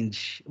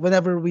orange.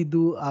 Whenever we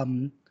do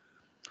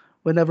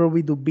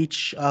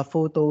beach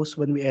photos,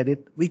 when we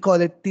edit, we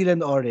call it teal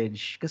and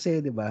orange. Kasi,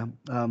 di ba,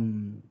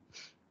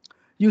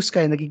 yung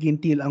sky,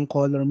 nagiging teal ang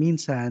color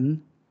minsan,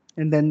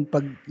 and then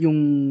pag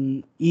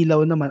yung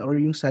ilaw naman or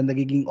yung sun,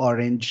 nagiging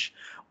orange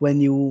when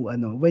you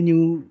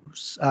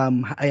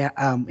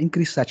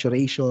increase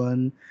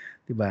saturation,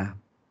 di ba?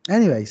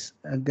 Anyways,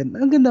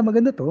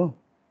 maganda to.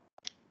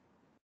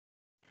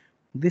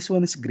 This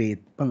one is great,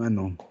 pang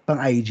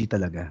IG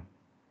talaga.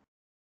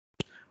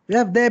 We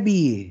have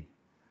Debbie.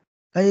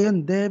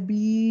 Ayun,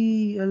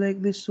 Debbie. I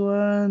like this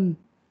one.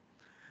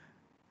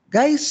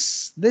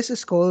 Guys, this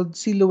is called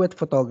silhouette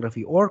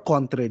photography or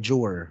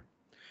contre-jour.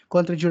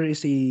 Contre-jour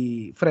is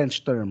a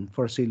French term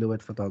for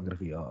silhouette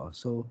photography.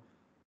 So,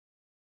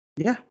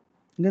 yeah.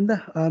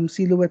 Ganda.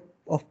 Silhouette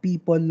of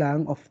people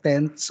lang, of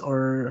tents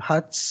or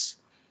huts.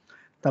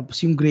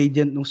 Tapos yung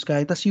gradient ng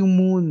sky. Tapos yung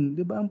moon.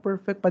 Di ba? Ang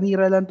perfect.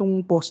 Panira lang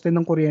tong poste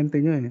ng kuryente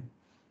nyo eh.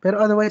 Pero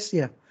otherwise,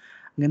 yeah.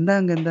 Ang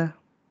ganda.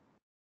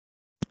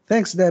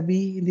 Thanks,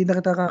 Debbie. Hindi na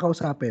kita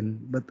kakausapin.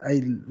 But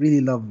I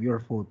really love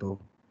your photo.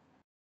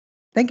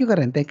 Thank you ka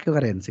rin.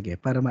 Sige,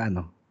 para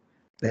maano.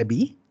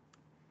 Debbie?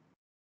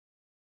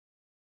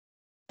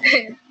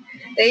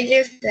 Thank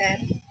you, sir.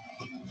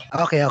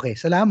 Okay.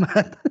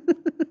 Salamat.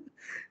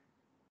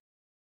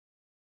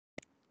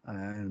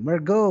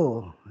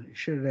 Margot.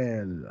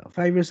 Sherelle.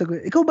 5 years ago.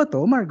 Ikaw ba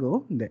to,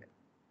 Margot? Hindi.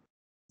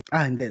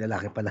 Hindi.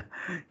 Lalaki pala.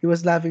 He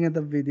was laughing at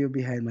the video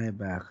behind my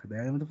back.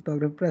 The element of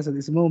photography present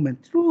is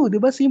moment. True. Di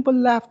ba? Simple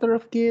laughter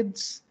of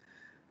kids.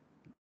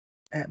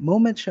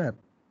 Moment shot.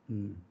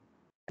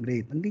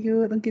 Great. Ang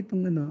cute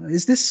ng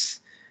Is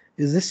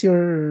this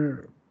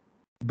your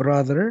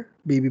brother?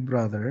 Baby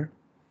brother?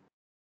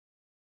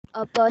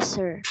 Opo,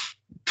 sir.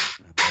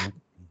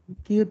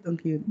 Cute. Ang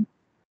cute.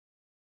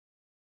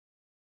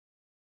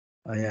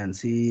 Ayan,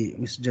 si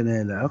Miss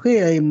Janela.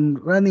 Okay, I'm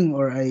running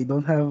or I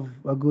don't have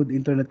a good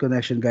internet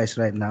connection, guys,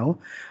 right now.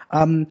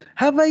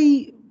 Have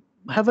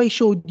I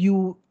showed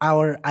you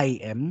our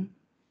IM?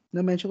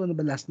 Na-mention ko na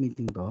ba last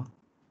meeting to?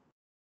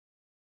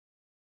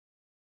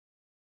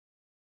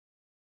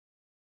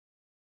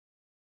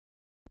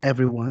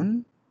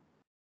 Everyone?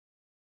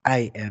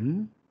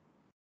 IM?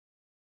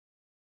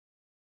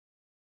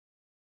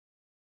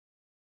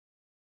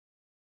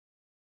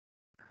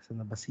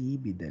 Saan na ba si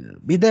Bidel?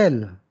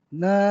 Bidel,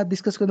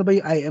 na-discuss ko na ba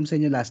yung IM sa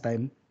inyo last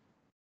time?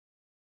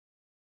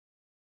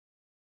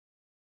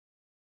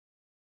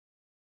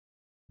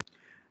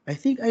 I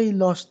think I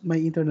lost my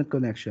internet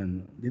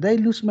connection. Did I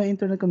lose my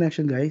internet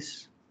connection,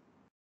 guys?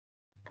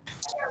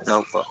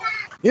 No po.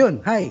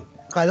 Yun, hi.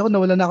 Akala ko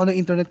nawala na ako ng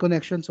internet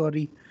connection,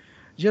 sorry.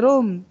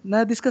 Jerome,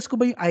 na-discuss ko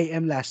ba yung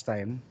IM last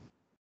time?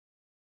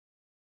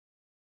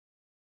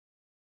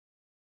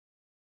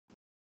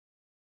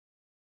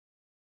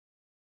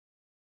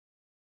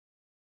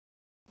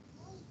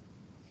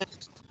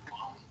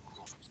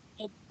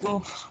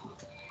 Go.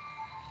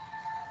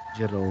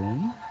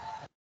 Jerome?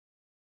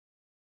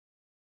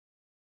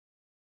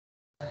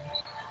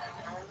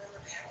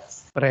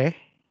 Pre?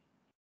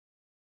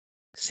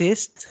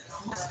 Cyst?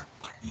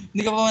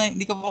 Hindi ka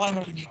po kayo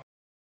marinig.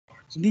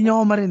 Hindi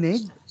niyo ako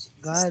marinig?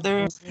 God.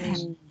 Sister.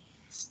 Okay.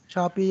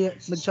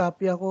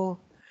 Nag-choppy ako.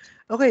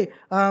 Okay,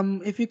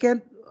 if you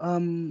can't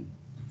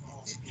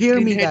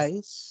hear me,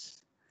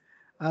 guys,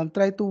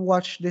 try to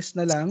watch this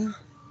na lang,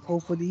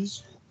 hopefully.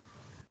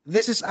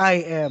 This is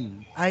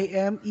IM,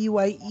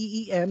 IMEYEEM.com.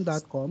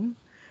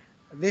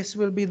 This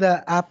will be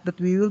the app that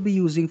we will be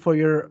using for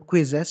your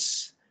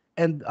quizzes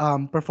and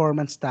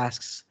performance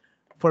tasks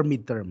for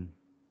midterm.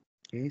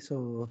 Okay,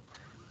 so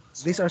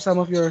these are some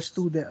of your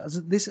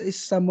students. This is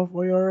some of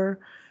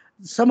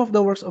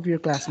the works of your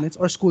classmates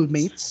or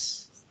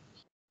schoolmates.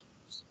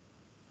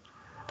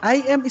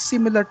 IM is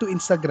similar to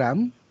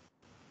Instagram.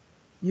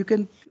 You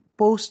can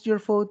post your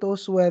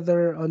photos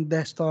whether on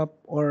desktop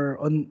or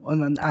on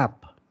an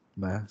app.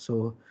 Ba?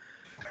 So,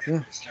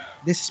 yeah.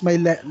 This is my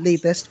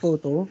latest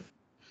photo.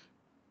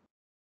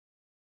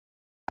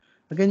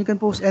 Again, you can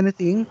post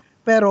anything,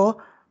 pero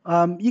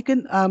you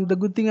can the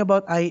good thing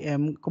about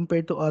IM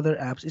compared to other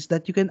apps is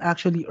that you can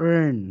actually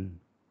earn.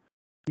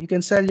 You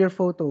can sell your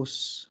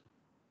photos.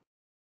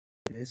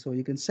 Okay, so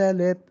you can sell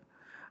it.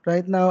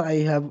 Right now,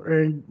 I have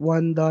earned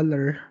 $1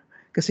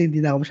 kasi hindi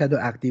na ako masyado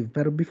active.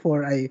 Pero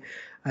before, I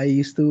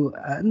used to,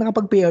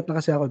 nakapag-payout na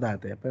kasi ako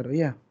dati. Pero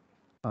yeah,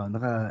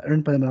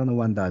 naka-earn pa naman ako ng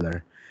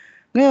 $1.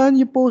 Ngayon,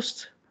 you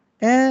post,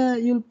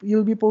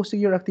 you'll be posting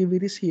your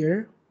activities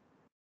here.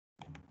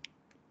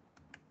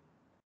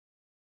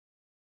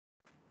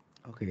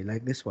 Okay,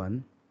 like this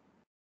one.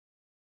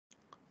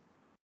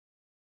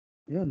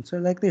 Yun, so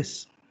like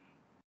this.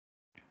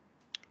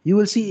 You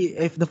will see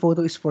if the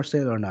photo is for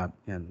sale or not.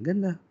 Yan,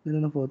 ganda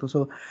ng photo.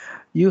 So,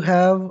 you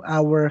have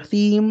our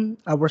theme,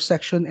 our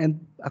section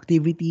and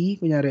activity.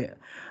 Kunyari,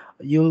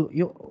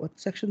 what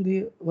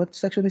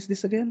section is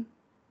this again?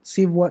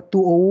 See what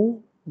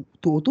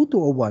 202,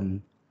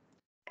 201.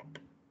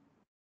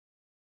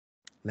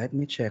 Let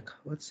me check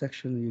what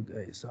section you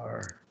guys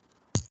are.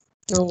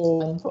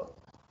 201 po.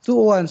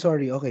 201,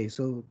 sorry. Okay,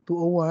 so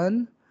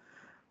 201.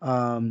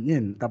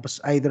 Yun. Tapos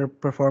either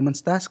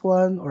performance task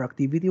 1 or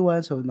activity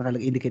 1. So,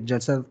 nakalagay-indicate dyan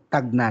sa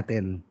tag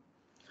natin.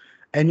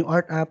 And yung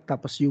art app,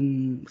 tapos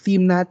yung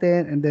theme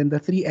natin, and then the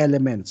 3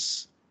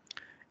 elements.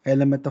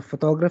 Element of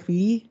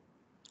photography,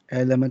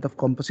 element of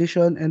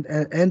composition, and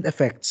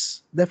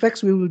effects. The effects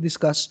we will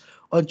discuss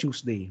on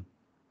Tuesday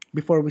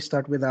before we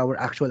start with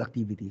our actual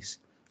activities.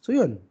 So,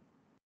 yun.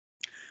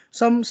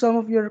 Some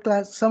of your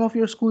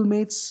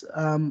schoolmates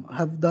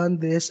have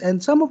done this,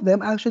 and some of them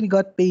actually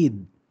got paid.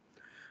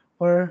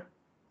 Or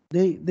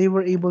they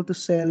were able to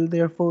sell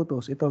their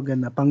photos. Ito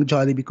ganda, pang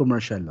Jollibee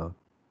commercial. Oh.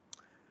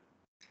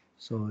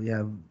 So you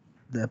have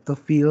depth of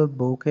field,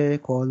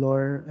 bokeh,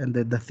 color, and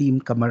then the theme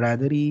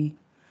camaraderie,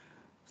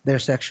 their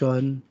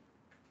section.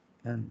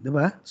 Yan, di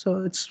ba?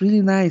 So it's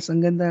really nice.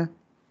 Ang ganda.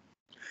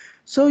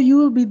 So you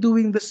will be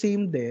doing the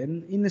same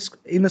then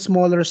in a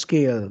smaller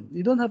scale.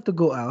 You don't have to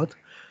go out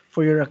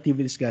for your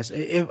activities, guys.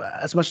 If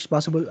as much as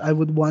possible, I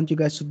would want you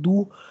guys to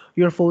do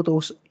your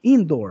photos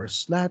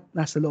indoors. Lahat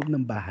nasa loob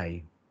ng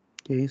bahay.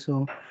 Okay,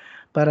 so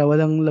para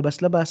walang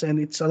labas-labas and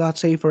it's a lot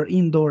safer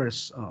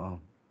indoors.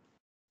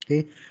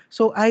 Okay,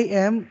 so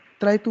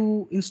try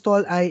to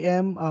install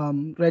IM,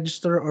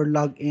 register or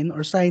log in or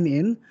sign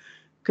in,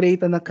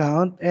 create an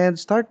account, and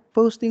start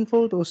posting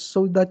photos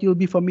so that you'll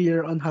be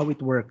familiar on how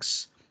it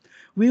works.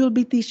 We will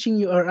be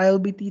teaching you, or I'll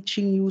be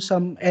teaching you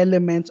some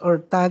elements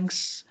or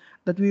tags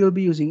that we will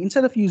be using.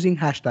 Instead of using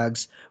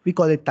hashtags, we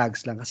call it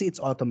tags lang kasi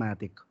it's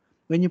automatic.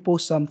 When you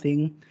post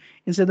something,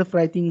 instead of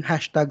writing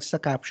hashtags sa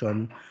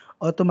caption,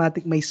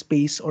 automatic may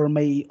space or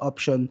may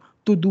option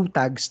to do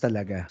tags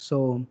talaga.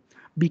 So,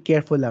 be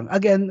careful lang.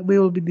 Again, we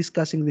will be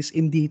discussing this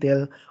in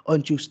detail on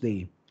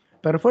Tuesday.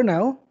 Pero for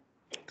now,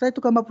 try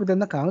to come up with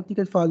an account. You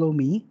can follow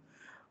me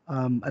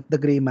at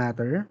The Gray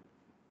Matter.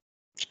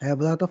 I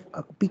have a lot of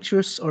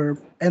pictures or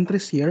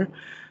entries here.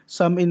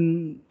 some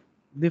in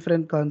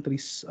different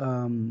countries.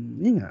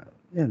 Yun nga,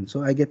 yan.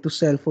 So I get to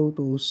sell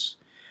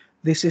photos.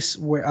 This is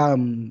where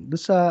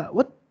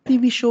what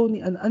TV show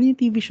ni ano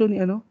yung TV show ni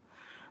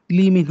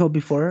Lee Min Ho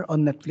before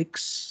on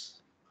Netflix?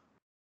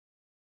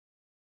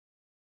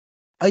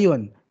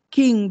 Ayun,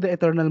 King the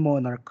Eternal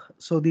Monarch.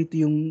 So dito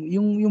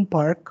yung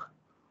park,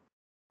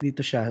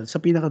 dito siya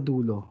sa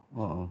pinakadulo.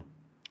 Oo.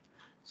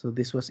 So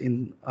this was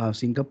in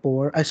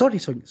Singapore. Sorry,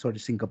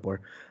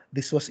 Singapore.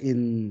 This was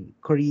in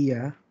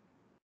Korea.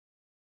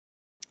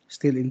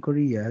 Still in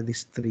Korea,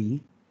 these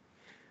three.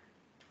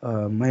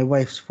 My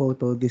wife's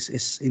photo, this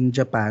is in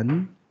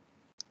Japan.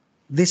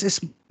 This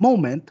is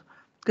moment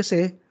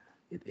kasi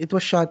it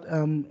was shot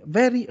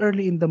very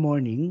early in the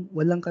morning.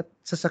 Walang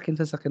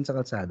sasakyan sa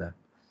kalsada.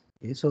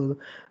 Okay, so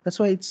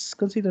that's why it's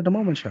considered a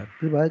moment shot,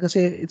 diba?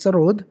 Kasi it's a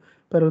road,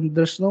 pero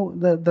there's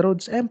the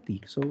road's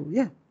empty. So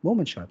yeah,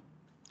 moment shot.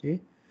 Okay.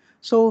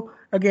 So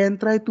again,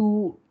 try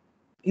to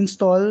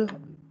install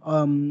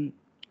an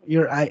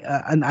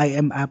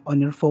IM app on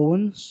your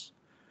phones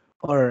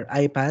or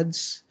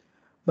iPads.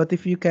 But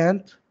if you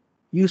can't,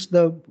 use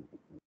the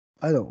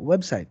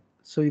website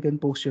so you can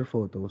post your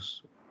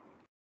photos.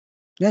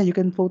 Yeah, you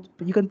can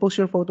post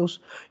your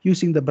photos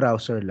using the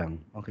browser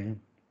lang. Okay.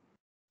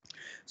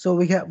 So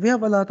we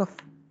have a lot of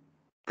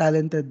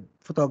talented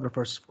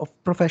photographers, of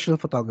professional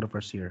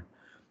photographers here.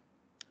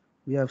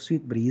 We have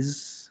Sweet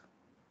Breeze.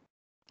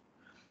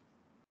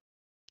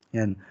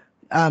 Yan.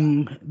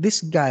 This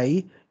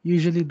guy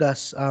usually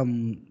does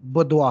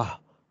boudoir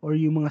or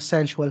yung mga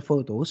sensual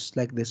photos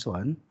like this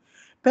one.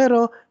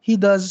 Pero he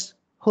does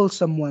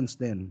wholesome ones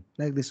then,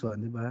 like this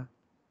one, di ba?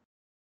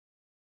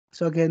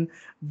 So again,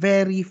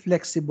 very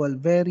flexible,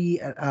 very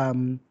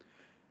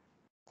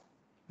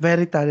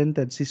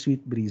talented si Sweet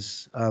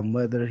Breeze.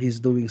 Whether he's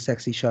doing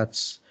sexy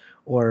shots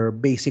or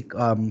basic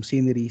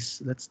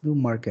sceneries. Let's do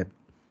market.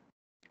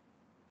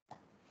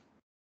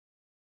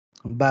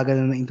 Bagal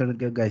na ng internet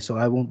ko, guys. So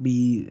I won't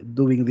be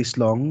doing this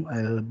long.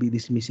 I'll be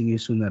dismissing you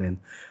soon na rin.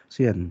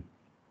 So yan.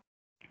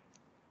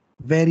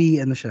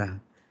 Very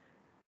siya.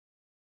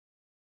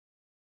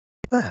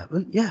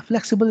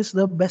 Flexible is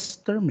the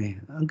best term eh.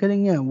 Ang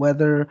galing niya.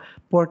 Whether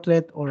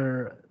portrait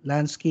or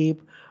landscape,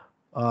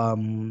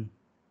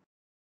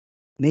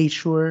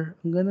 nature,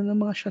 ang ganda ng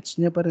mga shots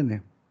niya pa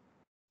rin eh.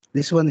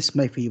 This one is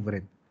my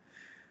favorite.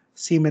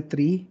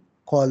 Symmetry,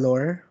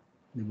 color,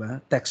 di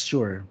ba?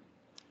 Texture.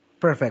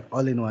 Perfect,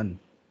 all in one.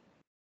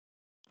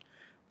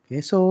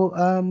 Okay, so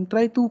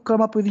try to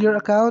come up with your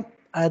account,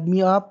 add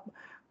me up,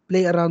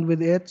 play around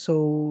with it.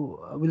 So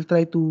we'll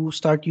try to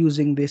start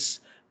using this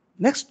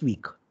next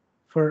week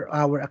for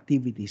our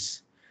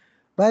activities.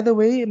 By the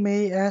way,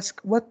 may I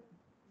ask what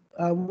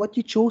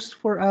you chose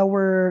for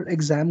our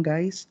exam,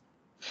 guys?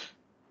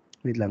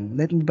 Wait lang,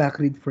 let me back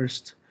read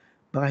first.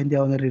 Baka hindi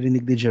ako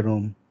naririnig ni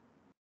Jerome.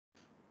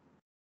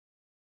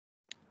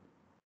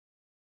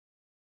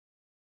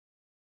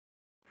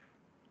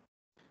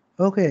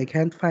 Okay, I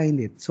can't find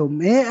it. So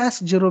may I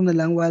ask Jerome na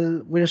lang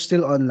while we're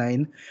still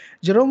online.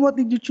 Jerome, what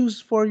did you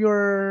choose for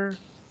your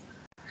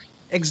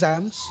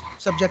exams?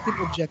 Subjective,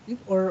 objective,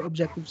 or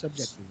objective,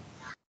 subjective?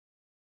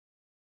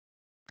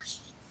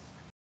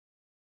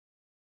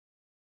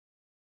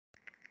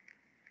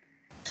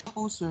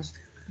 Po, sir.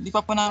 Hindi pa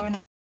po namin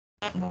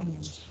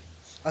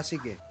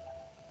sige.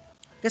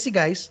 Kasi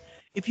guys,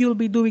 if you'll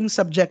be doing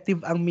subjective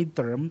ang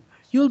midterm,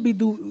 you'll be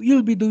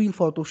doing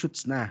photo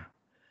shoots na.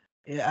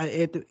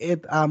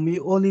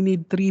 You only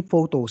need 3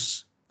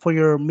 photos for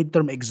your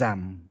midterm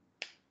exam.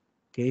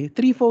 Okay,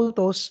 3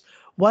 photos.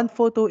 1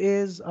 photo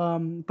is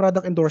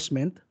product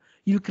endorsement.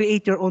 You'll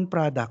create your own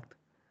product.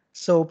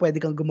 So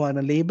pwede kang gumawa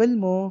ng label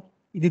mo,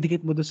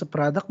 ididikit mo dun sa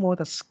product mo,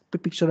 tapos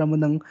pipicture mo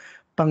ng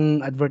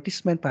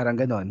pang-advertisement,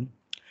 parang ganon.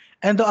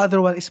 And the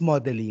other one is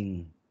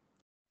modeling.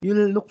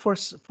 You'll look for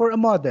a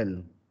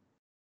model.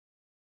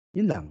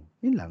 Yun lang.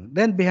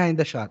 Then behind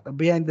the shot,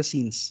 behind the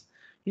scenes.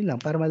 Yun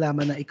lang, para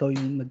malaman na ikaw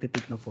yung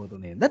nagtitake ng photo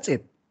na yun. That's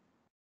it.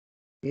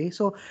 Okay,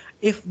 so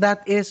if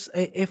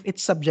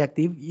it's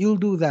subjective, you'll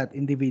do that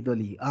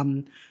individually.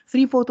 3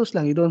 photos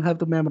lang. You don't have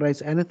to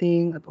memorize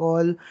anything at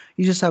all.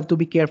 You just have to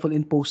be careful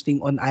in posting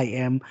on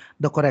IM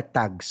the correct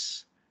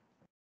tags.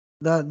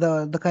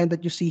 The kind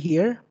that you see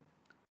here,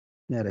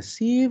 na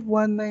receive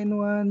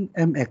 191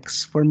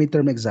 MX for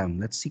midterm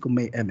exam. Let's see kung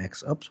may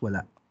MX. Oops,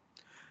 wala.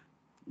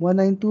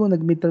 192,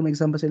 nag-midterm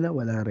exam ba sila?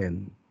 Wala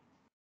rin.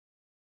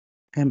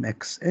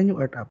 MX, and you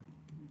art up.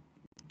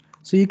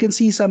 So you can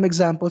see some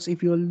examples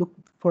if you look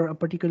for a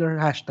particular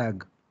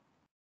hashtag.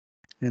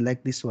 And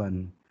like this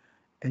one.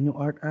 And you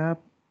art up.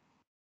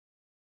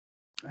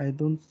 I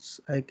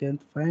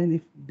can't find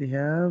if they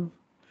have.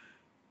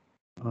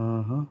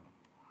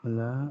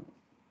 Wala.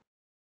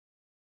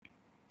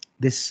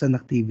 This is an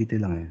activity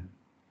lang eh.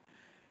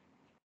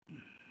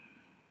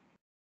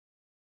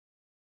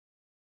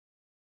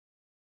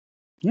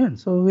 Yeah,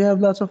 so we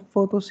have lots of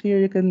photos here.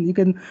 You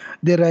can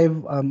derive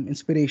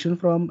inspiration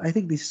from. I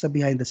think this is a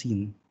behind the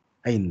scene.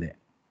 Ay, hindi.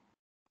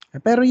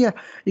 Pero yeah,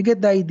 you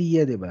get the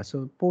idea, diba?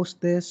 So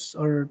post this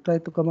or try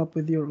to come up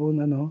with your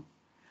own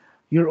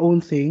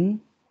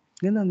thing.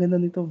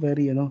 Ganun ito.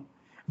 Very,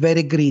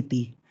 very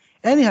gritty.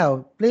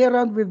 Anyhow, play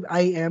around with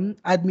IM.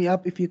 Add me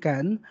up if you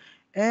can.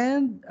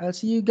 And I'll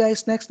see you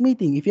guys next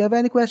meeting. If you have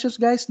any questions,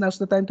 guys, now's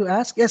the time to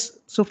ask.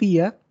 Yes,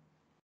 Sophia?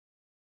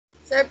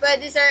 Sir,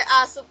 pwede sir,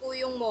 aso po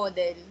yung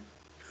model.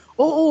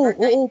 Oo,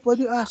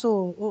 pwede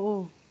aso.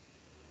 Oo.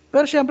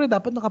 Pero syempre,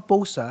 dapat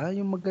naka-post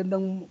yung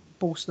magandang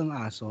post ng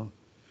aso.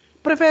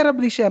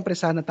 Preferably, syempre,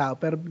 sana tao.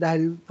 Pero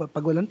dahil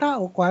pag walang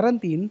tao,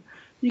 quarantine,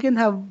 you can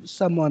have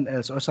someone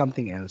else or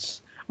something else.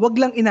 Wag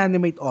lang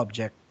inanimate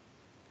object.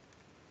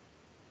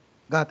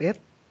 Got it?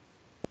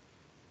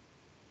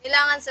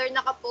 Kailangan sir,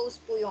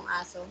 naka-post po yung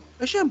aso.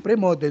 Syempre,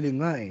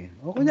 modeling nga eh.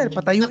 O kunyari,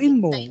 patayuin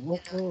mo.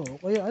 O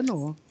kaya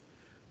ano.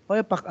 O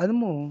kaya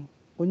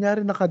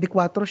kunyari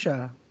naka-D4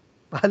 siya.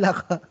 Pahala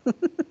ka.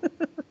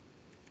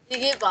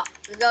 Sige po,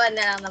 gagawa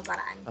na lang ng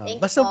paraan. Thank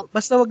basta, you po.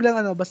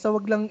 basta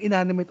wag lang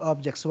inanimate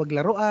objects. Wag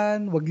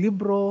laruan, wag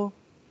libro.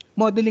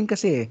 Modeling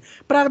kasi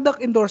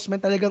product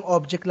endorsement, talagang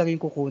object lang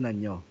yung kukunan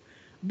nyo.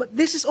 But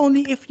this is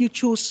only if you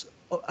choose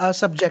a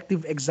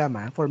subjective exam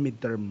for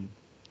midterm.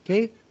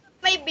 Okay?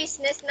 May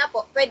business na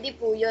po, pwede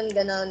po yun,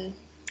 ganun.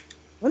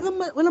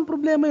 Walang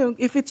problema yun.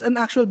 If it's an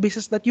actual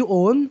business that you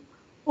own,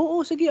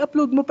 oo, sige,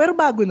 upload mo. Pero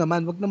bago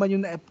naman, wag naman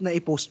yung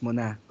na-i-post mo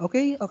na.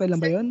 Okay? Okay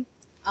lang ba yun?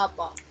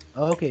 Opo.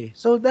 Okay.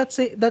 So that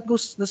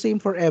goes the same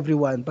for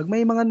everyone. Pag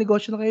may mga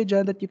negosyo na kayo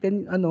dyan that you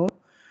can,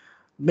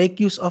 make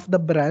use of the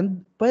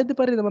brand, pwede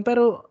pa rin naman.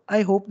 Pero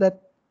I hope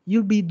that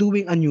you'll be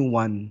doing a new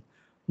one.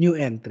 New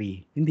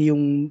entry. Hindi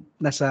yung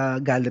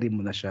nasa gallery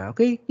mo na siya.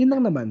 Okay? Yun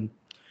lang naman.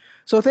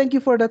 So thank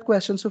you for that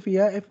question,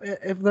 Sophia.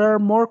 If there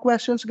are more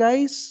questions,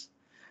 guys,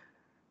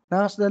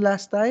 now's the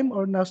last time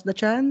or now's the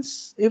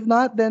chance. If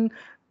not, then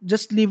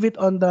just leave it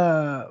on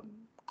the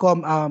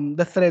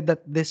thread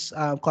that this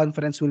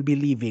conference will be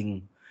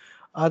leaving.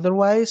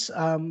 Otherwise,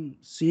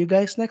 see you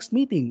guys next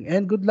meeting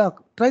and good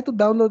luck. Try to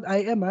download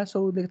IM,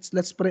 so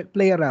let's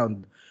play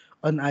around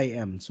on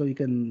IM so you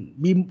can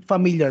be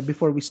familiar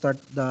before we start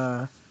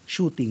the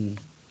shooting.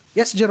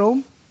 Yes,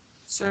 Jerome?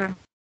 Sir.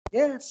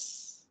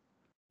 Yes.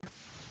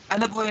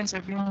 Ano po yun,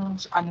 sir? Yung,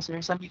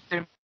 sir, sa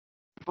midterm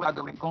po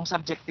gagawin kung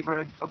subjective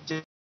or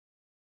objective.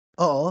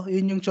 Oo,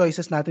 yun yung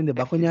choices natin, di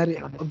ba? Kunyari,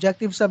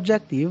 objective,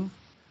 subjective.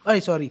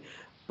 Ay, sorry.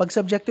 Pag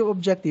subjective,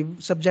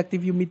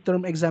 subjective yung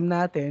midterm exam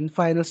natin,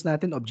 finals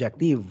natin,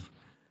 objective.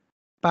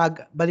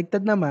 Pag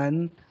baliktad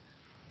naman,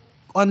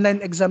 online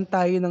exam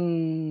tayo ng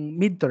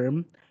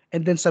midterm,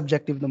 and then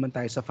subjective naman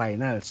tayo sa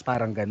finals.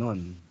 Parang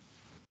ganon.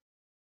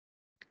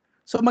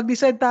 So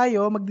mag-decide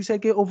kayo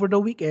over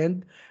the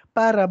weekend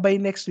para by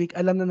next week,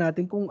 alam na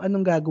natin kung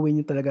anong gagawin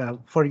nyo talaga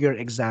for your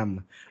exam.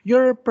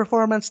 Your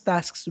performance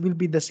tasks will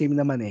be the same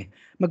naman eh.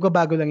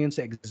 Magbabago lang yun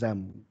sa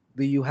exam.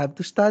 Do you have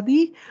to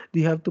study? Do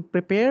you have to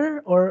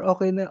prepare? Or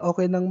okay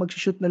nang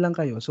mag-shoot na lang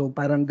kayo? So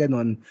parang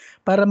ganon.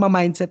 Para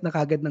ma-mindset na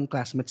kagad ng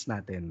classmates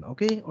natin.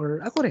 Okay? Or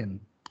ako rin.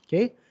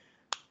 Okay?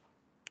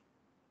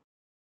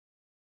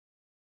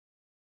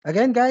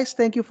 Again, guys,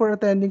 thank you for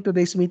attending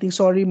today's meeting.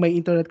 Sorry, my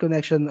internet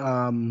connection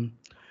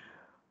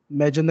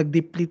medyo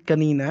nag-deplete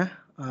kanina.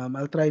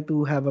 I'll try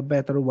to have a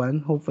better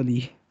one,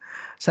 hopefully.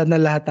 Sana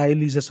lahat tayo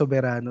Liza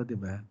Soberano, di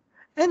ba?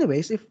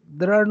 Anyways, if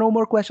there are no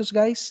more questions,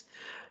 guys,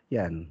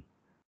 yan.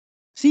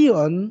 See you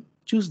on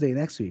Tuesday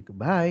next week.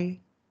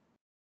 Bye.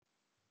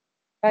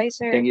 Bye,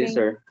 sir. Thank you,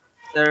 sir.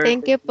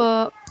 Thank you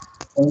po.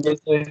 Thank you,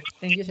 sir.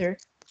 Thank you, sir.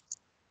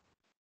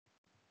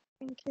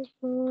 Thank you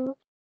po.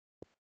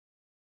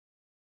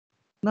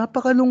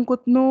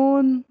 Napakalungkot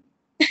nun.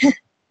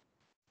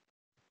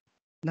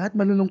 Lahat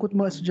malulungkot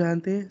mga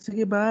estudyante.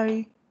 Sige,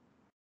 bye.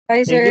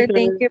 Bye, sir.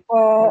 Thank you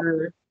po.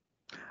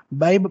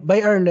 Bye,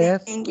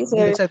 Arlette. Thank you,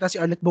 sir. Excited si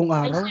Arlette buong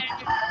araw.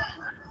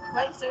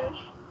 Bye, sir.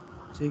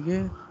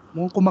 Sige.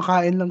 Mukhang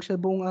kumakain lang siya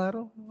buong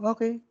araw.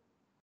 Okay.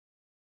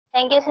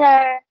 Thank you,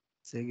 sir.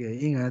 Sige,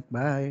 ingat.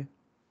 Bye.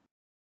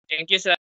 Thank you, sir.